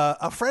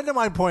 a friend of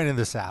mine pointed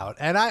this out,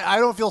 and I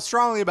don't feel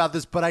strongly about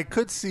this, but I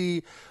could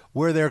see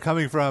where they're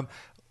coming from.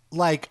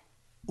 Like,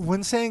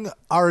 when saying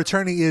our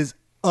attorney is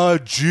a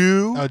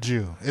Jew,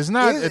 It's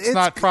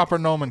not proper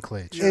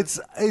nomenclature.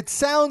 it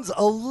sounds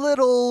a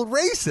little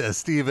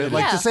racist, even.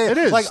 Like to say It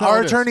is. like No,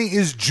 our it is. attorney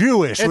is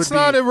Jewish. It's would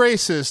not be, a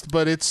racist,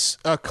 but it's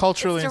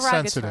culturally It's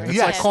insensitive. derogatory. It's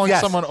Yes, like calling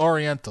yes. someone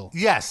Oriental.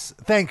 Yes,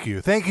 thank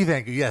you.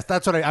 Yes,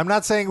 that's what I'm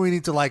not saying we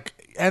need to like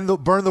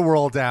burn the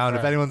world down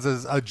if anyone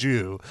says a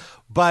Jew,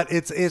 but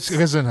it's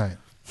Gesundheit.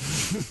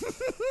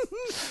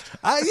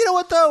 You know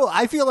what though?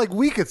 I feel like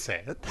we could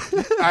say it.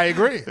 I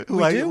agree.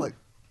 Like- we do. like-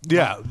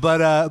 yeah,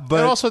 but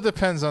it also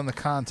depends on the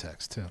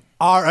context too.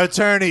 Our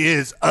attorney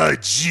is a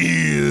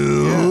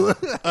Jew.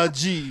 A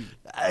Jew.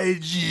 A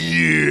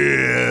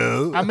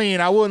Jew. I mean,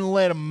 I wouldn't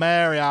let him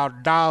marry our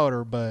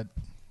daughter, but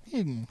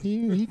he can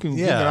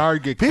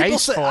argue a People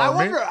case say, for I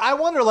me.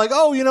 wonder, like,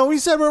 oh, we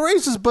said we're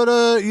racist, but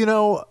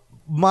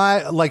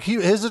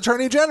his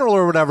attorney general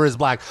or whatever is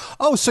black.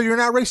 Oh, so you're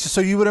not racist?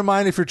 So you wouldn't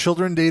mind if your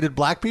children dated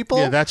black people?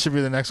 Yeah, that should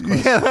be the next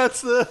question. Yeah,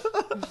 that's the.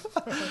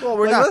 Well,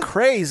 we're not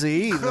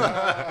crazy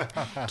either.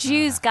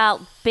 Jews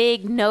got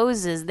big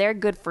noses. They're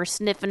good for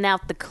sniffing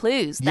out the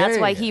clues. That's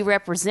why he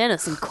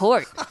represents us in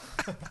court.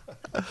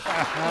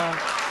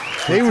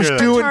 They was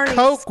doing Attorneys.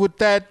 coke with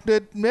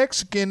that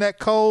Mexican that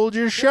called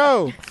your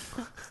show.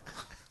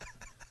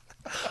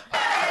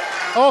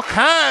 All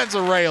kinds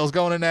of rails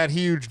going in that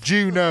huge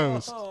Jew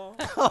nose.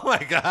 Oh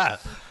my God.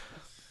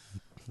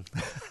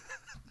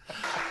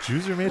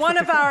 Jews are made One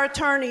for of our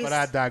attorneys But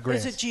I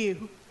digress. is a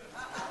Jew.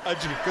 A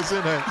Jew, 'cause in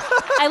a-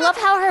 I love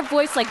how her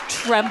voice like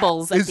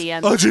trembles at the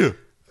end. a Jew.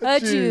 A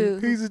Jew.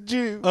 He's a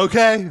Jew.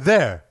 Okay,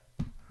 there.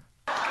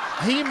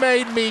 He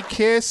made me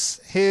kiss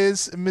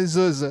his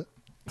mezuzah.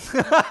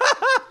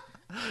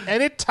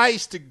 And it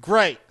tasted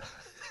great.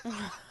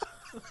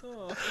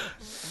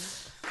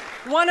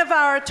 One of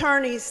our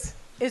attorneys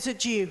is a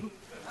Jew.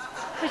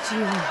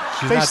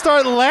 They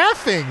start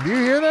laughing. Do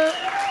you hear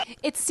that?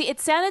 It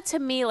sounded to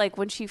me like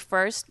when she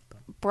first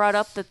brought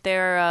up that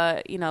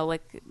they're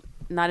like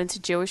not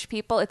into Jewish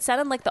people. It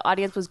sounded like the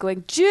audience was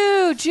going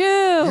Jew, Jew.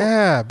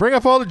 Yeah, bring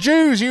up all the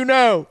Jews you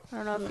know.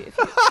 I don't know if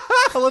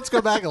you Let's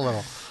go back a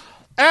little.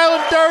 Alan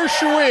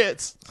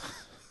Dershowitz.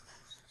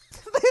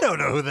 They don't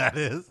know who that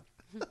is.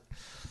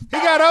 He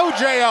got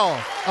OJ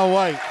on. Oh,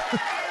 wait.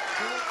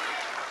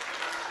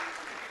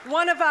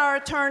 One of our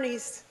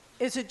attorneys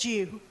is a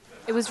Jew.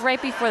 It was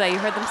right before that. You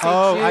heard them say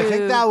Oh, Jew. I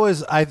think that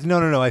was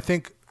no. I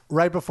think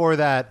right before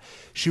that,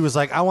 she was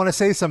like, "I want to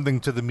say something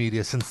to the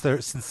media since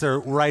they're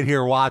right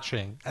here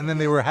watching," and then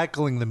they were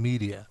heckling the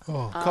media.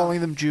 Calling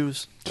them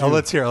Jews. Oh,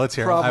 let's hear.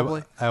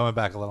 Probably. I went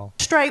back a little.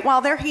 Straight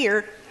while they're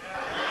here.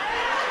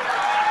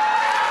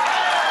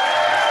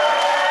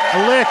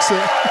 Alexa,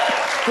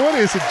 what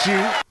is a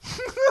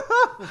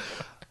Jew?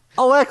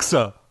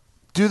 Alexa,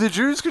 do the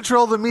Jews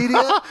control the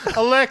media?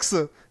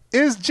 Alexa,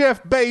 is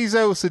Jeff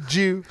Bezos a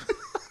Jew?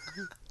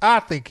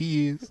 I think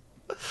he is.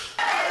 Heard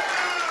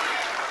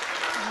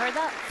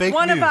that? Fake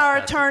One news. of our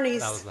That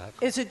attorneys was that.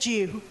 is a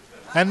Jew.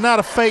 And not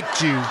a fake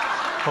Jew.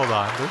 Hold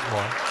on, there's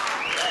more.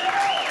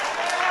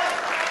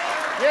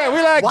 Yeah,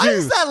 we like Why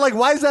Jews. is that like?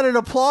 Why is that an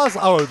applause?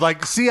 Oh,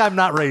 like, see, I'm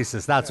not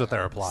racist. That's what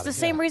they're It's applauding. the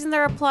same reason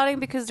they're applauding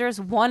because there's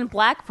one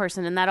black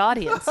person in that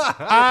audience. They're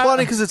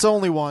applauding because it's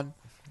only one.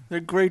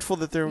 They're grateful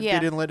that they Yeah.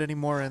 didn't let any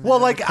more in. Well,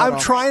 there. like, They cut I'm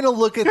off. trying to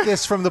look at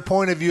this from the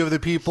point of view of the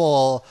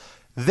people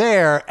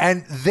there,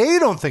 and they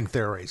don't think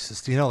they're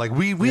racist. Like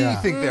we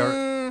think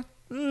they're.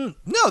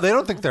 No, they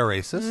don't think they're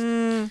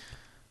racist.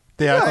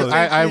 Yeah,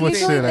 I would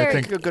Usually say that. I they're-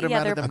 think a good yeah,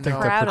 amount of they're them I think know.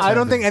 they're proud of I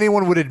don't pretending. think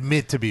anyone would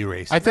admit to be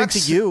racist. I think to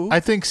you.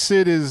 I think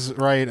Sid is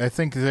right. I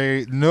think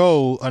they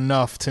know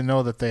enough to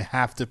know that they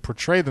have to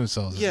portray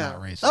themselves Yeah. as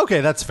not racist.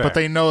 Okay, that's fair. But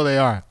they know they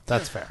aren't.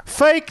 That's fair.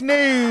 Fake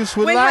news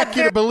would We like had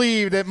you to ver-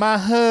 believe that my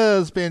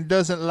husband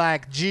doesn't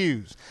like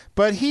Jews,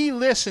 but he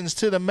listens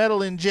to the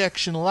Metal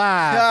Injection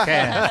live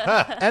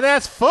cast, and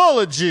that's full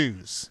of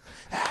Jews.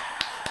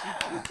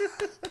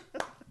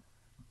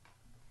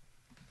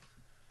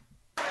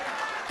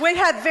 We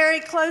had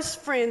very close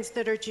friends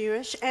that are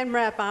Jewish and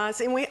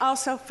rabbis, and we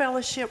also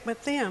fellowship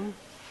with them.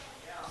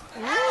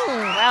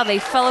 Wow, they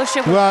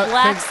fellowship with Well,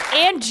 blacks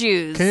and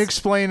Jews. Can you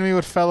explain to me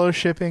what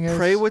fellowshipping is?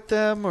 Pray with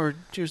them or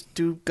just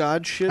do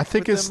God shit. I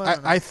think with it's. them? I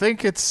don't know. I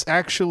think it's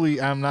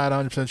actually. I'm not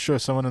 100% sure.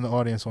 Someone in the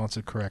audience wants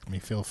to correct me.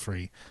 Feel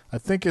free. I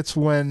think it's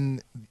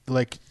when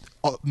like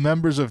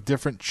members of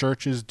different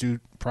churches do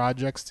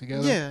projects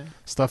together. Yeah.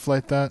 Stuff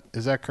like that.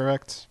 Is that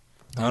correct?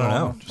 I don't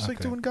know. Just like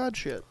Okay. doing God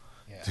shit.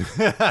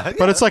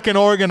 But it's like an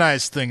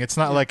organized thing. It's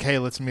not like, hey,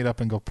 let's meet up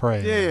and go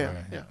pray. Yeah, yeah,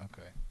 Right, yeah.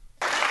 Okay.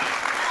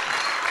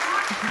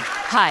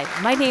 Hi,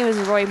 my name is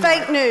Roy Moore.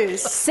 Fake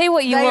news. Say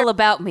what you will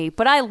about me,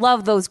 but I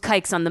love those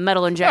kikes on the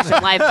Metal Injection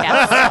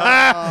livecast.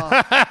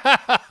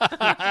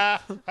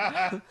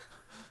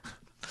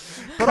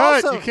 But Cut,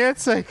 also, you can't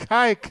say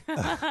kike.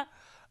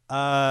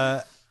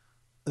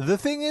 The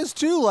thing is,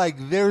 too,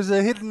 like, there's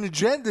a hidden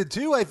agenda,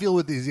 too, I feel,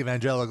 with these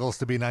evangelicals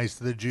to be nice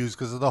to the Jews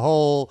because of the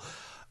whole,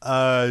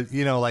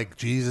 like,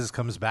 Jesus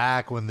comes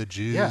back when the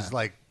Jews,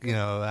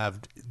 have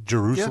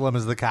Jerusalem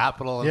as the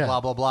capital and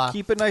blah, blah, blah.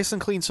 Keep it nice and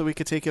clean so we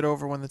could take it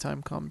over when the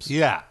time comes.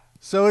 Yeah.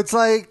 So it's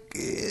like,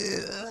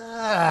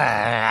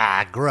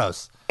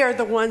 gross. They're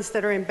the ones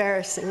that are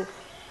embarrassing.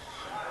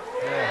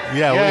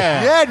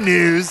 Yeah,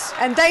 news.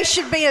 And they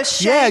should be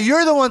ashamed. Yeah,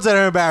 you're the ones that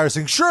are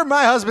embarrassing. Sure,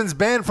 my husband's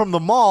banned from the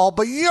mall,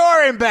 but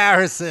you're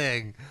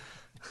embarrassing.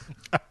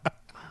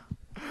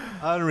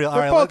 Unreal. All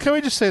right, Can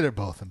we just say they're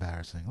both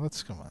embarrassing?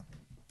 Let's come on.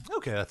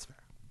 Okay, that's fair.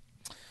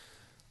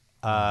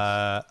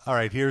 All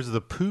right, here's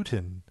the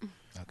Putin.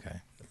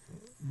 Okay.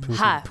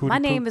 Hi, my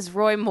name is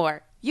Roy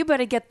Moore. You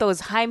better get those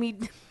Jaime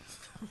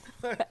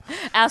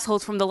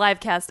assholes from the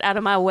livecast out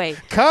of my way.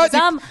 Cut.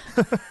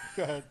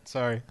 Go ahead.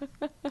 Sorry.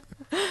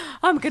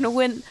 I'm going to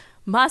win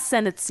my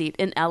Senate seat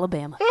in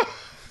Alabama.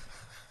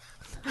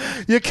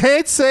 You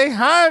can't say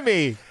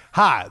Jaime.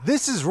 Hi,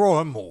 this is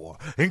Roy Moore,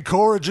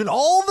 encouraging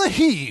all the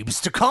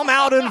Hebes to come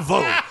out and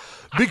vote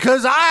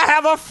because I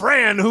have a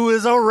friend who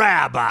is a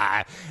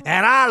rabbi,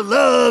 and I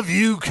love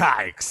you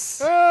kikes.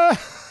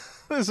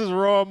 This is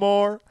Roy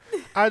Moore.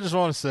 I just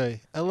want to say,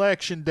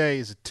 Election Day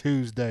is a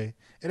Tuesday.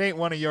 It ain't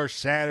one of your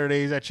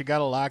Saturdays that you got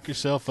to lock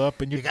yourself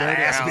up in your dirty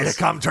Ask house. me to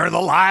come turn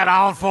the light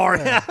on for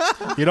you.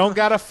 You don't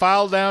got to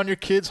file down your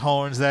kids'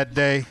 horns that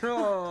day.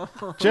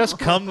 Just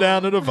come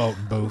down to the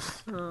voting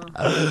booth.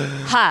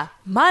 Hi,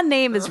 my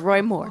name is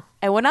Roy Moore,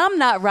 and when I'm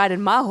not riding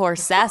my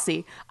horse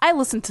sassy, I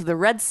listen to the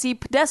Red Sea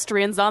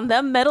pedestrians on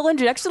them Metal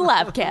Injection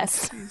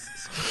livecast.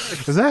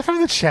 Is that from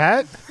the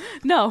chat?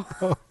 No,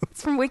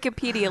 it's from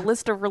Wikipedia,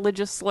 list of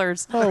religious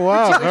slurs. Oh,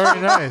 wow.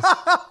 Very nice.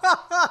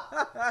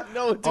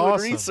 No, doing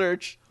Awesome.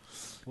 research.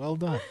 Well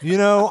done. You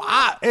know,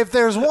 if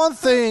there's one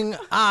thing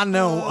I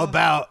know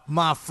about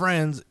my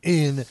friends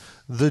in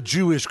the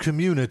Jewish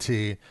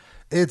community,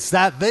 it's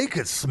that they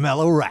could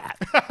smell a rat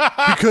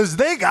because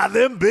they got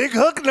them big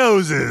hook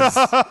noses.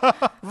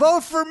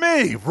 Vote for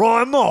me,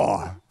 Roy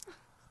Moore.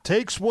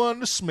 Takes one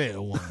to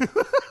smell one.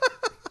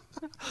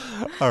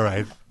 All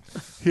right.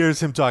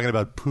 Here's him talking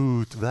about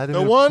Putin.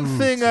 The one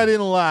thing I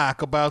didn't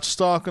like about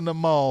stalking the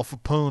mall for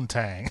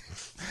poontang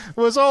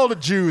was all the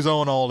Jews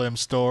own all them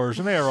stores,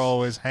 and they're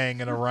always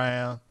hanging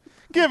around.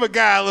 Give a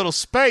guy a little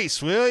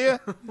space, will you?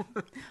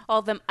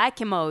 All them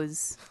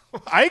Ikemos.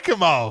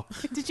 Ikemo.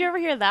 Did you ever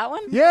hear that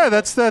one? Yeah,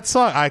 that's that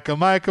song.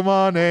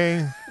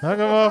 Ikemonane.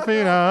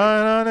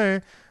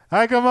 Ikemofinane.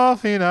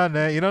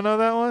 Ikemofinane. You don't know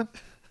that one?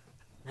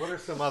 What are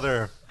some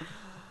other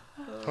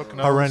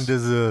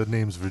horrendous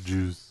names for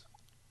Jews?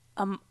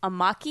 A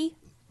Maki?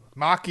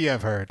 Maki,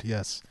 I've heard,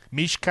 yes.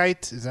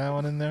 Mishkite, is that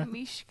one in there?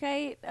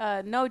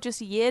 Mishkite? No,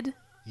 just Yid.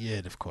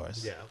 Yid, of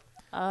course.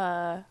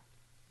 Yeah.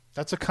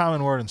 That's a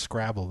common word in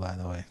Scrabble, by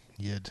the way.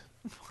 Yid.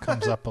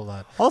 Comes up a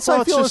lot. Also,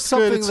 I it's feel just it's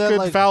something good. It's that, good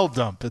like- vowel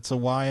dump. It's a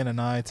Y and an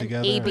I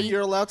together. AB.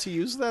 You're allowed to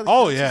use that?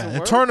 Oh That's yeah, a in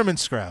word? tournament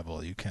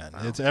Scrabble you can.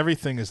 It's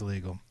everything is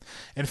legal.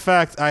 In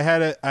fact, I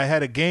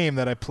had a game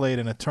that I played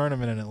in a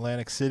tournament in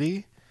Atlantic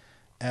City,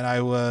 and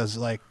I was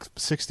like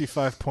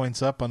 65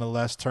 points up on the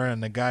last turn,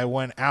 and the guy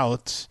went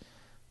out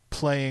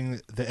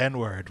playing the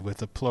N-word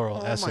with a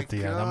plural S my at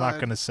the end. I'm not God.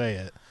 going to say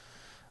it.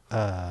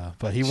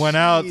 But he went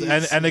out,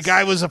 and the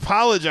guy was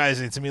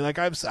apologizing to me, like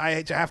I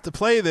have to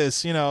play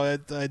this, I'm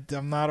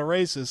not a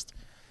racist,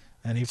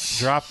 and he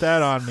dropped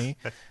that on me,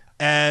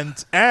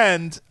 and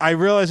I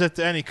realized at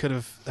the end he could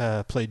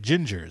have played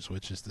Gingers,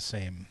 which is the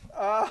same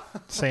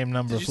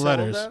number Did of you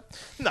settle letters. that?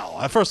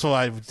 No, first of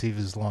all, he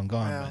was long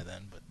gone Yeah. by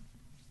then.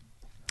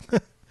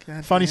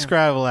 God Funny damn.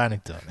 Scrabble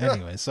anecdote.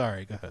 Anyway,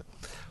 sorry. Go ahead.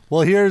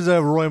 Well, here's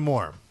Roy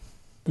Moore.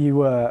 You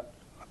were,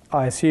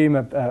 I assume,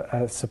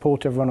 a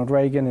supporter of Ronald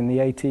Reagan in the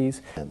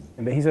 80s,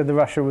 but he said that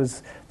Russia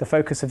was the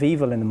focus of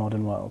evil in the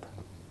modern world.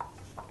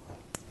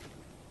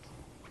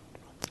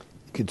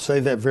 You could say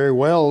that very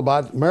well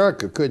about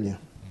America, couldn't you?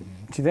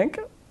 Do you think?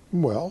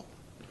 Well,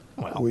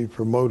 we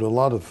promote a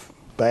lot of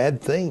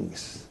bad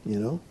things,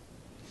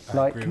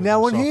 Like,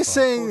 Now, when he's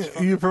saying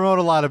you promote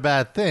a lot of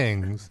bad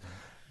things,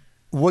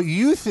 what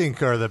you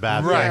think are the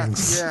bad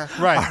things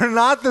Right. are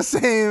not the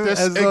same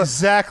That's as the...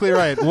 exactly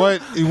right.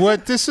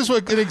 What this is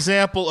an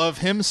example of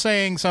him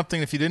saying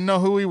something. If you didn't know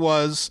who he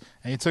was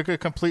and you took it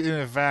completely in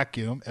a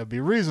vacuum, it'd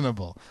be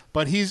reasonable.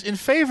 But he's in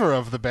favor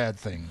of the bad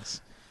things.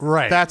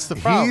 Right. That's the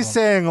problem. He's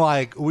saying,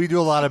 like, we do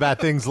a lot of bad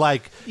things,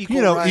 like,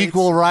 Equal rights.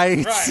 equal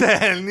rights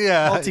and,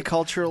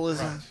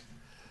 Multiculturalism.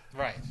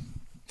 Right.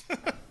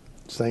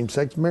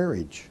 Same-sex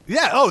marriage.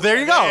 Yeah, oh, there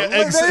you go.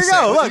 There you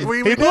go. Look,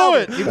 we He blew nailed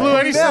it. He blew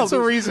any sense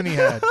of reason he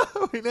had.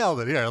 We nailed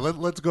it. Here,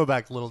 let's go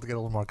back a little to get a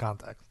little more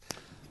context.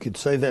 You could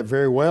say that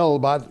very well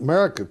about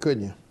America,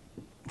 couldn't you?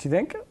 do you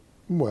think?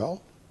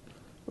 Well,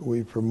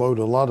 we promote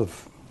a lot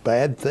of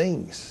bad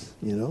things,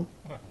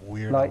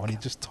 Weird Like- when he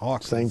just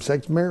talks.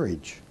 Same-sex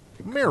marriage.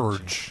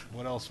 Marriage.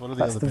 What else? What are the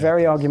That's other the bad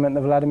very things? argument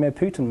that Vladimir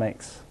Putin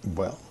makes.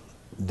 Well,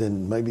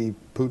 then maybe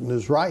Putin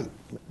is right.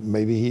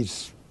 Maybe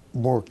he's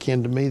more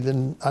kin to me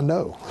than I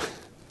know.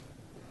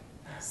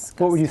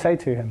 What would you say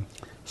to him?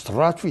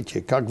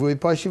 Здравствуйте, как вы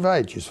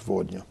поживаете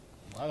сегодня?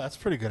 Wow, that's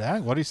pretty good.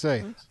 What do you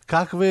say?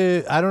 Как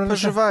вы... I don't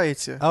understand.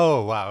 Поживаете.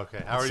 Oh, wow.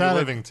 Okay. How It are sounded- you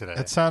living today?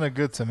 It sounded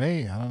good to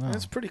me. I don't know.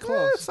 It's pretty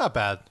close. It's not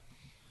bad.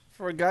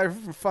 For a guy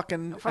from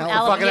fucking From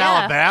Fucking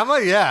Alabama?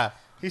 Yeah.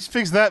 He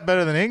speaks that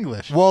better than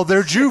English. Well,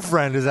 their Jew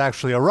friend is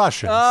actually a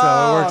Russian, so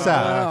it works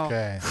out. wow.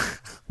 Okay.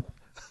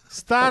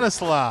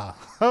 Stanislav,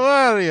 how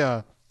are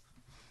you?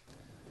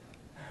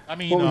 I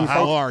mean, What would you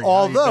how say? are you?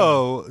 How you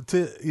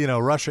doing? Although,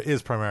 Russia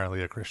is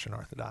primarily a Christian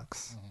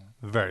Orthodox.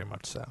 Very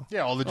much so.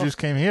 Yeah, all the Jews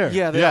came here.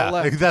 Yeah, they all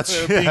left.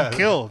 that's They're yeah. being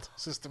killed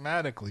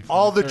systematically. from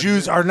All the 30 Jews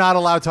years. are not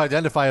allowed to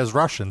identify as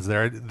Russians.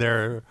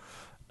 Their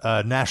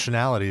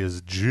nationality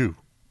is Jew.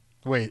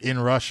 Wait, in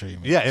Russia, you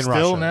mean? Yeah, in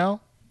Still Russia.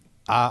 now?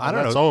 I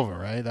don't That's know. over,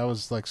 right? That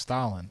was like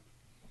Stalin.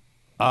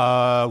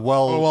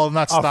 Well,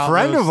 not a Stalin,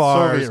 friend it was of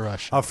ours, Soviet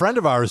Russia. a friend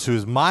of ours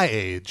who's my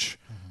age,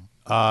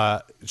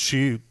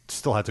 she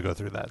still had to go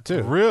through that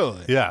too.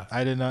 Really? Yeah.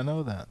 I did not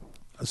know that.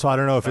 So I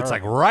don't know if it's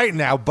like right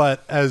now,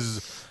 but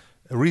as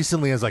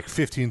recently as like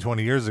 15,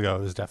 20 years ago,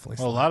 it was definitely.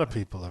 Well, a lot of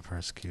people are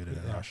persecuted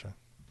in Russia.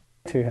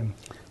 To him.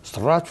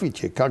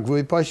 Здравствуйте, как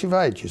вы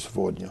поживаете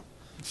сегодня?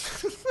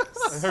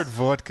 I heard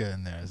vodka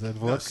in there. Is that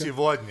vodka?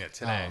 Сегодня,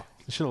 today. Oh,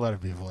 you should have let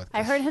it be vodka.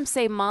 I heard him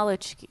say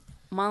Malinki.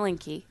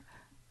 Malinki?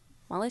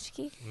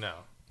 No.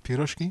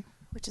 Piroshki?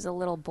 Which is a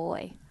little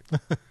boy.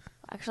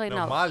 Actually,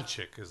 No, no.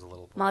 Malchik is a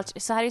little boy.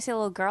 So how do you say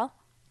little girl?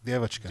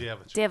 Devachka.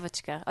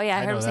 Devochka. Oh, yeah,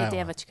 I heard know him say that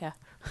one. Devochka.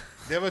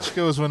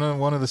 Devachka was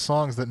one of the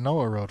songs that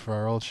Noah wrote for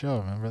our old show.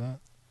 Remember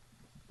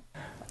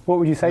that? What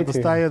would you say to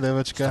him? Devastaya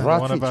Devachka, the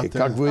one about Здравствуйте,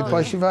 как вы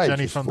поживаете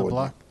Jenny from the сегодня?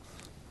 block.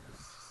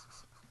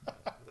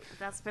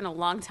 That's been a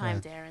long time,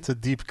 Darren. It's a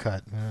deep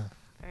cut. Yeah.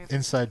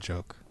 Inside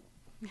joke.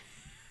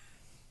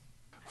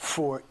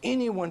 For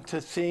anyone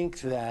to think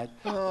that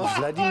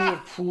Vladimir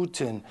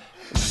Putin,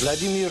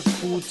 Vladimir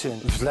Putin,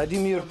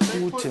 Vladimir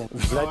Putin,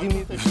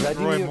 Vladimir,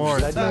 Roy Moore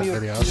in that Vladimir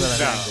video. How's that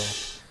an angle?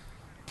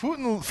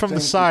 Putin from the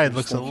Thank you, side Chris.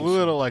 looks a Thank you,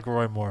 little like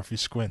Roy Moore if you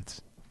squint.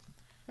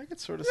 I could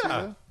sort of see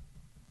that.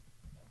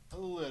 A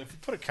little bit. If you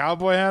put a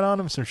cowboy hat on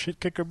him, some shit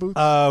kicker boots.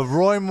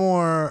 Roy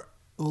Moore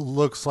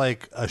looks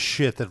like a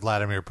shit that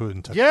Vladimir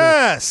Putin took.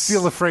 Yes!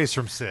 Steal the phrase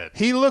from Sid.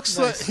 He looks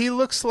like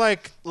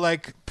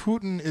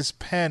Putin is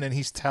Penn and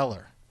he's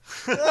Teller.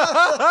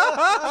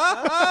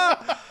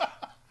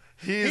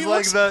 He's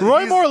like the Roy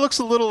he's- Moore looks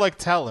a little like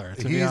Teller.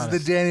 To be He's honest. the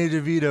Danny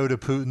DeVito to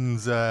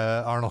Putin's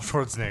Arnold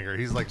Schwarzenegger.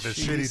 He's like the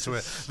shitty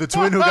twin, the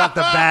twin who got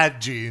the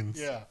bad genes.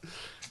 Yeah.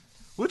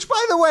 Which,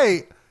 by the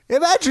way,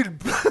 imagine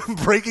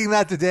breaking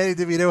that to Danny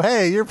DeVito.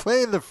 Hey, you're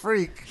playing the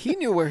freak. He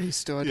knew where he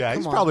stood. Yeah, Come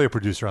he's on. probably a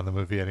producer on the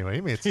movie anyway.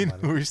 He made some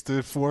money. Who he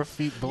stood 4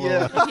 feet below.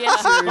 Yeah, Yeah.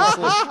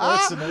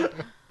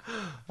 seriously.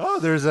 Oh,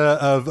 there's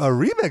a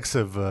remix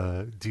of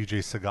DJ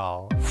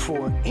Segal.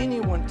 For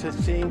anyone to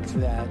think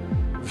that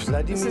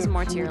Vladimir This is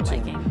more to your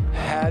Putin liking.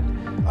 had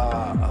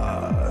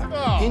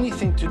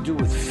anything to do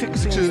with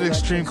fixing Which is an the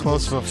extreme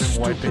elections close-up of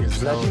him wiping his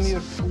Vladimir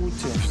nose.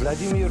 Putin,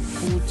 Vladimir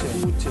Putin,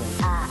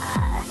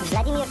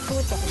 Vladimir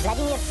Putin,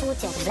 Vladimir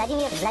Putin,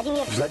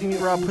 Vladimir Vladimir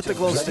Rob, put the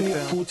glow stick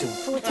Vladimir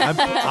down.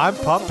 Putin, I'm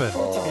pumping.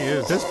 He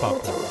is. Fist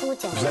pumping.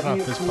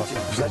 Vladimir fist Putin, pumping.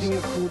 Vladimir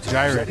Putin,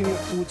 Gyrating.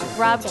 Vladimir Putin.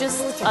 Rob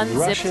just unzipped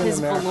Russia and his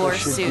America velour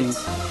should suit.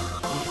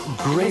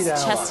 be great His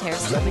allies. chest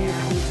hair's Vladimir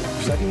Putin,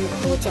 Vladimir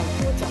Putin,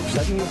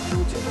 Vladimir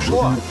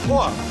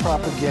Putin.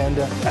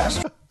 Propaganda.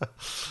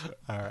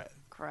 All right.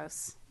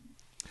 Gross.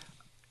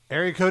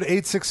 Area code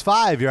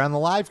 865. You're on the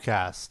live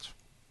cast.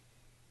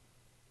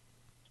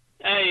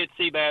 Hey, it's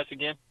Seabass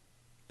again.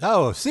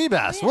 Oh,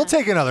 Seabass. We'll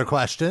take another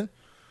question.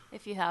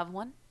 If you have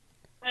one.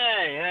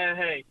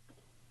 Hey.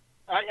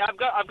 I've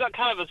got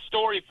kind of a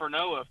story for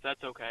Noah, if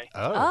that's okay.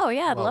 Oh,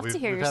 yeah, I'd love to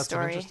hear your Some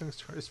story. interesting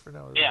stories for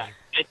Noah. Yeah,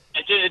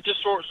 it's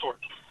just short.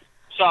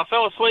 So I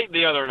fell asleep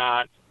the other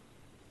night.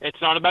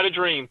 It's not about a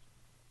dream,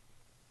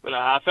 but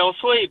I fell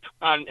asleep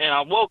and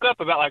I woke up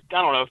about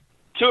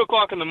 2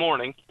 o'clock in the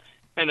morning,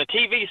 and the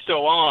TV's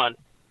still on,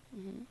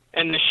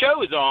 and the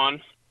show is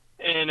on,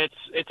 and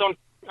it's on,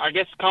 I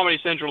guess, Comedy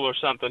Central or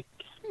something,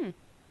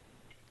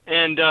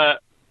 and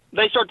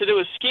they start to do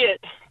a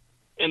skit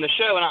in the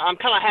show, and I'm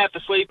kind of half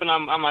asleep, and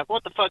I'm like,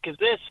 what the fuck is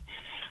this?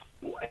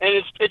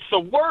 And it's the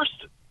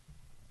worst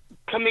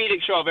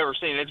comedic show I've ever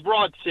seen. It's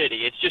Broad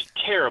City. It's just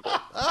terrible.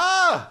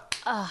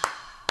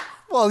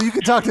 Well, you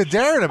can talk to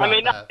Darren about I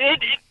mean, that.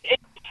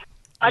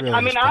 I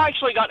Really mean, I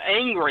actually got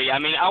angry. I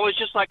mean, I was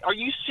just like, "Are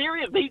you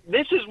serious?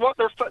 This is what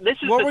they're. This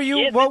is What the were you?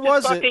 skit. What This is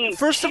was fucking it?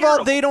 First of terrible.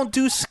 all, they don't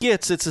do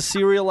skits. It's a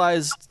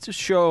serialized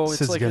show. It's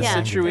Sid's like a gonna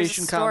sing it.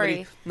 situation There's a comedy,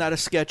 story. not a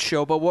sketch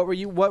show. But what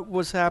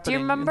was Do happening you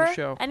remember in the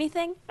show?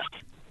 anything?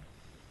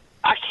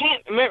 I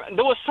can't remember.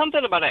 There was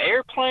something about an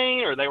airplane,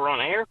 or they were on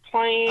an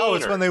airplane. Oh,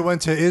 it's or when they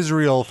went to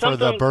Israel for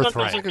the something- birth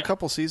something- It was rank. like a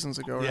couple seasons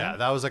ago, right? Yeah,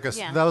 that was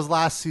Yeah. that was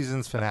last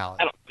season's finale.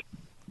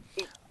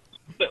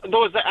 There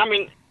was. I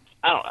mean,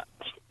 I don't know.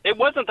 It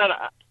wasn't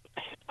that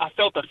I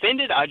felt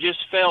offended. I just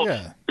felt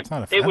it's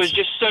not it was offensive.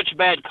 just such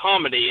bad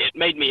comedy. It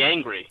made me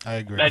angry. I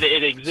agree. That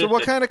it existed. So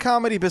what kind of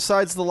comedy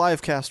besides the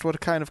live cast? What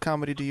kind of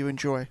comedy do you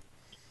enjoy?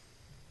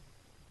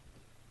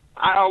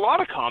 A lot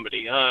of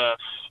comedy. I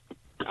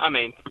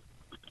mean,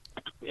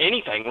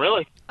 anything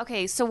really.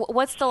 Okay, so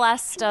what's the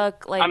last I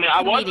mean,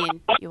 I was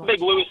comedian you a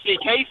big Louis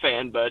C.K.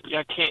 fan, but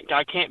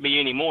I can't be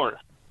anymore.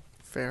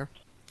 Fair.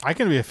 I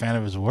can be a fan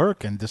of his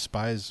work and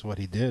despise what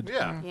he did.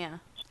 Yeah.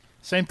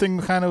 Same thing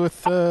kind of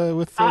with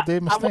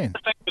Dave Mustaine.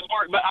 I his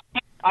work, but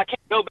I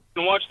can't go back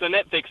and watch the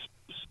Netflix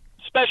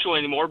special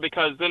anymore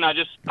because then I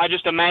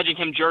just imagine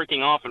him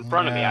jerking off in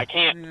front of me. I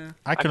can't.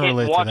 I can can't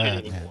relate to watch it that.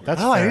 anymore. Yeah,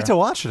 that's I fair. need to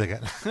watch it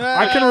again.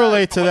 I can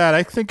relate to that.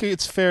 I think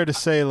it's fair to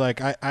say,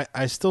 like,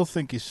 I still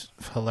think he's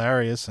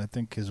hilarious. I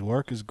think his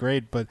work is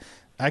great, but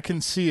I can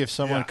see if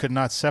someone could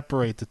not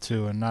separate the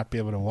two and not be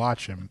able to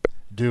watch him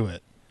do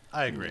it.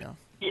 I agree.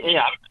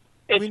 Yeah,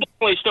 it's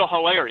definitely still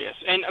hilarious.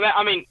 And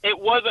I mean, it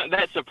wasn't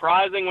that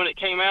surprising when it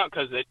came out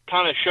because it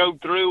kind of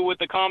showed through with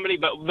the comedy.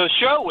 But the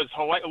show was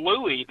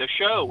Louis. The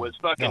show was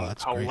fucking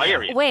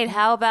hilarious. Wait,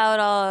 how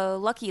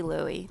about Lucky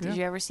Louie? Did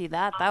you ever see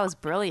that? That was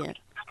brilliant.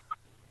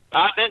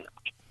 I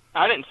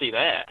didn't see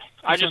that.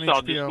 I It's just on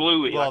saw HBO. just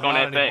Louis Well, like on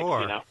not FX.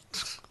 anymore. You know.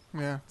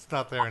 Yeah. It's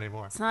not there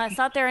anymore. It's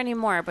not there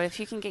anymore, but if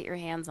you can get your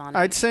hands on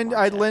it.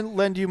 I'd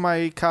lend you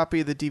my copy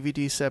of the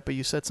DVD set, but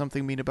you said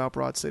something mean about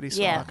Broad City,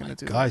 so I'm not going to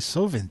do that. Guy's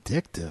so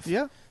vindictive.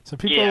 Yeah. So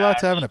people are allowed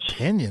to have an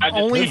opinion.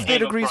 Only if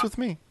it agrees with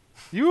me.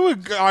 You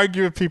would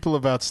argue with people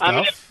about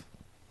stuff,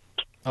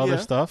 other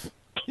stuff.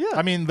 Yeah.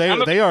 I mean,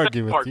 I'm a they big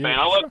argue South with Park you. fan.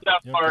 I love South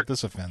You don't Park. get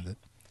this offended.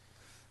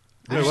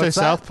 Did Wait, you say what's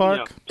that? South Park?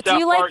 You know, Do South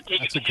you like- Park, King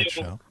That's of a the good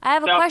Hill. show. I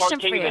have a South question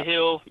Park, King for of you. the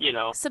Hill, you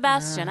know.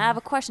 Sebastian, I have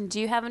a question. Do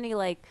you have any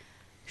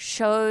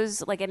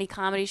shows, like any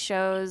comedy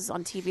shows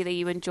on TV that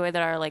you enjoy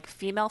that are like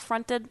female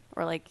fronted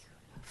or like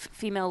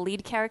female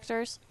lead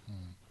characters?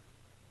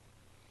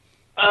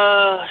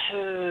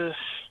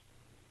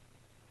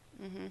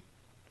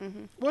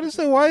 What is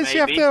it? Why does he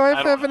have to Maybe.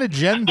 I have an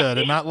agenda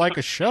to not like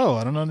a show?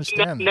 I don't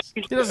understand this.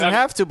 He doesn't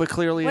have to, but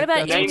clearly. What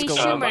about that's Amy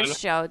what's going on. Schumer's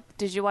show?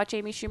 Did you watch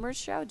Amy Schumer's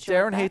show? Did you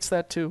like Darren that? hates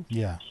that too.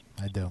 Yeah,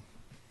 I do.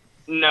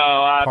 No,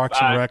 I Parks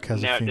and Rec has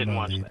a didn't female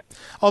watch lead. that.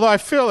 Although I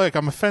feel like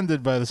I'm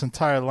offended by this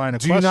entire line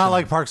of Do you not questioning.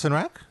 like Parks and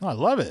Rec? No, I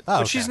love it. Oh,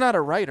 But she's not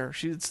a writer.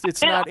 It's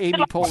not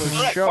Amy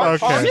Poehler's show.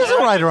 Okay. She's a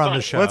writer on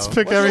the show. Let's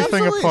pick Well, everything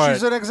absolutely. apart.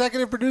 She's an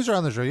executive producer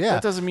on the show. Yeah,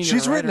 That doesn't mean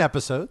she's you're a written writer.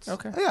 episodes.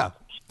 Okay. Yeah.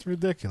 It's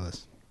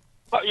ridiculous.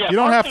 But, yeah, You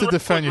don't Parks have and to Rec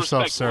defend was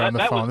yourself, respectful. sir, on the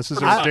That phone. was This is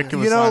a pretty-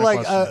 ridiculous You know, line like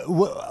of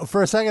questioning.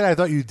 for a second, I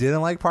thought you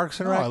didn't like Parks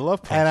and No, Rec. I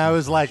love Parks and I and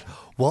was like,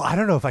 well, I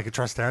don't know if I could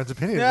trust Darren's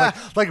opinion. Yeah.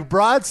 Like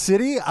Broad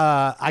City,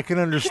 I can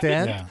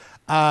understand,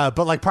 but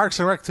like Parks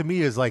and Rec to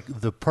me is like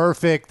the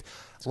perfect,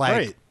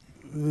 like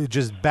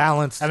just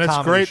balanced, And it's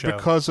comedy great show.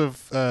 because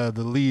of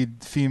the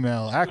lead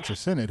female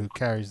actress in it who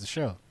carries the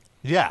show.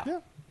 Yeah.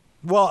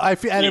 Well, I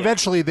feel, and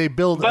eventually they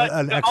build But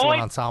an the excellent only-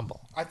 ensemble.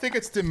 I think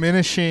it's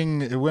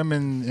diminishing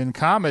women in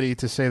comedy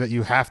to say that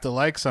you have to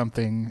like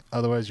something,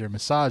 otherwise you're a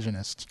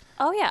misogynist.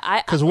 Oh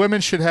yeah, Because women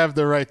should have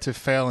the right to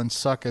fail and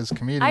suck as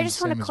comedians. I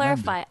just want same to as men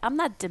do. clarify. I'm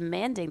not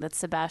demanding that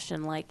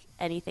Sebastian like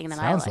anything that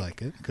Sounds I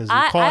like it, because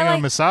you're calling him a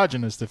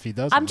misogynist if he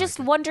doesn't. I'm just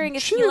wondering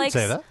if She he didn't likes.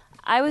 say that.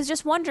 I was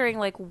just wondering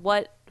like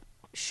what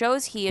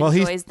shows he Well,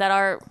 he's- enjoys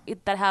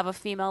that have a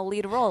female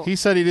lead role. He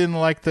said he didn't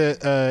like the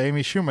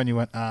Amy Schumer, and you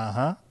went,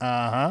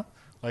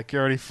 like you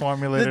already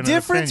formulated The an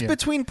difference opinion.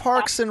 between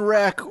Parks and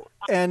Rec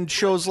and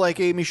shows like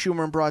Amy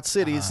Schumer and Broad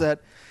City is that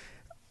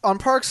on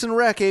Parks and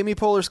Rec, Amy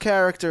Poehler's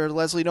character,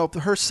 Leslie Knope,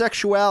 her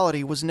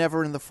sexuality was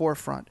never in the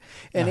forefront.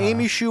 And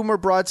Amy Schumer,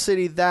 Broad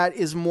City, that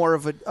is more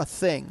of a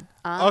thing.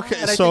 Okay,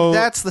 and I so think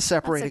that's the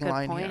separating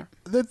line here.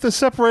 The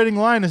separating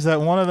line is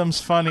that one of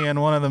them's funny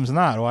and one of them's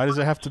not. Why does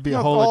it have to be a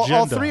No, whole all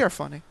agenda? three are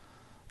funny.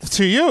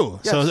 To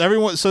you. Yes. So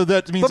everyone. So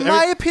that means. But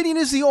my opinion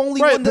is the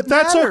only right, one that but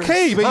that's matters.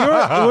 okay.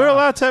 But we're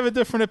allowed to have a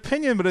different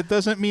opinion, but it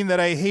doesn't mean that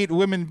I hate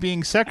women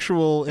being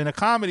sexual in a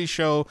comedy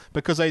show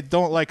because I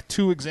don't like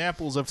two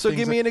examples of So things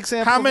give me that- an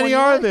example How of many one you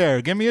are like.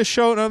 there? Give me a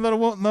show,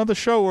 another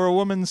show where a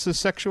woman's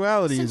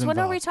sexuality Since is when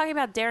are involved. we talking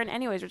about Darren?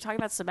 Anyways, we're talking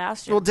about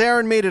Sebastian. Well,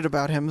 Darren made it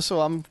about him,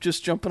 so I'm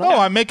just jumping on. No,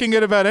 I'm making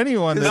it about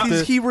anyone. that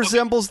the- He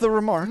resembles the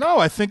remark. No,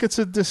 I think it's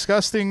a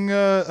disgusting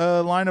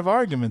line of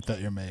argument that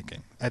you're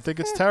making. I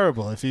think it's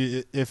terrible.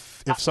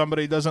 If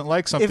somebody doesn't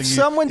like something, If you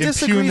someone impugn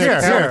disagrees their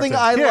with something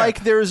character. I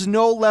like, there is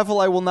no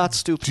level I will not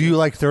stoop to. Do you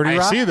like 30 I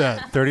Rock? see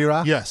that. 30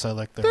 Rock? Yes, I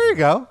like that. There you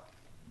go.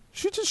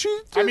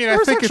 I mean, I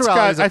her think it's sexuality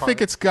got. is a I part think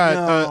of it's got.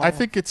 No. I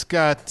think it's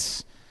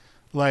got,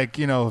 like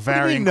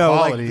varying no,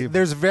 quality. like,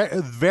 there's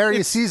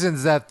various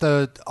seasons that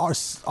the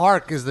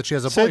arc is that she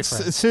has a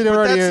boyfriend. Sid But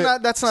already.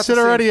 that's not Sid the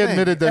same already thing.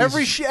 admitted that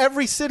every he's-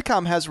 every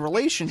sitcom has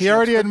relationships. he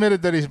already but-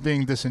 admitted that he's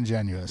being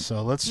disingenuous.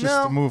 So let's just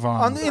No, move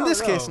on. in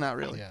this case, not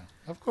really. Yeah,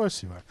 of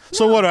course you are.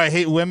 So what? Do I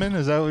hate women?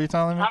 Is that what you're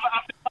telling me?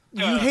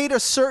 You hate a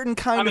certain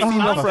kind of I mean,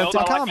 female-fronted I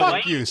like comedy.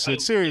 Fuck you,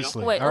 Sid.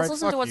 Seriously. Wait, All let's right,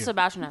 listen to fuck what you.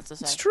 Sebastian has to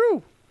say. It's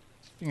true.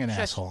 Being an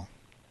asshole.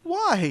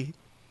 Why?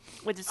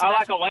 Wait, did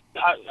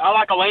I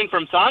like Elaine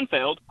from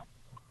Seinfeld.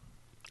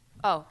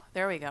 Oh,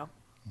 there we go.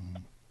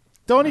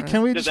 Donnie,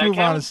 can we Did just that move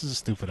on? count? This is a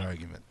stupid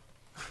argument.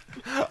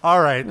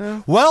 All right.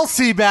 Well,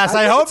 Seabass,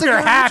 I think hope it's a you're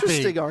very happy.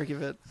 Interesting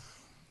argument.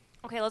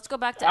 Okay, let's go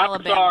back to I'm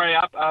Alabama. sorry.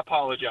 I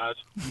apologize.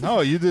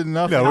 No, you did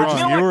nothing No, we're wrong.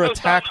 just- You were I feel like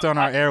attacked on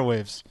our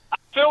airwaves. I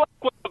feel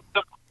like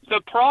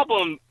the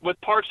problem with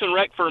Parks and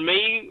Rec for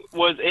me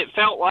was it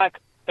felt like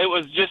it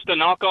was just a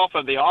knockoff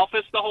of The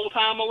Office the whole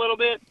time a little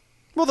bit.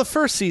 Well, the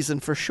first season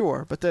for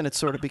sure, but then it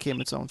sort of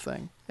became its own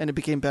thing, and it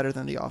became better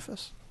than The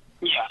Office.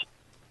 Yeah.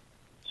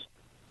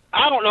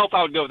 I don't know if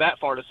I would go that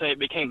far to say it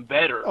became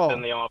better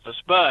than The Office,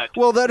 but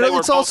Well, that they were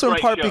it's both also in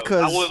great part shows.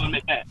 because I will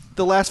admit that.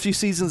 the last few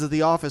seasons of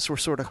The Office were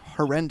sort of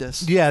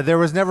horrendous. Yeah, there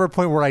was never a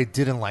point where I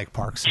didn't like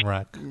Parks and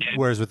Rec.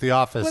 Whereas with The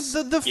Office,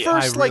 But the I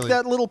first, like really-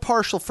 that little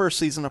partial first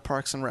season of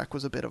Parks and Rec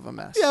was a bit of a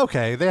mess. Yeah,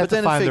 okay, they but have to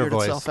then find it their figured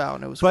voice. itself out,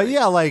 and it was. But great.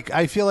 yeah, like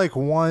I feel like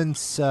once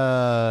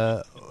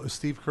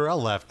Steve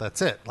Carell left,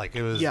 that's it. Like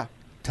it was. Yeah.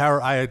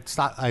 Tower. I had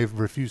stopped. I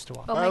refused to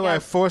watch. Oh By my the way,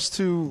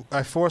 God.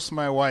 I forced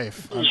my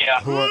wife.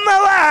 Yeah. Who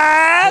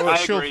I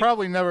she'll agree.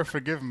 probably never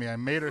forgive me. I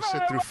made her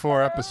sit through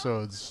 4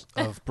 episodes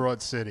of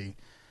Broad City,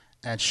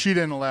 and she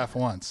didn't laugh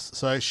once.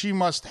 So she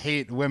must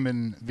hate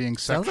women being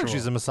sexual. Sounds like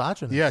she's a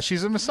misogynist. Yeah,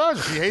 she's a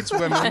misogynist. She hates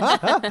women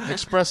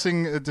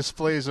expressing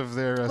displays of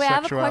their Wait, I have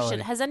a sexuality. question.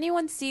 Has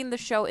anyone seen the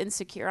show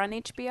Insecure on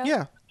HBO?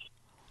 Yeah,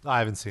 I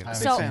haven't seen it. I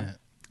haven't So, seen it.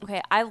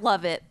 okay, I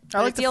love it. I but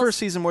like it the feels- first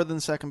season more than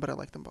the second, but I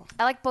like them both.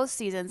 I like both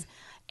seasons.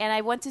 And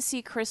I went to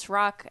see Chris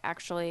Rock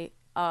actually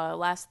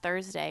last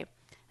Thursday,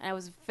 and I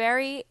was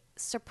very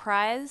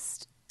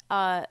surprised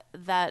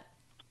that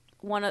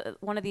one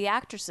of the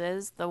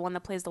actresses, the one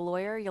that plays the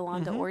lawyer,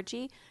 Yolanda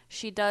Orji,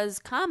 she does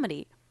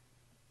comedy,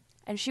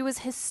 and she was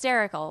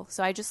hysterical.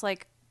 So I just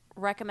like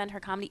recommend her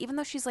comedy, even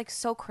though she's like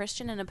so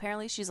Christian, and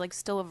apparently she's like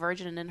still a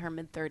virgin and in her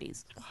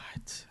mid-30s.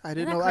 What? I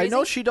didn't Isn't know. that I know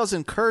crazy? she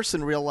doesn't curse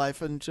in real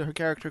life, and her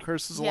character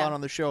curses a Yeah. lot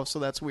on the show, so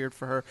that's weird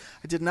for her.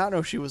 I did not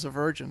know she was a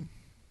virgin.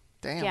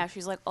 Damn. Yeah,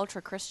 she's like ultra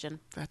Christian,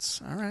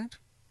 That's all right.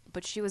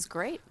 but she was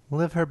great.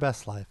 Live her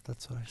best life.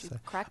 That's what I say.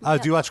 cracked me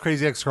Do you up. watch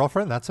Crazy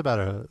Ex-Girlfriend? That's about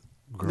a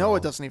girl. Noah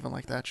doesn't even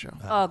like that show.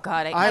 Oh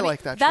God, I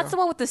like that That's show. the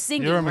one with the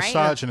singing, You're a right?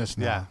 misogynist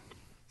now. Yeah.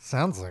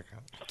 Sounds like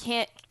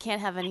it.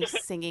 Can't have any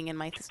singing in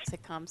my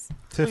sitcoms.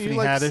 Tiffany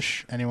like-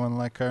 Haddish, anyone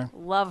like her?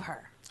 Love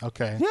her.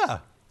 Okay. Yeah.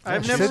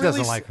 I've Sid never really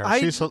doesn't s- like her.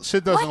 I-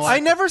 Sid doesn't like I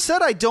never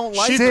said I don't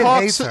like She Sid her.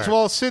 hates talks her.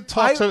 well. Sid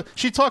talks.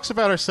 She talks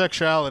about her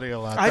sexuality a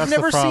lot. I've That's the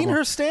never seen problem.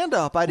 her stand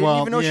up. I didn't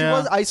Well, even know she yeah.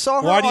 was. I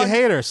saw her. Why do you on-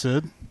 hate her,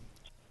 Sid?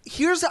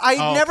 I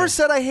Oh, never okay.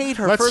 said I hate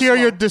her. Let's first hear of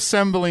all. your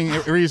dissembling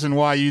reason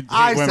why you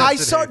hate women. I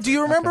saw. Do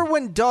you remember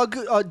when Doug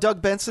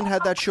Benson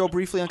had that show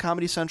briefly on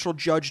Comedy Central,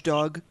 Judge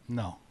Doug?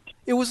 No.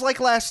 It was like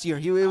last year.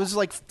 It was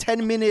like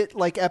 10-minute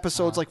like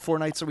episodes, like 4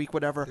 nights a week,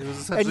 whatever. It was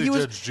essentially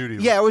Judge Judy.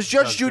 Yeah, it was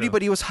Judge Judge Judy, Judy.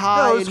 but he was high.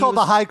 No, it was and he called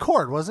the High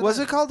Court, wasn't it? Was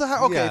it called the High?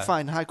 Okay, Yeah.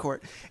 fine, High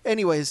Court.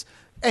 Anyways,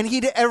 and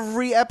he did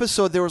every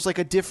episode. There was like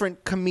a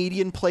different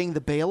comedian playing the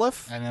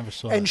bailiff. I never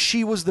saw And it.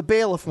 she was the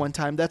bailiff one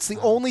time. That's the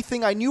only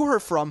thing I knew her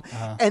from.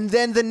 And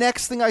then the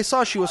next thing I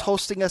saw, she was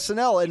hosting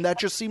SNL, and that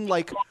just seemed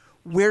like,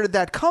 where did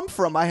that come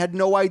from? I had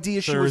no idea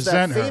she They was that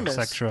resent her famous.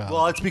 sexuality.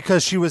 Well, it's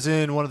because she was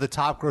in one of the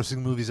top-grossing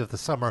movies of the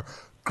summer,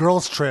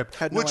 Girls Trip,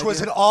 Had no which was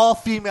an idea.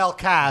 all-female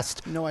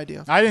cast. No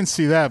idea. I didn't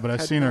see that, but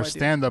I've Had seen no her idea.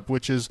 stand up,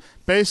 which is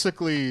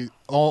basically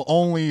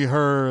only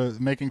her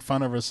making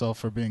fun of herself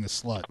for being a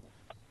slut.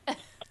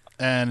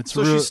 And it's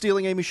So real, she's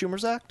stealing Amy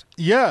Schumer's act?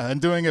 yeah, and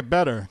doing it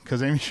better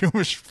because Amy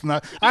Schumer's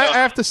not. I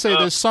have to say,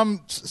 there's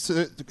some.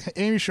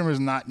 Amy Schumer's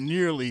not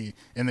nearly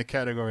in the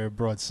category of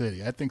Broad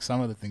City. I think some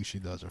of the things she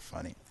does are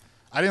funny.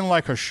 I didn't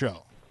like her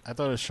show. I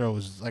thought her show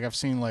was like I've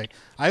seen like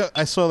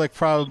I saw like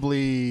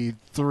probably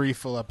 3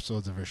 full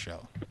episodes of her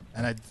show,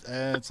 and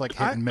it's like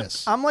hit and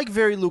miss. I'm like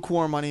very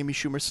lukewarm on Amy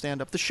Schumer's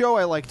stand-up. The show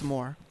I liked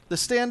more. The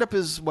stand-up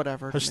is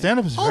whatever. Her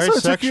stand-up is very Also, it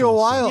sexual. took you a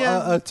while. so-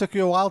 Yeah. It took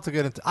you a while to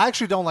get into. I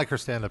actually don't like her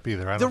stand-up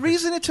either. I The don't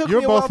reason it took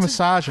You're me a while both to,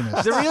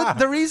 misogynists.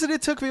 the reason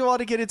it took me a while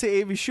to get into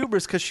Amy Schumer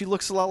is because she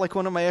looks a lot like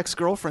one of my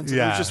ex-girlfriends.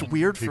 yeah, It was just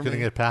weird you for couldn't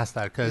me. get past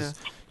that because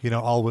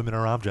all women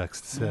are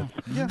objects. Sid.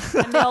 Yeah.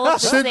 And they all look the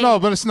Sid, same. no,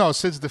 but it's no.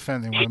 Sid's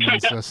defending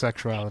women's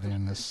sexuality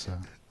in this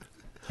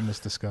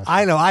discussion.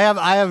 I know. I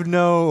have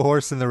no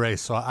horse in the race,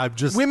 so I'm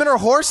just. Women are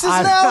horses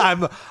I'm,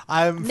 now?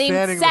 I'm Named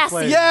fanning Sassy. the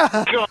flame.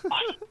 Yeah.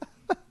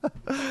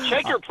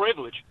 Check your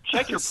privilege.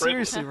 Check your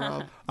privilege. Seriously,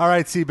 Rob. All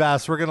right,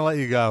 Seabass, we're gonna let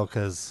you go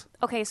because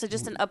Okay, so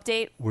just an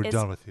update. we're is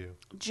done with you.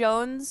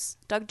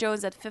 Doug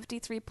Jones at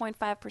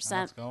 53.5%,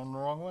 That's going the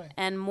wrong way.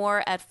 and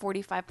Moore at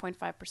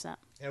 45.5%.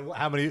 And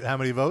how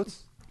many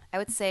votes? I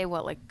would say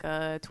like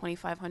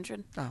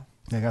 2,500. Oh.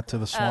 They got to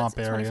the swamp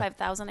area.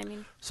 25,000. I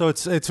mean. So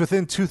it's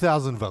within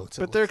 2,000 votes.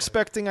 But they're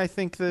expecting, I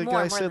think the More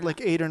guy than said that.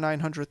 like 800,000 or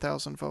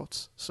 900,000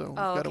 votes. So we've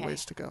got a okay.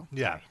 ways to go.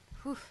 Yeah.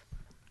 Whew.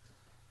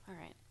 All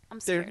right, I'm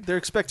They're scared. they're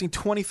expecting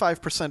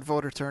 25%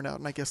 voter turnout,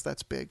 and I guess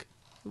that's big,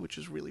 which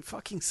is really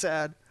fucking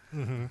sad.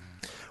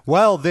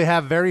 Well, they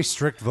have very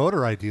strict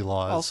voter ID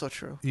laws. Also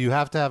true. You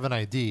have to have an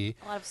ID.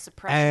 A lot of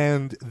suppression.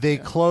 And they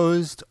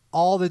closed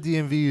all the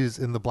DMVs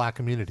in the black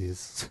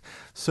communities.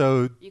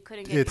 So You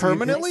couldn't it's- get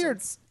Permanently or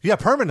license. Yeah,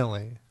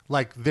 permanently.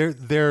 Like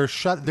they're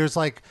shut.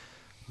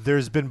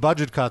 There's been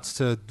budget cuts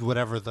to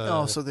whatever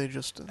the. So they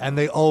just. And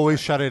they always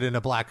shut it in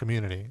a black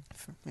community.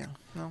 Yeah.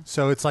 No.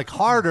 So it's like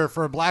harder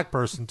for a black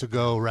person to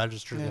go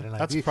register to get an ID.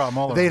 That's a problem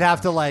all They'd over.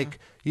 have to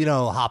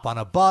hop on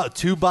a bus,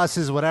 2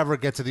 buses, whatever,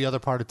 get to the other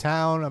part of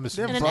town. I'm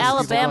assuming. And in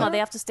Alabama, they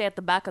have to stay at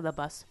the back of the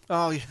bus.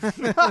 Oh, yeah.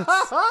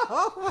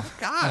 Oh,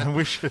 God.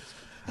 We should.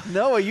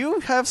 Noah, you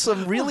have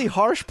some really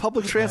harsh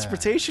public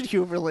transportation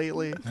humor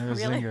lately.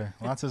 There's zinger.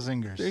 Lots of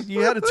zingers.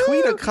 You had a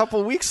tweet a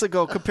couple weeks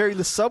ago comparing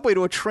the subway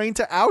to a train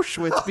to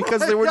Auschwitz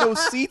because there were no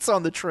seats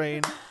on the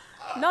train.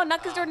 No,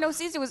 not because there were no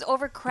seats. It was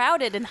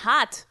overcrowded and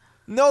hot.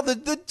 No,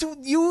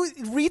 you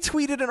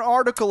retweeted an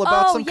article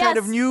about some kind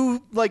of yes.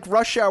 new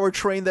rush hour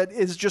train that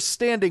is just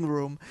standing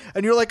room,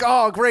 and you're like,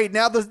 oh great,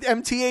 now the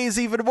MTA is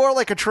even more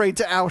like a train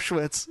to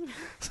Auschwitz.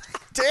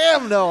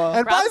 Damn, Noah.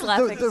 And Rob's by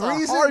laughing.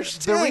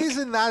 the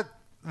reason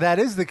that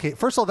is the case.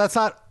 First of all, that's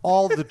not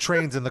all the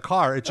trains in the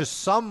car. It's just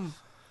some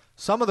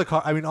of the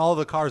car. I mean, all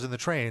the cars in the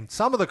train.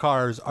 Some of the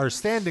cars are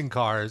standing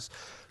cars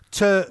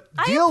to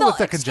deal with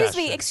the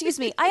congestion. Excuse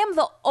me. I am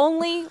the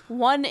only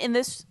one in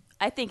this.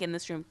 I think in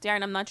this room,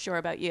 Darren. I'm not sure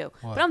about you,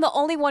 What? but I'm the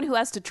only one who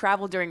has to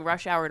travel during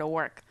rush hour to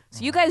work.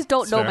 So you guys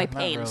don't know Fair. my Not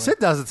pain. really. Sid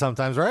does it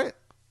sometimes, right?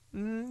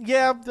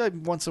 Yeah,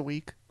 once a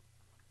week.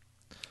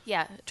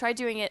 Yeah, try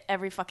doing it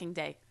every fucking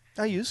day.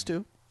 I used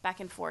to. Back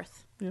and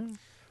forth. Yeah.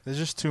 There's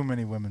just too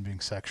many women being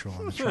sexual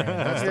on the train.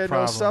 That's Yeah, the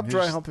problem. no, stop You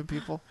dry just- humping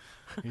people.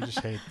 You just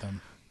hate them.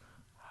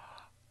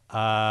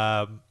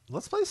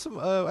 Let's play some.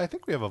 I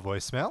think we have a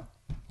voicemail.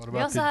 What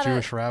about the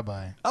Jewish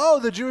rabbi? Oh,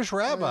 the Jewish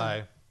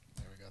rabbi.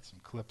 There we got some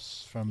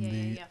clips from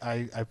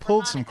I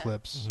pulled some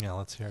clips. Yeah,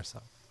 let's hear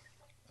some.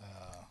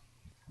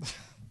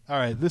 All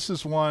right, this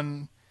is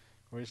one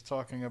where he's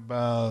talking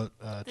about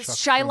This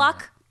Chuck Shylock?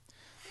 Schumer.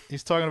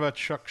 He's talking about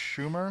Chuck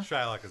Schumer.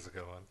 Shylock is a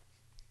good one.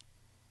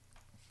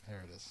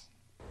 There it is.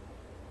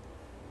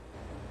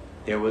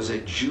 There was a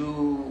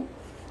Jew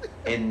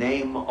in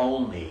name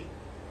only.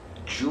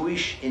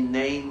 Jewish in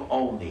name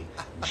only.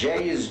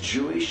 J is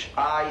Jewish,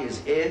 I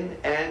is in,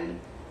 N,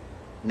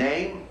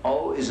 name,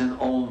 O is an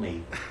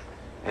only.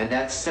 And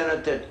that's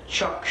Senator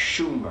Chuck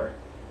Schumer.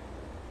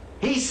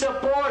 He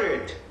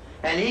supported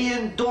and he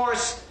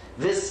endorsed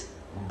this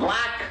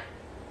black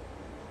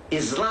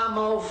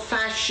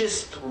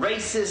Islamo-fascist,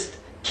 racist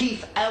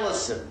Keith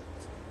Ellison.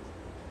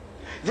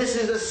 This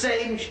is the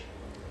same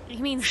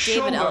He means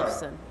David Schumer.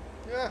 Ellison.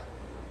 Yeah.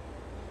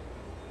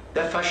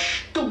 Der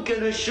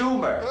verstunkene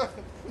Schumer.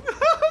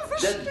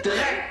 The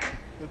Dreck.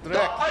 The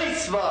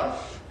Eiswurf.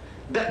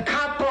 The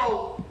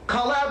capo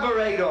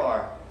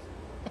collaborator.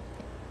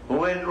 Who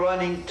went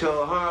running to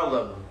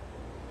Harlem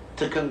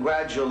to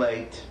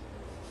congratulate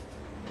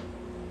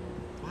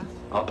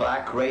a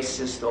black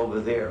racist over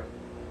there.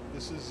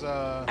 This is. You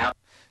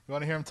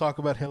want to hear him talk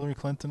about Hillary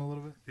Clinton a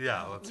little bit?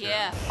 Yeah, let's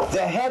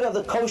The head of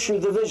the kosher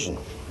division.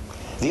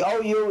 The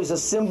OU is a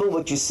symbol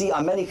which you see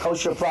on many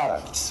kosher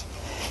products.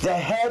 The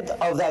head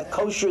of that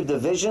kosher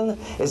division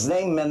is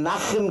named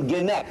Menachem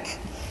Genek.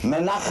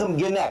 Menachem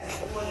Genek.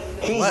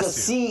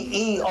 He's the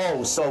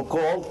CEO,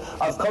 so-called,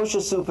 of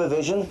kosher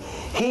supervision.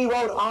 He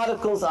wrote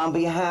articles on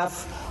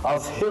behalf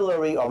of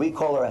Hillary, or we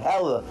call her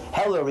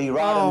Hillary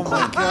Rodham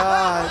Clinton. Oh, my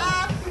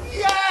God.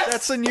 Yes!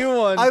 That's a new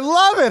one. I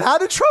love it. How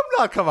did Trump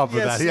not come up with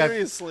Yeah, that? He had-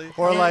 seriously.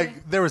 or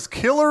like there was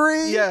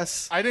Hillary.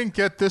 Yes. I didn't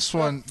get this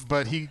one,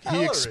 but he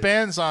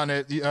expands on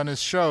it on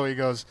his show. He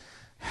goes,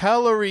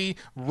 Hillary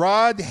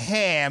Rod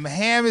Ham.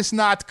 Ham is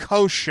not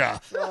kosher.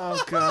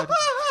 Oh, God.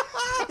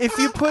 If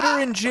you put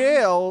her in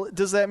jail,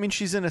 does that mean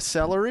she's in a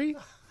celery?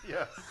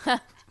 Yeah.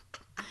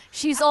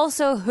 She's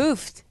also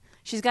hoofed.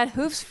 She's got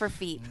hoofs for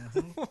feet.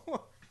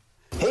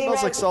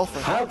 Smells like sulfur.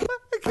 How can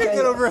I can't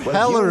get over what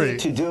Hillary. you need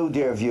to do,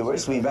 dear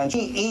viewers, we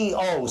mentioned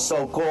CEO,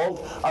 so-called,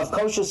 of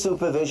kosher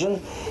supervision.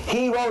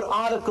 He wrote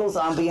articles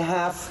on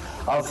behalf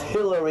of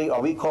Hillary,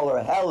 or we call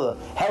her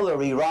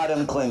Hillary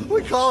Rodham Clinton.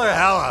 We call her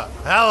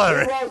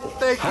Hillary.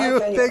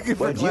 Thank you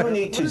for What you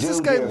need to What does do, this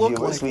guy dear look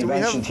viewers, like? we Do we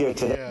have- mentioned here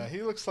today. Yeah,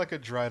 he looks like a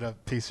dried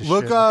up piece of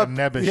Look shit. up. Like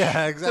a nebbish.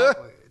 Yeah,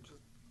 exactly.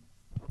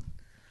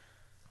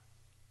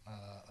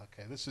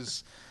 Okay, this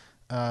is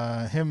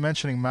him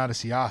mentioning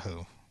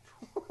Matisyahu.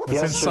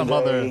 It's in some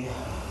other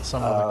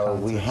Yesterday,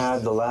 we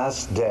had the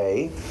last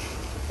day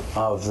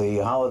of the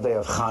holiday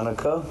of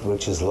Hanukkah,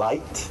 which is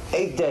light.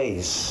 8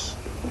 days.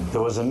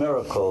 There was a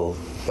miracle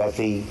that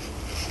the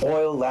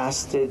oil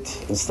lasted,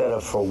 instead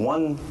of for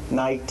one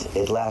night,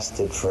 it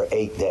lasted for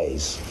 8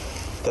 days.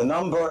 The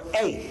number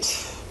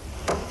 8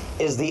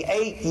 is the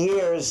 8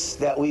 years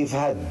that we've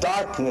had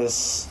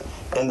darkness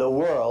in the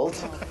world.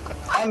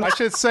 I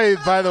should say,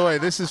 by the way,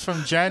 this is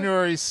from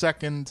January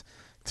 2nd,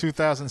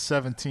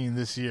 2017,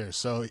 this year.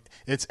 So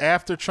it's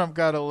after Trump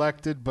got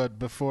elected, but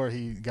before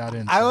he got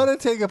in. I want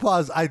to take a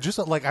pause. I just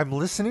I'm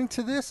listening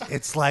to this.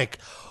 It's like,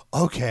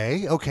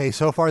 okay.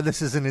 So far,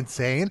 this isn't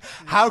insane.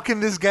 How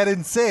can this get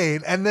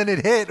insane? And then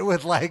it hit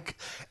with like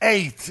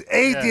eight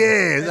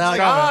years. And I'm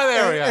like,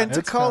 there we go. And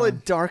to call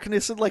it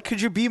darkness, and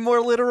could you be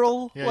more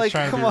literal? Yeah, like, he's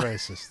trying to come be on.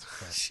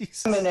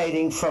 racist.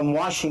 Emanating from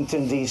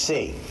Washington,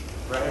 D.C.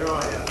 Right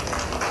on.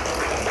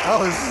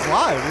 Oh, this is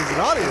live. This is an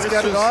audience. This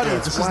got an is-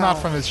 audience. This is not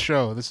from his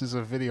show. This is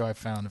a video I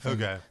found of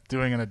him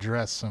doing an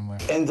address somewhere.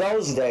 In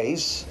those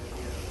days,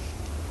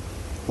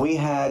 we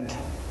had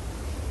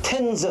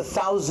tens of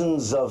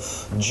thousands of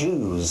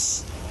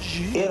Jews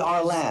in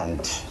our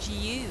land,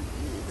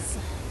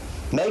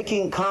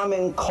 making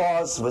common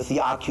cause with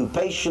the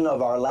occupation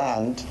of our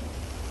land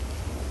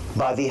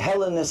by the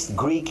Hellenist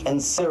Greek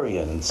and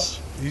Syrians.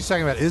 Are you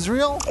talking about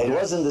Israel? It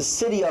was in the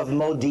city of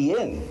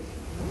Modi'in,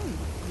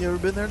 You ever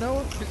been there,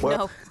 Noah?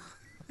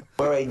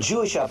 where a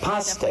Jewish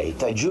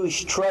apostate, a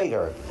Jewish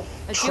traitor,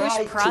 A tried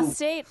Jewish to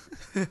prostate?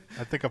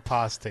 I think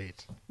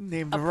apostate.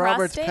 Named A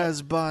Robert prostate?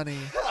 Pezbani.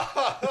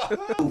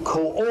 to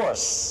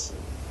coerce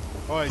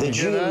Oh, the you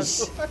hear that?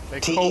 Jews They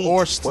to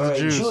coerced eat, where the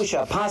Jews. a Jewish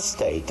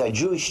apostate, a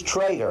Jewish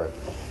traitor,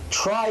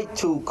 tried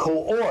to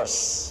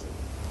coerce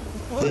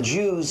the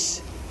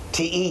Jews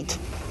to eat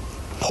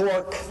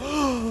pork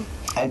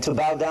and to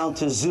bow down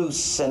to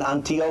Zeus and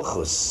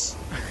Antiochus.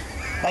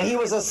 And he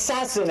was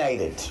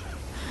assassinated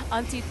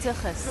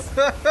Antiochus.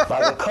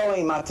 by the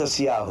Kohen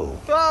Matisyahu.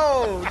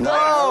 Oh, No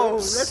no!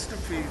 Arabs, Rest in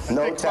peace. I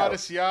no think terror.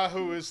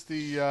 Matisyahu is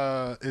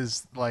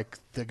is like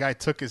the guy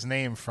took his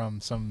name from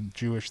some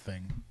Jewish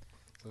thing.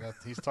 So that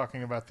he's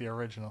talking about the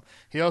original.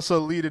 He also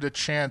leaded a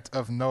chant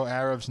of "No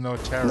Arabs, no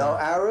terror." No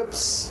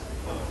Arabs,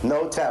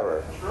 no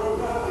terror.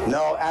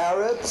 No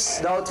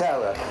Arabs, no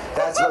terror.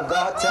 That's what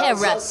God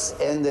tells Terror. us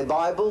in the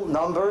Bible,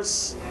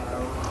 Numbers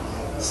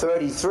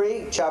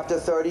 33, chapter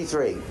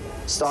 33,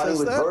 starting Says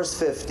with that? verse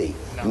 50.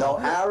 No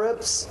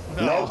Arabs,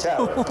 no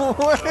terror.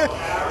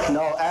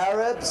 No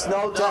Arabs,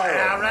 no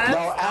terror.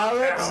 No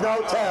Arabs,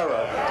 no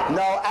terror.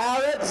 No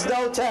Arabs,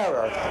 no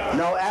terror.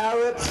 No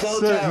Arabs, no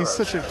terror. He's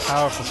such a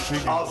powerful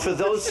speaker. For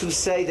those who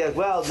say that,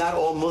 well, not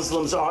all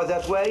Muslims are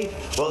that way,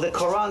 well, the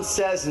Quran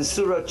says in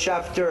Surah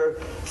chapter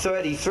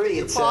 33,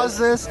 it Pause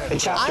says... this. In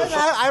chapter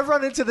I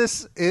run into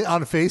this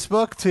on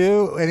Facebook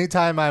too.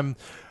 Anytime I'm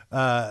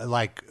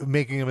like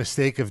making a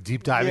mistake of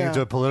deep diving Yeah.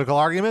 into a political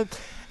argument.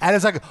 And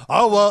it's like,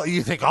 oh, well,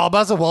 you think all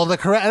Muslims, well, the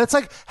Quran. And it's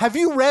like, have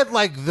you read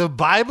like the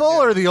Bible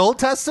or the Old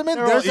Testament?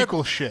 They're all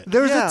equal shit.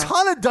 There's Yeah. a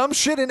ton of dumb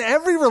shit in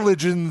every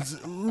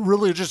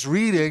religious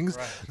readings.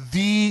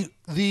 The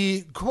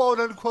quote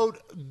unquote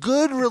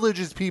good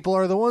religious people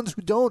are the ones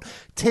who don't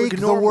take the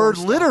ignore more word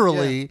stuff,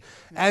 literally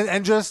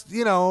and just,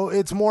 you know,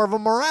 it's more of a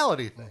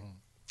morality thing.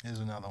 Here's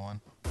another one.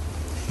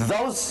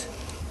 Those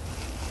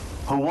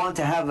who want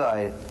to have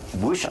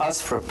wish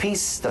us for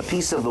peace, the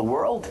peace of the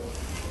world,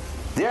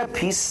 their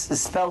peace is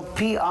spelled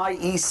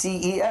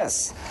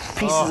P-I-E-C-E-S.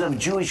 Pieces of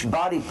Jewish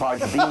body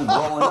parts being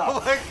blown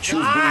up.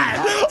 Jews being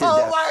hacked to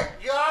death. my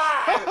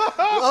God!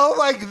 Oh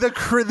my,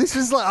 this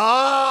is like,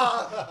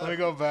 Let me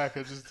go back.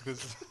 I just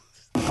because.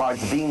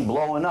 Parts being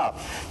blown up,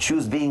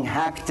 Jews being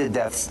hacked to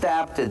death,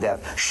 stabbed to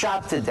death,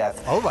 shot to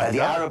death. Oh my The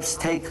God. Arabs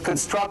take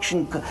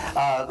construction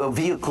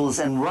vehicles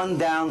and run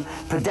down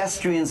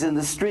pedestrians in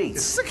the streets.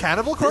 Is this a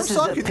Cannibal Corpse This is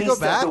song? the Can you peace go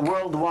that back? the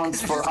world wants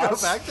Can for you just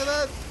us. go back to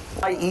that?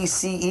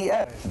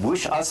 I-E-C-E-S.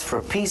 Wish us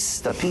for peace,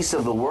 the peace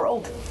of the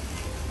world.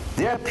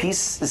 Their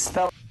peace is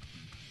spelled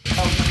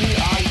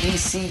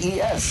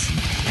P-I-E-C-E-S.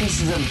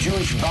 Pieces of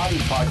Jewish body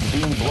parts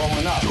being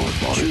blown up.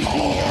 Jews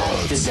being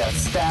hacked to death,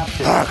 stabbed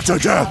to Hacked to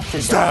death,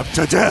 shot stabbed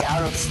to death. The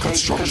Arabs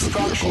take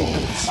Construction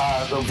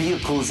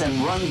vehicles and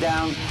run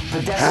down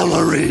pedestrians.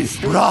 Hillary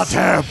brought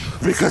him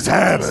because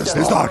Hamas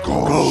is not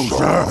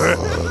kosher.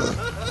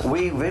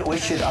 We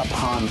wish it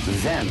upon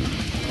them,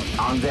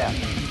 on them.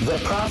 The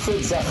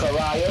prophet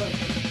Zechariah.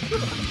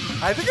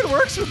 I think it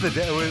works with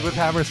with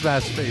Hammer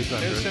Smash Face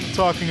under Here's it. him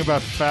talking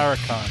about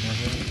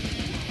Farrakhan.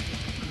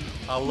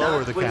 I'll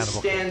lower the cannibal.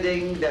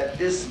 Notwithstanding that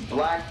this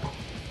black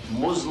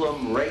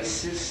Muslim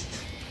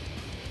racist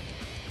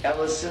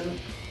Ellison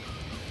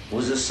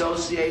was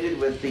associated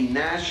with the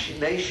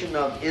Nation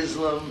of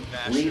Islam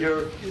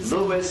leader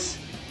Louis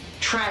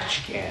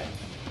Trashcan.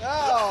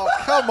 Oh,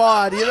 come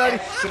on! You know.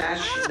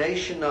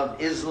 Nation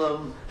of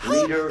Islam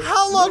leader.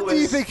 How long do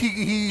you Louis think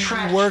he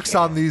works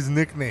on these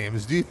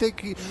nicknames? Do you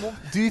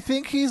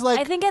think he's like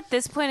I think at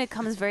this point it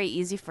comes very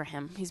easy for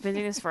him. He's been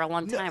doing this for a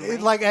long time.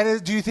 Right? like?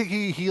 And do you think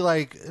he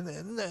like?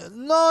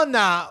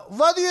 No.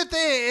 What do you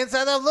think?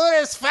 Instead of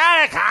Louis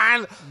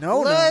Farrakhan,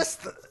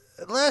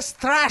 Louis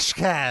Trash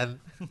Can.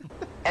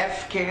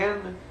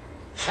 F-can,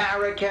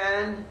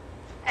 Farrakhan,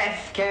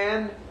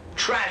 F-can,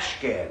 Trash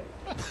Can.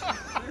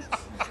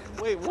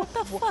 Wait, what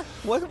the fuck?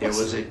 What There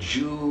was a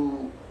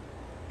Jew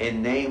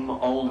in name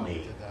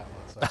only.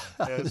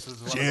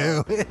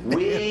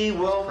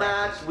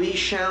 We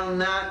shall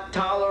not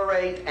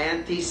tolerate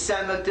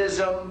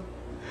anti-Semitism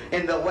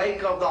in the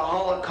wake of the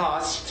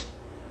Holocaust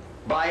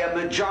by a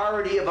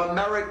majority of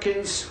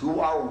Americans who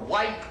are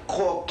white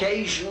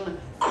Caucasian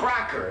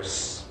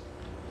crackers.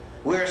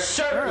 We're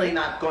certainly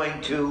not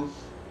going to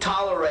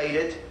tolerate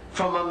it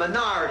from a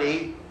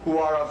minority who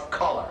are of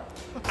color.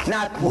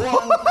 Not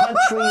one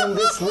country in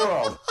this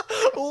world.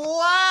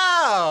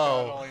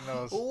 Wow!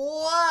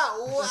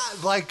 Wow!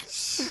 Like,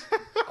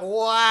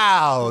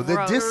 wow! The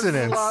Bro, there's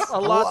dissonance. a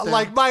lot there.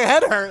 Like my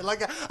head hurt.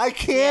 Like I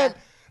can't.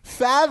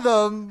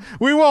 fathom.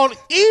 We won't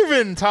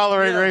even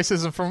tolerate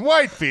racism from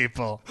white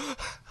people,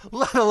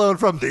 let alone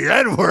from the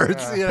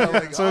N-words. You know,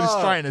 that's what he's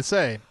trying to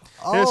say.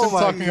 Here's him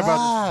talking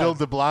about Bill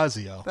de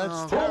Blasio.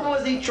 Who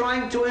was he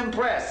trying to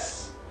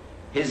impress?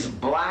 His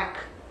black,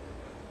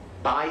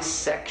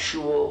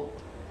 bisexual,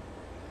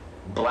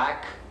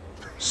 black,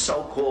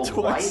 so-called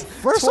wife?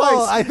 First of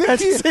all, I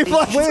think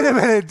wait a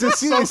minute. Is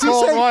he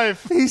saying,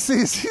 wife. Is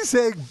he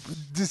saying?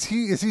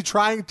 Is he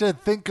trying to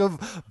think of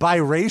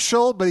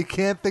biracial, but he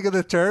can't think of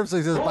the term, so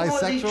he says Who was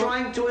he bisexual?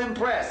 trying to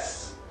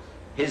impress?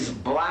 His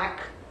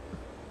black,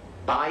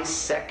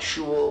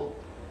 bisexual,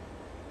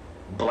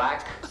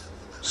 black,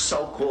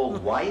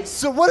 so-called wife?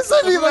 So what does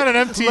that mean? Isn't that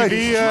an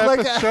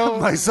MTV show?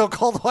 My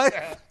so-called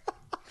wife.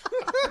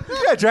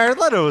 Yeah, Jared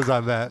Leto was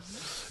on that.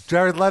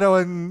 Jared Leto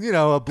and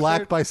a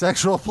black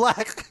bisexual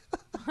black.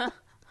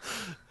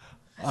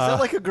 Is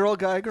that like a girl,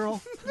 guy,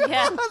 girl?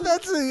 Yeah,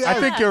 I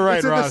think you're right,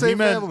 It's in the Rob. He same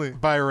meant family.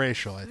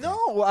 biracial. I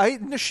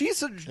think. No,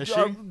 she's a Is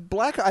she?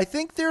 black. I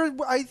think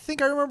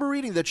I remember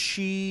reading that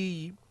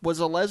she was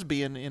a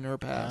lesbian in her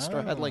past,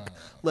 or had like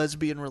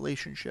lesbian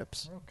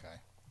relationships. Okay,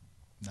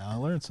 now I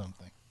learned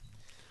something.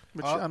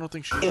 Which I don't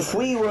think she. If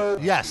we were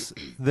Yes,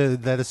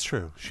 that is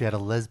true. She had a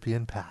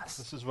lesbian past.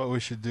 This is what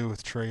we should do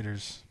with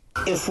traitors.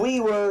 If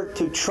we were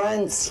to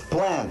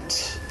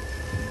transplant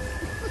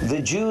the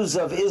Jews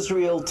of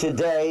Israel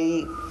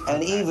today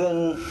and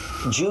even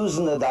Jews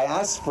in the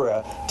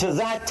diaspora to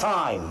that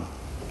time,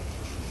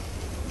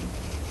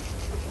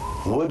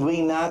 would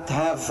we not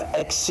have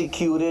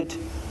executed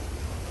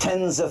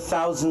tens of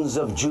thousands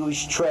of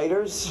Jewish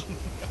traitors?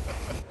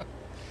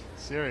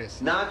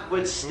 Serious.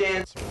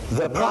 Notwithstanding.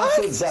 The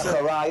prophet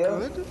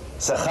Zechariah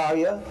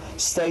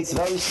states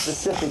very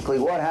specifically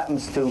what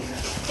happens to It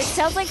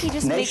sounds like he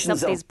just makes up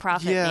these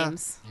prophet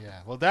names. Yeah,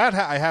 well, that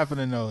I happen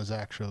to know is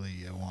actually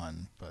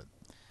one, but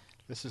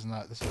this is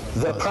not.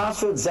 The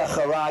prophet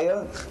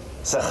Zechariah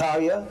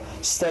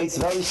states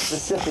very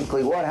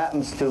specifically what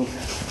happens to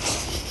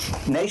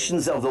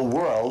nations of the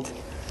world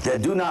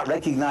that do not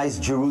recognize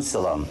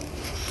Jerusalem.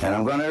 And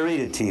I'm going to read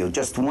it to you,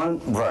 just one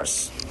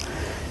verse.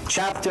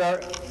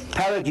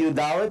 Perek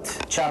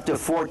Yudalet, chapter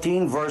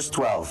 14, verse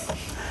 12.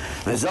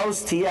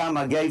 V'zos tiyeh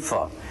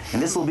magefa,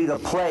 and this will be the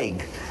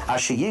plague,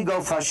 asher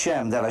yigof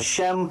Hashem, that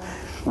Hashem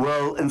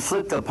will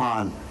inflict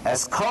upon,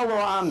 as kol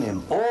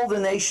ha'amim, all the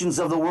nations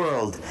of the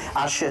world,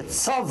 asher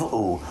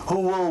tzav'u, who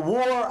will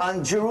war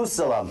on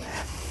Jerusalem.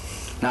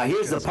 Now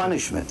here's the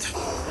punishment.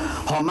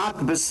 Hamak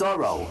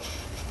besoro,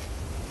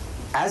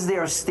 as they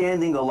are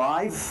standing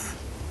alive,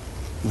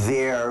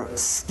 their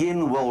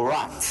skin will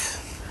rot.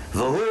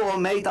 V'hu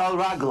omet al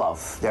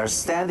raglav, they're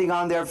standing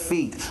on their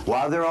feet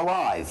while they're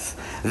alive.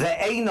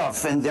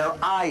 Ve'enof, and their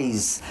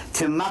eyes,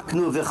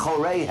 timaknu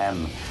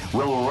v'choreihem,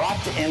 will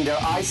rot in their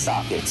eye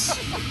sockets.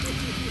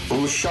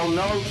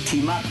 U'shalno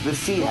timak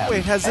b'fihem.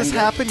 Wait, has this and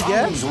their happened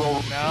yet? tongues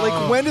will-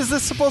 Like, when is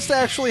this supposed to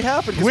actually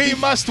happen? 'Cause We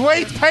must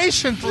wait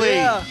patiently.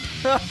 Yeah.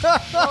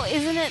 Well,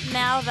 isn't it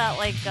now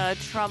that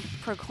Trump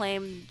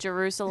proclaimed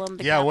Jerusalem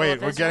the Yeah, capital wait,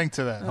 of we're Israel? getting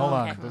to that. Hold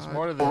on, there's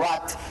more to this.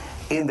 Rot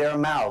in their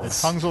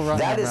mouths. The tongues will rot in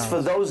That their is for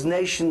mouths. those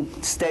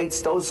nation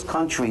states, those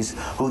countries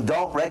who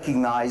don't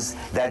recognize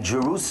that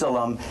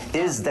Jerusalem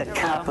is the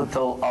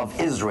capital of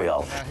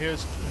Israel. Now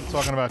here's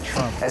talking about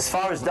Trump. As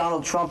far as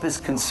Donald Trump is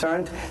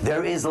concerned,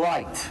 there is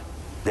light.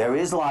 There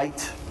is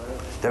light.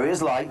 There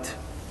is light.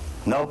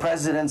 No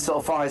president so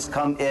far has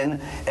come in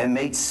and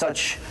made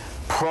such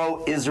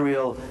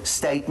pro-Israel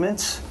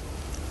statements.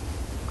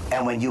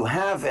 And when you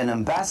have an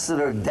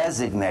ambassador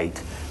designate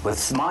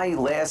with my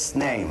last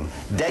name,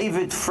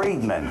 David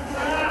Friedman,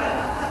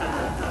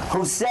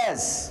 who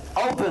says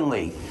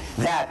openly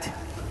that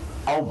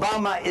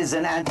Obama is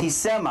an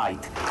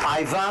anti-Semite,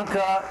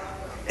 Ivanka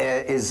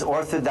is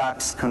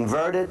Orthodox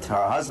converted,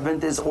 her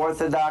husband is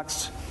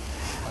Orthodox.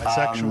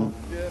 Bisexual.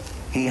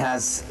 He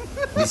has,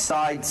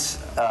 besides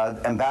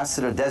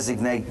Ambassador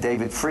designate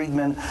David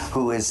Friedman,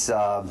 who is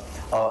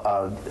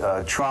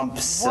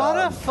Trump's What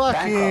a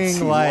bankruptcy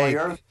fucking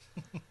lawyer.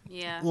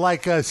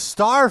 like a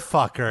star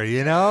fucker,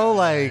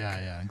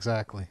 Yeah,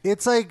 exactly.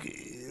 It's like,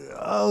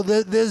 oh,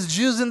 there's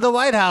Jews in the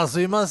White House.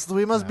 We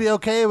must be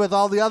okay with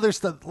all the other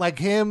stuff. Like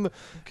him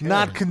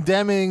not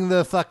condemning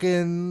the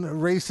fucking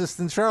racist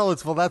in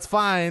Charlottesville. That's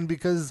fine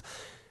because,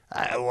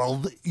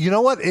 well, you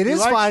know what? It He is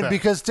likes fine that.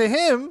 because to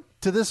him,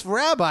 to this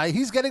rabbi,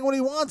 he's getting what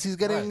he wants. He's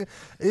getting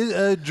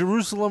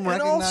Jerusalem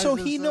And recognized. also,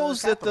 he as,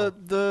 knows that capital.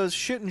 the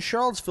shit in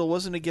Charlottesville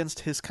wasn't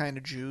against his kind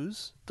of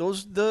Jews.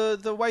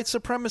 The white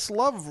supremacists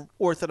love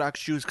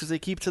Orthodox Jews because they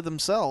keep to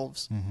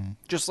themselves,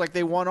 just like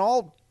they want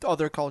all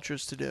other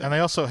cultures to do. And they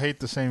also hate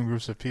the same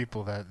groups of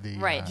people that the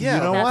Right. You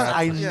know what?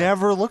 I Yeah.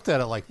 never looked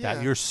at it like that.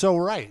 Yeah. You're so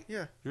right.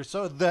 Yeah. You're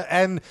so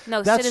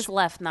No, that's Sid is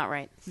left, not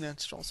right.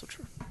 That's also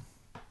true.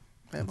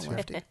 I'm a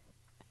lefty.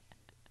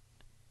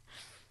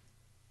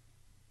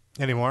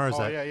 Any more? Or is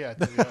Oh, that? yeah.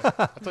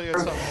 I thought you had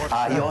something more to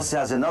say. He also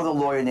has another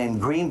lawyer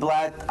named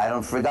Greenblatt. I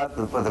don't forget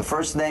what the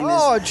first name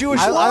Oh, is. a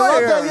Jewish I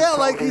lawyer. love that. Yeah,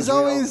 like he's Israel.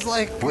 always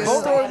like We're Hold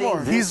on starting more.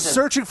 this he's at-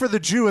 searking for the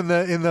Jew in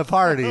the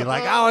party.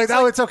 Like,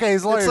 oh, it's okay.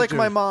 His lawyer. It's like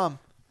my mom.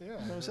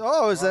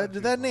 Oh, is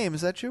that name?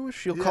 Is that Jewish?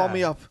 She'll call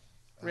me up.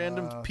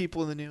 Random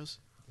people in the news.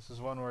 This is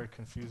one where it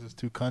confuses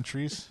two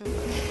countries.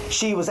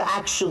 She was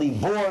actually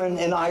born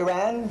in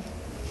Iran.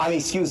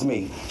 Excuse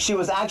me. She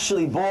was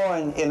actually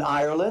born in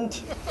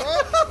Ireland.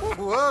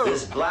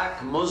 This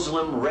black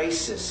Muslim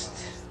racist,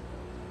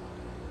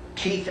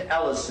 Keith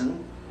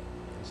Ellison,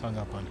 He's hung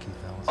up on Keith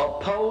Ellison.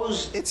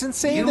 opposed. It's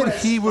insane that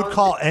he would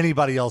call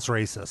anybody else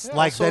racist. Yeah,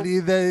 like also-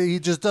 that he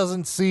just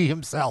doesn't see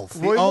himself.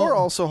 Roy Moore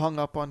also hung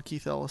up on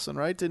Keith Ellison,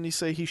 right? Didn't he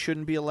say he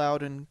shouldn't be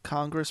allowed in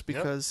Congress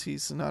because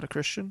he's not a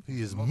Christian?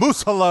 He is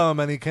Muslim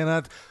and he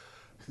cannot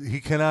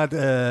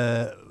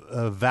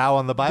vow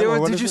on the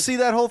Bible. Did you see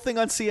that whole thing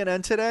on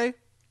CNN today?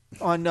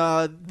 On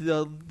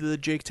the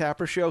Jake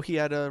Tapper show, he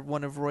had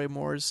one of Roy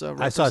Moore's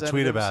I saw a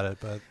tweet representatives, about it,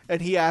 but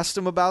and he asked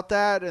him about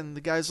that, and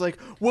the guy's like,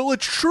 "Well,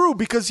 it's true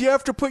because you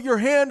have to put your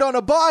hand on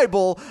a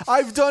Bible.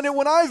 I've done it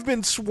when I've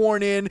been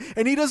sworn in,"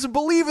 and he doesn't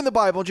believe in the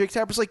Bible. And Jake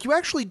Tapper's like, "You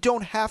actually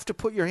don't have to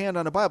put your hand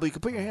on a Bible. You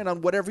can put your hand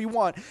on whatever you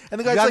want." And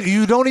the guy's like,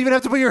 you don't even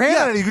have to put your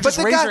hand on it. You can but just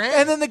the raise guy- your hand.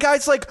 And then the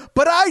guy's like,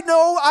 "But I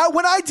know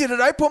when I did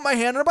it, I put my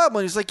hand on a Bible."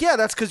 And he's like, "Yeah,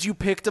 that's because you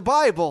picked a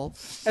Bible."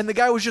 And the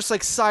guy was just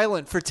like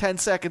silent for 10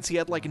 seconds. He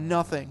had like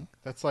nothing.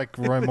 That's like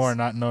Roy Moore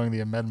not knowing the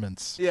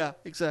amendments. Yeah,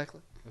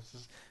 exactly.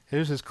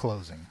 Here's his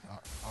closing.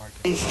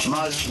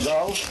 Must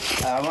go.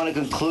 I want to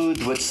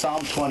conclude with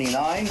Psalm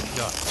 29.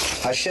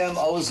 Hashem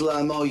oz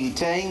la'amo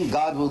yitain.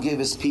 God will give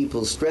his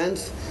people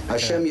strength.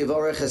 Hashem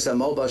yivorech es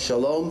amo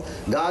b'shalom.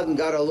 God and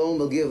God alone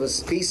will give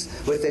us peace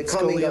with the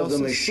coming of the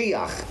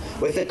Mashiach,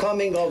 with the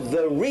coming of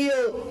the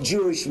real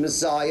Jewish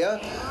Messiah,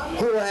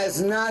 who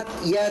has not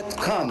yet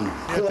come.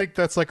 I think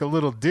that's like a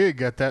little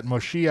dig at that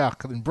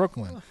Moshiach in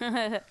Brooklyn.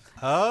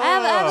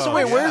 So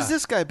wait, where is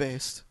this guy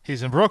based?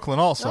 He's in Brooklyn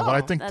also, but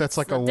I think that's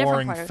like a different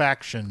warring part of-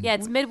 faction. Yeah,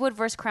 it's Midwood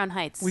versus Crown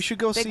Heights. We should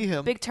go Big- see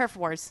him. Big turf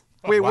wars.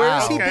 Wait, where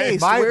is he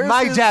based? Where is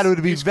My his- dad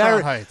would be He's Crown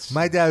very. Heights.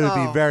 My dad would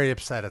Oh. be very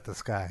upset at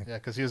this guy. Yeah,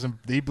 because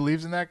he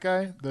believes in that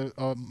guy, the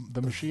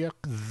Mashiach.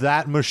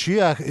 That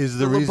Mashiach is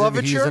the reason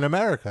he's Lubavitcher? in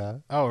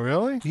America. Oh,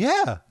 really?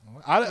 Yeah.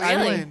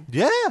 I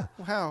Yeah.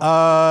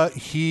 Wow.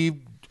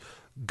 He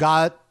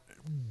got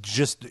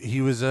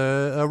he was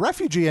a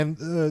refugee, and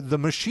the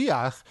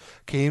Mashiach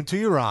came to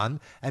Iran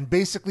and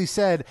basically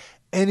said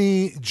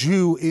any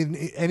Jew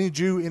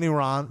in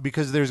Iran,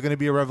 because there's going to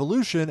be a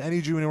revolution,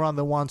 any Jew in Iran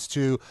that wants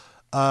to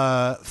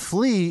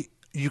flee,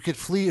 you could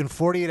flee in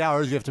 48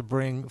 hours. You have to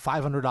bring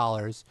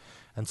 $500,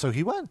 and so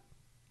he went.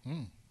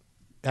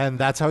 And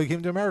that's how he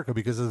came to America,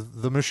 because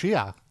of the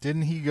Mashiach.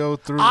 Didn't he go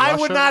through I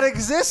Russia? would not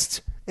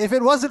exist if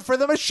it wasn't for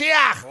the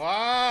Mashiach.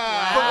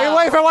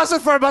 Wow. If it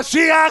wasn't for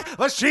Mashiach.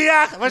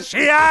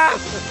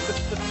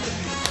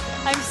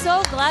 I'm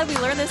so glad we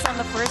learned this on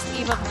the first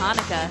eve of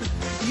Hanukkah.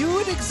 You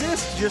would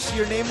exist, just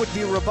your name would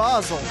be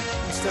Rabazel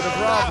instead of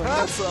Robin.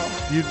 That's all.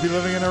 You'd be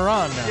living in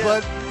Iran now.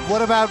 But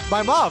what about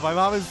my mom? My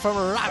mom is from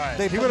Iran.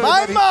 They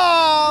My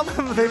mom!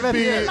 They met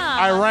Be here.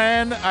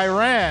 Iran.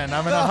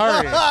 I'm in a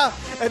hurry.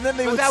 And then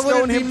they But would that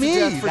stone wouldn't be him me. to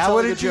death for That telling a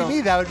wouldn't be joke.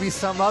 me. That would be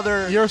some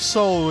other. Your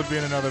soul would be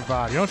in another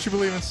body. Don't you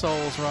believe in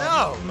souls, Ron?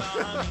 No.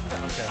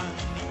 Okay.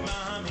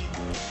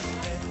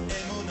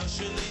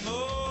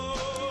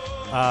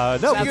 No,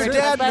 So because your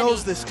dad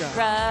knows this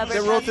guy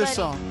that wrote this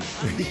song.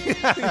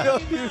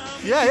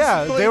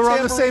 Yeah. They were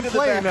on the same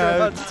tambourine in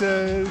plane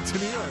the to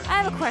New York.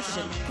 I have a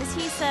question, because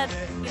he said,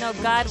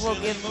 God will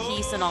give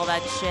peace and all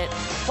that shit.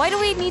 Why do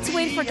we need to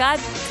wait for God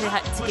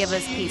to give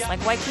us peace? Like,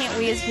 why can't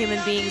we as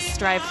human beings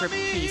strive for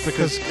peace?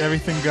 Because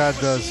everything God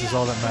does is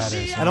all that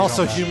matters. And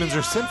also, humans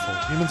are sinful.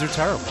 Humans are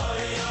terrible.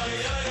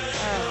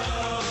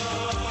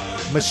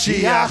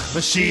 Mashiach.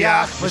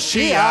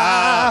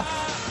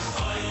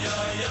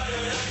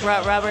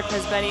 Robert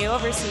Cosbetti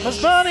overseas.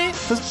 Cosbetti.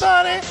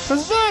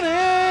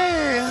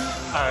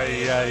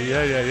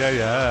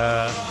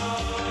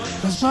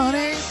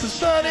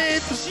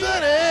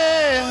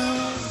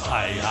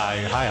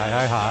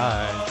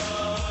 Hi.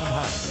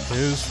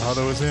 His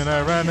father was in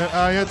Iran, and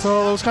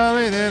Ayatollah was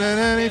coming in, and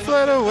then he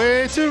fled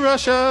away to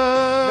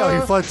Russia. No,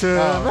 he fled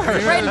to America.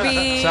 Brighton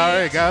Beach.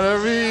 Sorry, gotta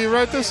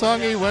rewrite the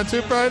song. He went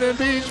to Brighton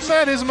Beach,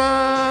 met his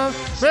mom,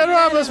 met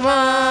Robert's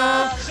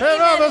mom,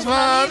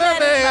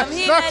 and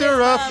they knocked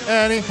her up,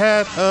 and he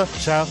had a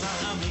child.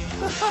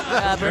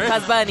 Robert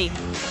Cosbetti.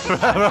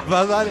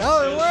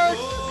 Oh, it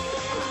worked.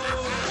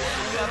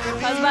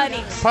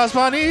 Cosbetti.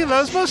 Pasmani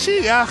loves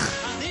Mashiach.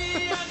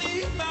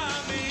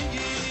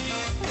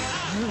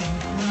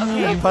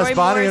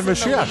 Pasbani and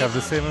Mashiach have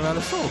the same amount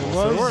of syllables.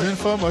 So it works. Wasn't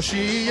for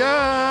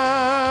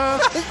Mashiach.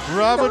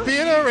 Robert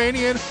being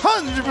Iranian,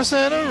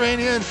 100%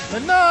 Iranian,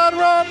 and not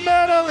raw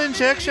metal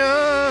injection.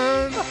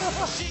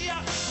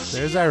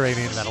 There's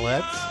Iranian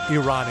metalheads,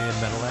 Iranian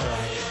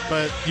metalheads.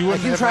 But you I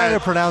wouldn't keep have trying had-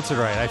 to pronounce it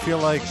right. I feel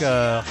like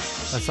as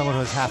someone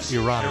who is half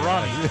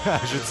Iranian.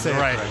 I should say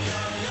Right. it correctly.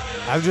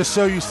 I'm just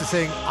so used to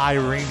saying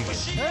Iranian.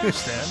 I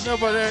understand. No,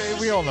 but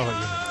we all know what you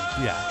mean.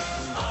 Yeah.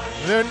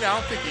 I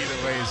don't think either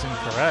way is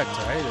incorrect,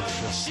 right? It's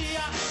just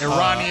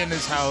Iranian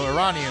is how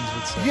Iranians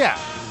would say. Yeah.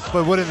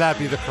 But wouldn't that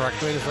be the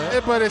correct way to say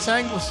it? But it's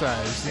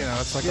anglicized. You know,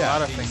 it's like a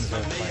lot of things are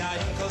like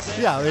that.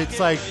 Yeah, it's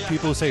like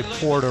people who say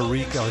Puerto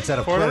Rico instead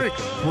of Puerto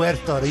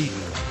Puerto Rico.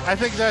 I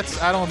think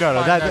that's. I don't No,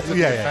 find that to be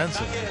yeah.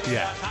 offensive.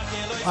 Yeah.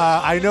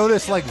 I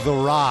noticed like The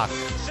Rock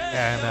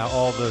and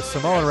all the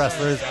Samoan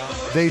wrestlers,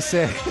 they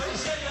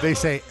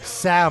say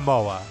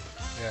Samoa.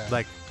 Yeah.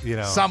 Like, you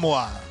know.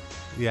 Samoa.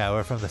 Yeah,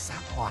 we're from the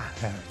Samoan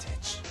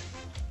heritage.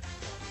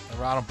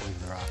 I don't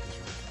believe The Rock is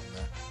really from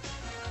there.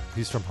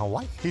 He's from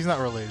Hawaii. He's not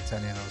related to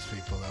any of those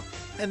people,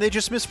 though. And they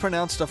just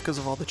mispronounce stuff because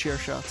of all the chair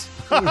shots.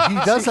 He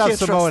does have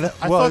Samoan. I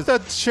thought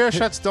that chair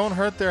shots don't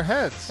hurt their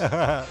heads.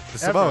 The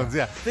Samoans,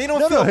 yeah. They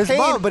don't feel his pain,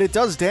 mom, but it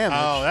does damage.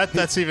 Oh,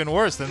 that's even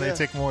worse. Then Yeah. they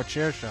take more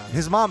chair shots.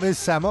 His mom is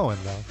Samoan,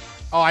 though.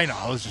 Oh, I know.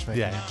 I was just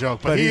making Yeah. a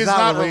joke. But, But he he's is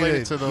not not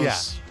related to related-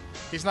 those. yeah.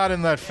 He's not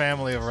in that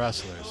family of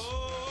wrestlers.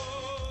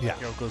 Yeah.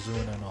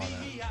 Yokozuna and all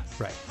that.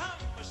 Right.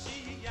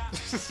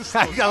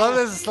 I love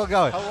this. It's still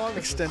going. How long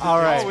extended? All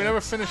right. Oh, we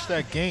never finished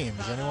that game.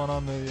 Is anyone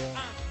on the?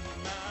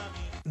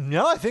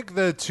 No, I think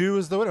the 2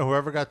 is the winner.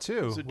 Whoever got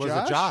 2 Was it it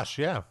Josh? Josh.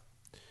 Yeah.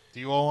 Do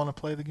you all want to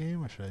play the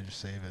game, or should I just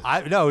save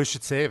it? No, we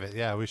should save it.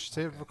 Yeah, we should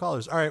save it for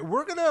callers. All right,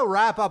 we're gonna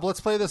wrap up. Let's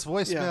play this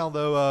voicemail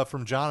though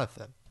from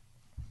Jonathan.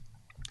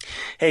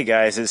 Hey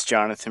guys, it's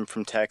Jonathan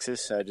from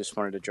Texas. I just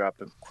wanted to drop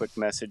a quick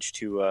message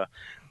to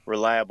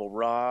Reliable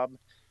Rob,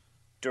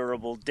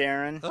 Durable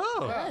Darren,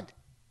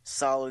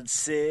 Solid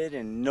Sid,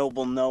 and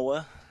Noble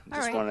Noah.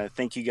 Just right. want to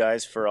thank you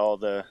guys for all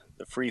the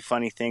free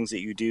funny things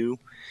that you do.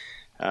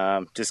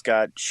 Just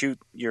got shoot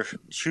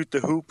the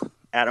hoop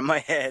out of my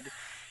head,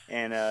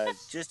 and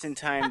just in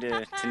time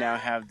to now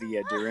have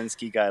the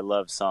Durinsky Guy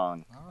Love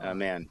song.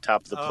 Man,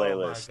 top of the Oh, my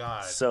playlist.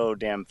 God. So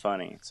damn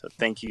funny. So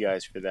thank you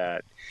guys for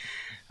that.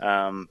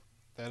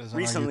 That is on our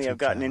Recently, YouTube I've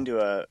gotten channel.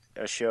 into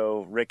a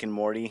show, Rick and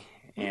Morty,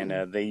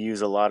 and they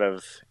use a lot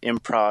of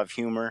improv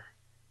humor,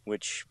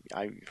 which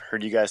I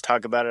heard you guys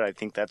talk about it. I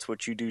think that's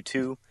what you do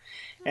too.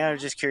 And I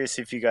was just curious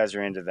if you guys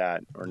are into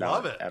that or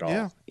Love not it. at all.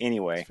 Yeah.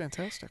 Anyway, It's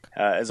fantastic.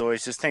 As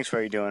always, just thanks for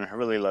what you're doing. I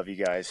really love you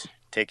guys.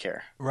 Take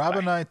care. Rob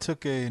and I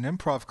took an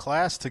improv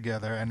class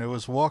together, and it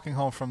was walking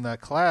home from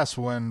that class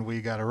when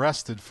we got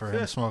arrested for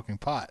him smoking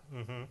pot.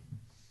 Mm-hmm.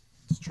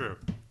 It's true.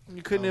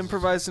 You couldn't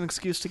improvise an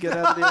excuse to get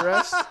out of the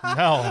arrest?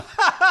 No.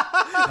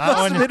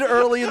 Must when have been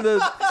early in the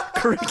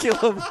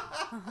curriculum.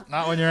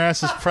 Not when your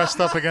ass is pressed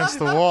up against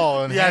the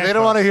wall. And Yeah, they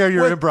don't want to hear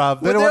your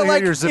improv. They When don't want to they're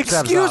hear your zip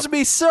zaps excuse up.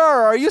 me, sir,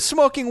 are you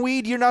smoking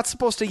weed? You're not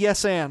supposed to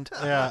yes and.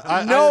 Yeah,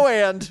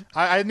 and.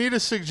 I need a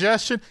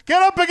suggestion.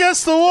 Get up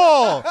against the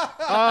wall.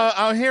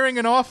 I'm hearing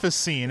an office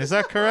scene. Is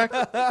that correct?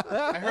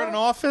 I heard an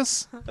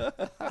office.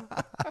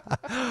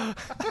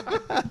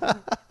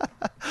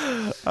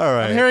 All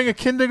right. I'm hearing a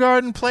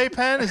kindergarten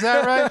playpen. Is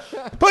that right?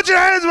 Put your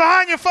hands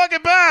behind your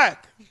fucking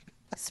back.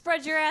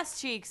 Spread your ass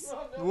cheeks.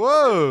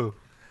 Whoa.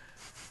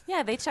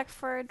 Yeah, they checked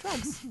for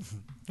drugs.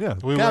 Yeah,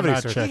 We were cavity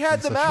not search. checking He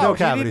had them such out. No He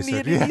cavity didn't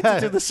search. need Yeah.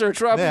 to do the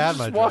search. Rob They had was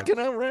my just drug. walking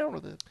around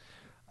with it.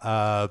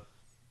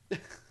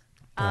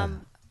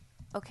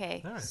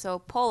 Okay, so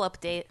poll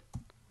update.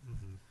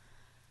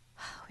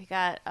 We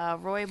got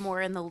Roy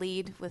Moore in the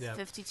lead with Yep.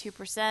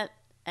 52%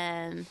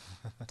 and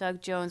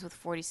Doug Jones with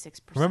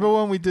 46%. Remember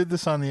when we did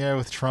this on the air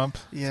with Trump?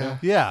 Yeah.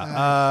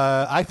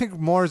 Yeah, I think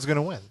Moore's going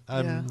to win.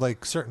 I'm Yeah.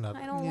 like certain of it.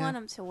 I don't want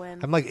him to win.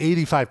 I'm like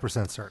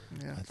 85%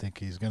 certain. I think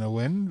he's going to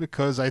win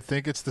because I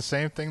think it's the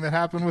same thing that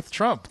happened with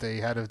Trump. They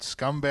had a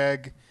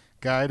scumbag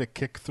guy to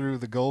kick through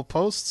the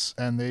goalposts,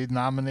 and they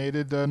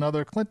nominated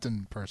another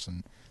Clinton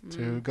person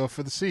to go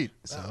for the seat.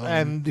 So,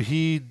 And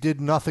he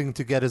did nothing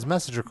to get his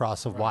message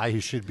across of why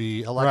he should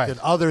be elected,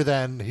 Right. other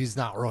than he's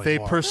not Roy they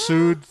Moore.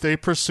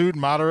 pursued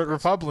moderate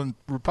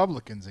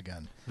Republicans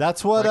again.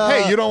 That's what.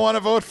 Like, hey, you don't want to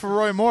vote for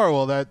Roy Moore?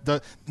 Well,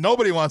 that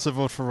nobody wants to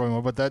vote for Roy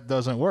Moore, but that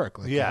doesn't work.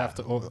 Like, you Yeah. have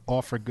to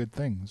offer good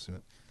things.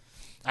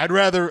 I'd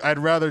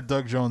rather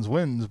Doug Jones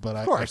wins, but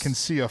I course. can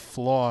see a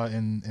flaw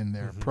in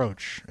their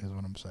approach, is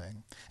what I'm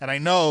saying. And I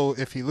know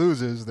if he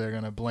loses, they're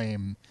going to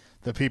blame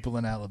the people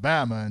in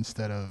Alabama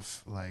instead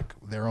of like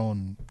their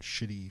own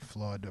shitty,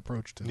 flawed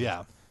approach to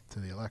to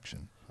the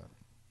election. But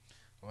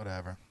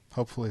whatever.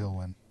 Hopefully he'll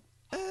win.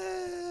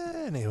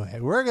 Anyway,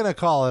 we're going to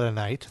call it a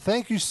night.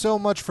 Thank you so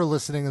much for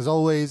listening. As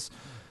always,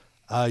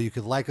 you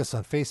could like us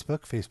on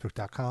Facebook,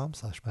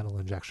 facebook.com/Metal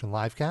Injection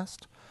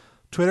Livecast,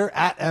 Twitter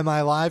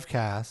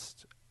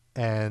 @MILivecast.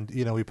 And,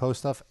 we post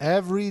stuff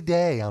every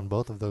day on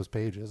both of those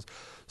pages.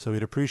 So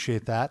we'd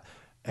appreciate that.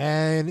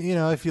 And,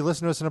 if you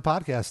listen to us in a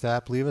podcast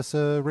app, leave us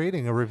a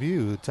rating, a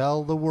review.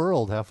 Tell the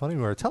world how funny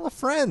we are. Tell a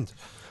friend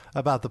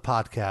about the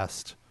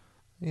podcast.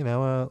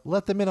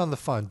 Let them in on the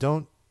fun.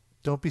 Don't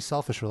be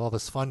selfish with all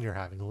this fun you're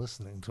having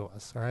listening to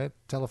us, all right?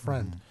 Tell a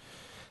friend.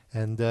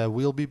 And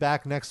we'll be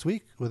back next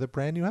week with a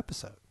brand new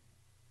episode.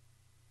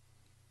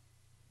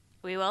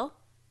 We will?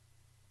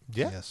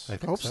 Yeah, Yes. I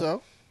think Hope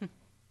so.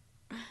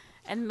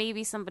 And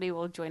maybe somebody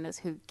will join us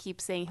who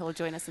keeps saying he'll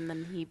join us and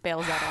then he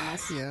bails out on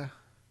us. Yeah.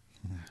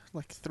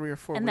 Like 3 or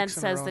 4 And then weeks in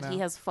a says row that now. he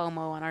has FOMO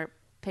on our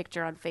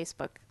picture on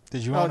Facebook.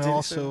 Did you Oh, want did to you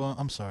also? say-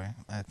 I'm sorry,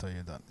 I thought you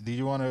were done. Did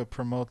you want to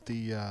promote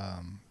the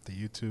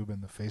YouTube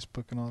and the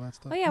Facebook and all that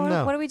stuff? Oh yeah,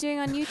 what are we doing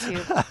on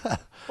YouTube?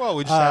 Well,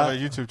 we just have a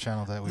YouTube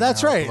channel that we.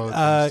 That's now right.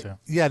 upload things to.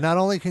 Yeah, not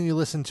only can you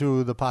listen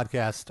to the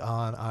podcast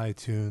on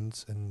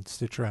iTunes and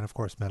Stitcher and, of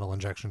course,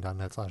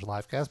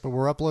 metalinjection.net/livecast, but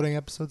we're uploading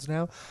episodes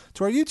now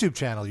to our YouTube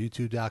channel,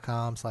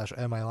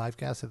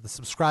 youtube.com/MILivecast. Hit the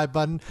subscribe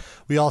button.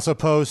 We also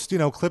post,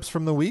 clips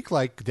from the week,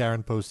 like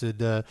Darren posted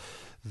the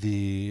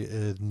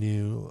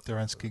new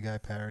Derensky Guy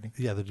parody.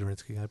 Yeah, the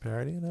Derensky Guy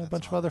parody and a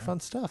bunch of other fun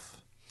stuff.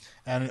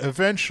 And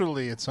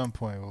eventually, at some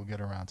point, we'll get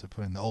around to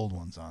putting the old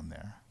ones on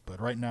there. But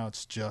right now,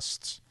 it's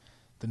just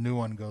the new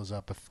one goes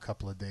up a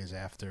couple of days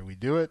after we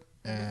do it,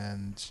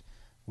 and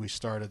we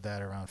started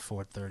that around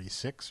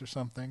 4:36 or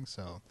something.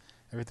 So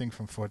everything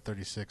from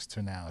 4:36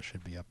 to now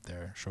should be up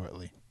there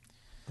shortly.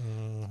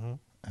 Mm-hmm.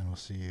 And we'll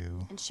see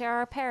you. And share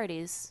our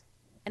parodies.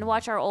 And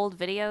watch our old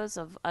videos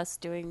of us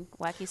doing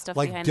wacky stuff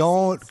Like, behind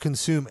don't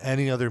consume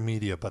any other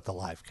media but the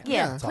live cast.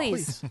 Yeah, That's all.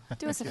 please.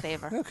 Do us a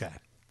favor. Okay.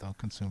 Don't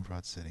consume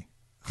Broad City.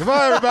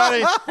 Goodbye,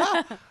 everybody.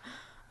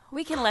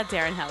 We can let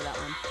Darren have that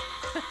one.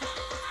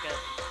 Good.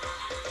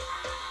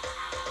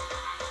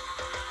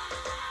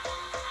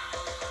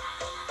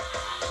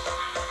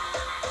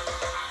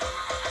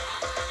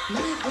 My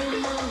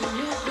grandma and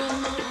your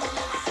grandma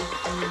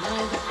sitting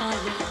by the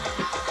fire.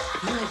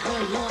 My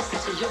grandma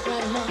said to your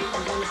grandma,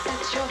 I'm gonna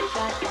set your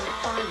fire on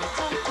fire.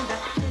 Talking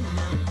about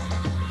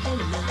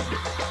henna,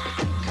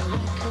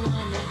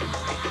 kawaii,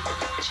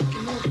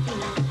 chicken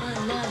mofino,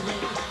 anane,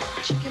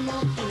 chicken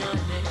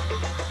mofinane.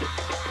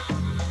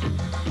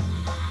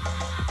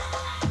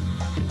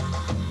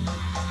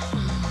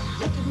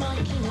 Look at my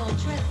king all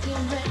dressed in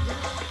red.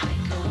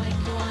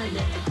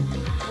 Kawaii,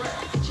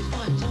 did you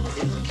find Thomas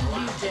in the you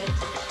dead?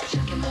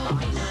 Chicken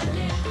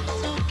mofinane,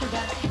 talking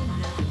about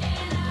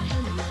henna,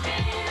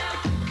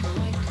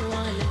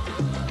 kawaii,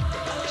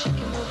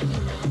 chicken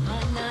mofino,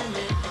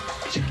 anane,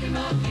 chicken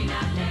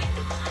mofinane.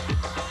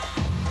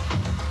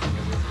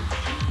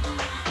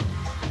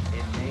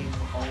 In name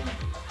only.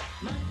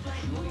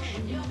 Jewish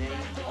in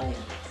name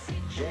only.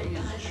 J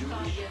is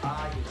Jewish, I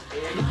is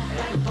in. My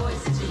black boy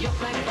said to your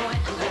black boy,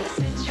 I'm gonna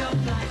set your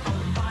flag on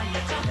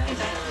fire. Talking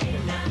about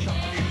henna,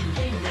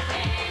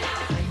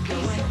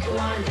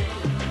 kawaii,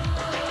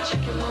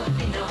 chicken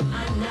mofino,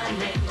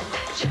 anane,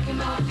 chicken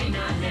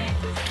mofinane.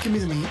 Give me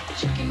the meat.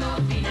 Chicken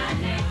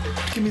mofinane.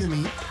 Give me the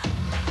meat.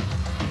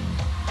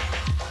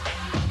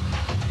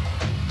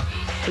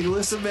 Like,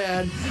 listen,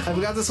 man, I've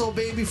got this whole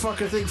baby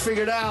fucker thing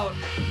figured out.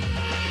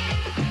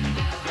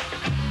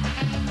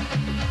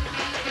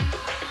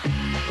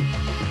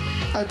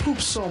 I poop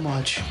so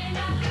much.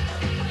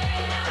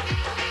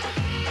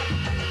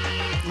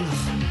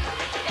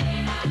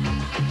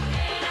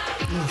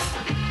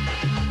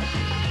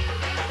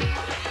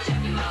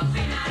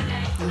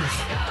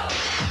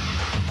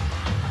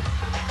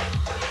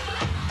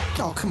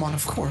 Oh, come on,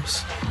 of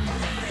course.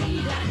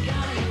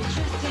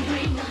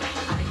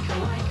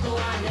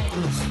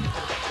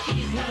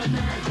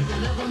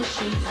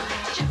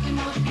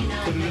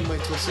 Put it in my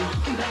pussy.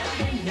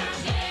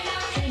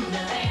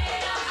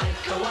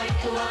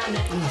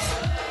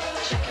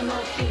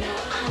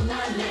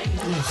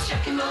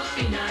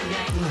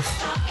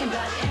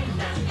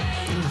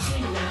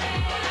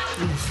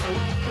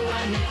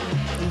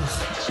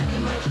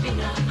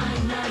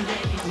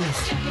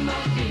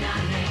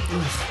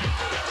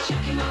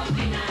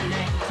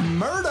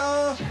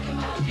 Murder!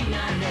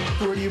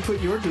 Where do you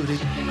put your duty?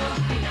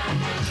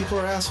 People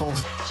are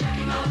assholes.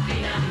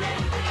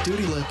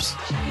 Duty lips.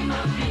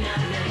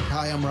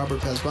 Hi, I'm Robert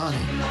Pesbani.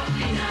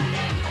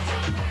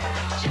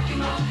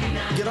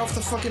 Get off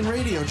the fucking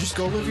radio. Just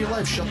go live your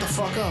life. Shut the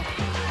fuck up.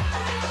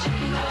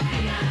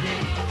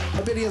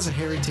 I bet he has a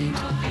hairy taint.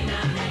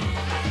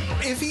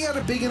 If he had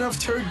a big enough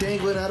turd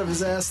dangling out of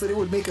his ass that it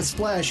would make a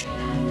splash.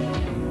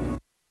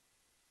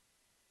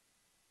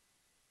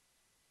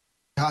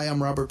 Hi,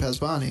 I'm Robert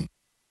Pesbani.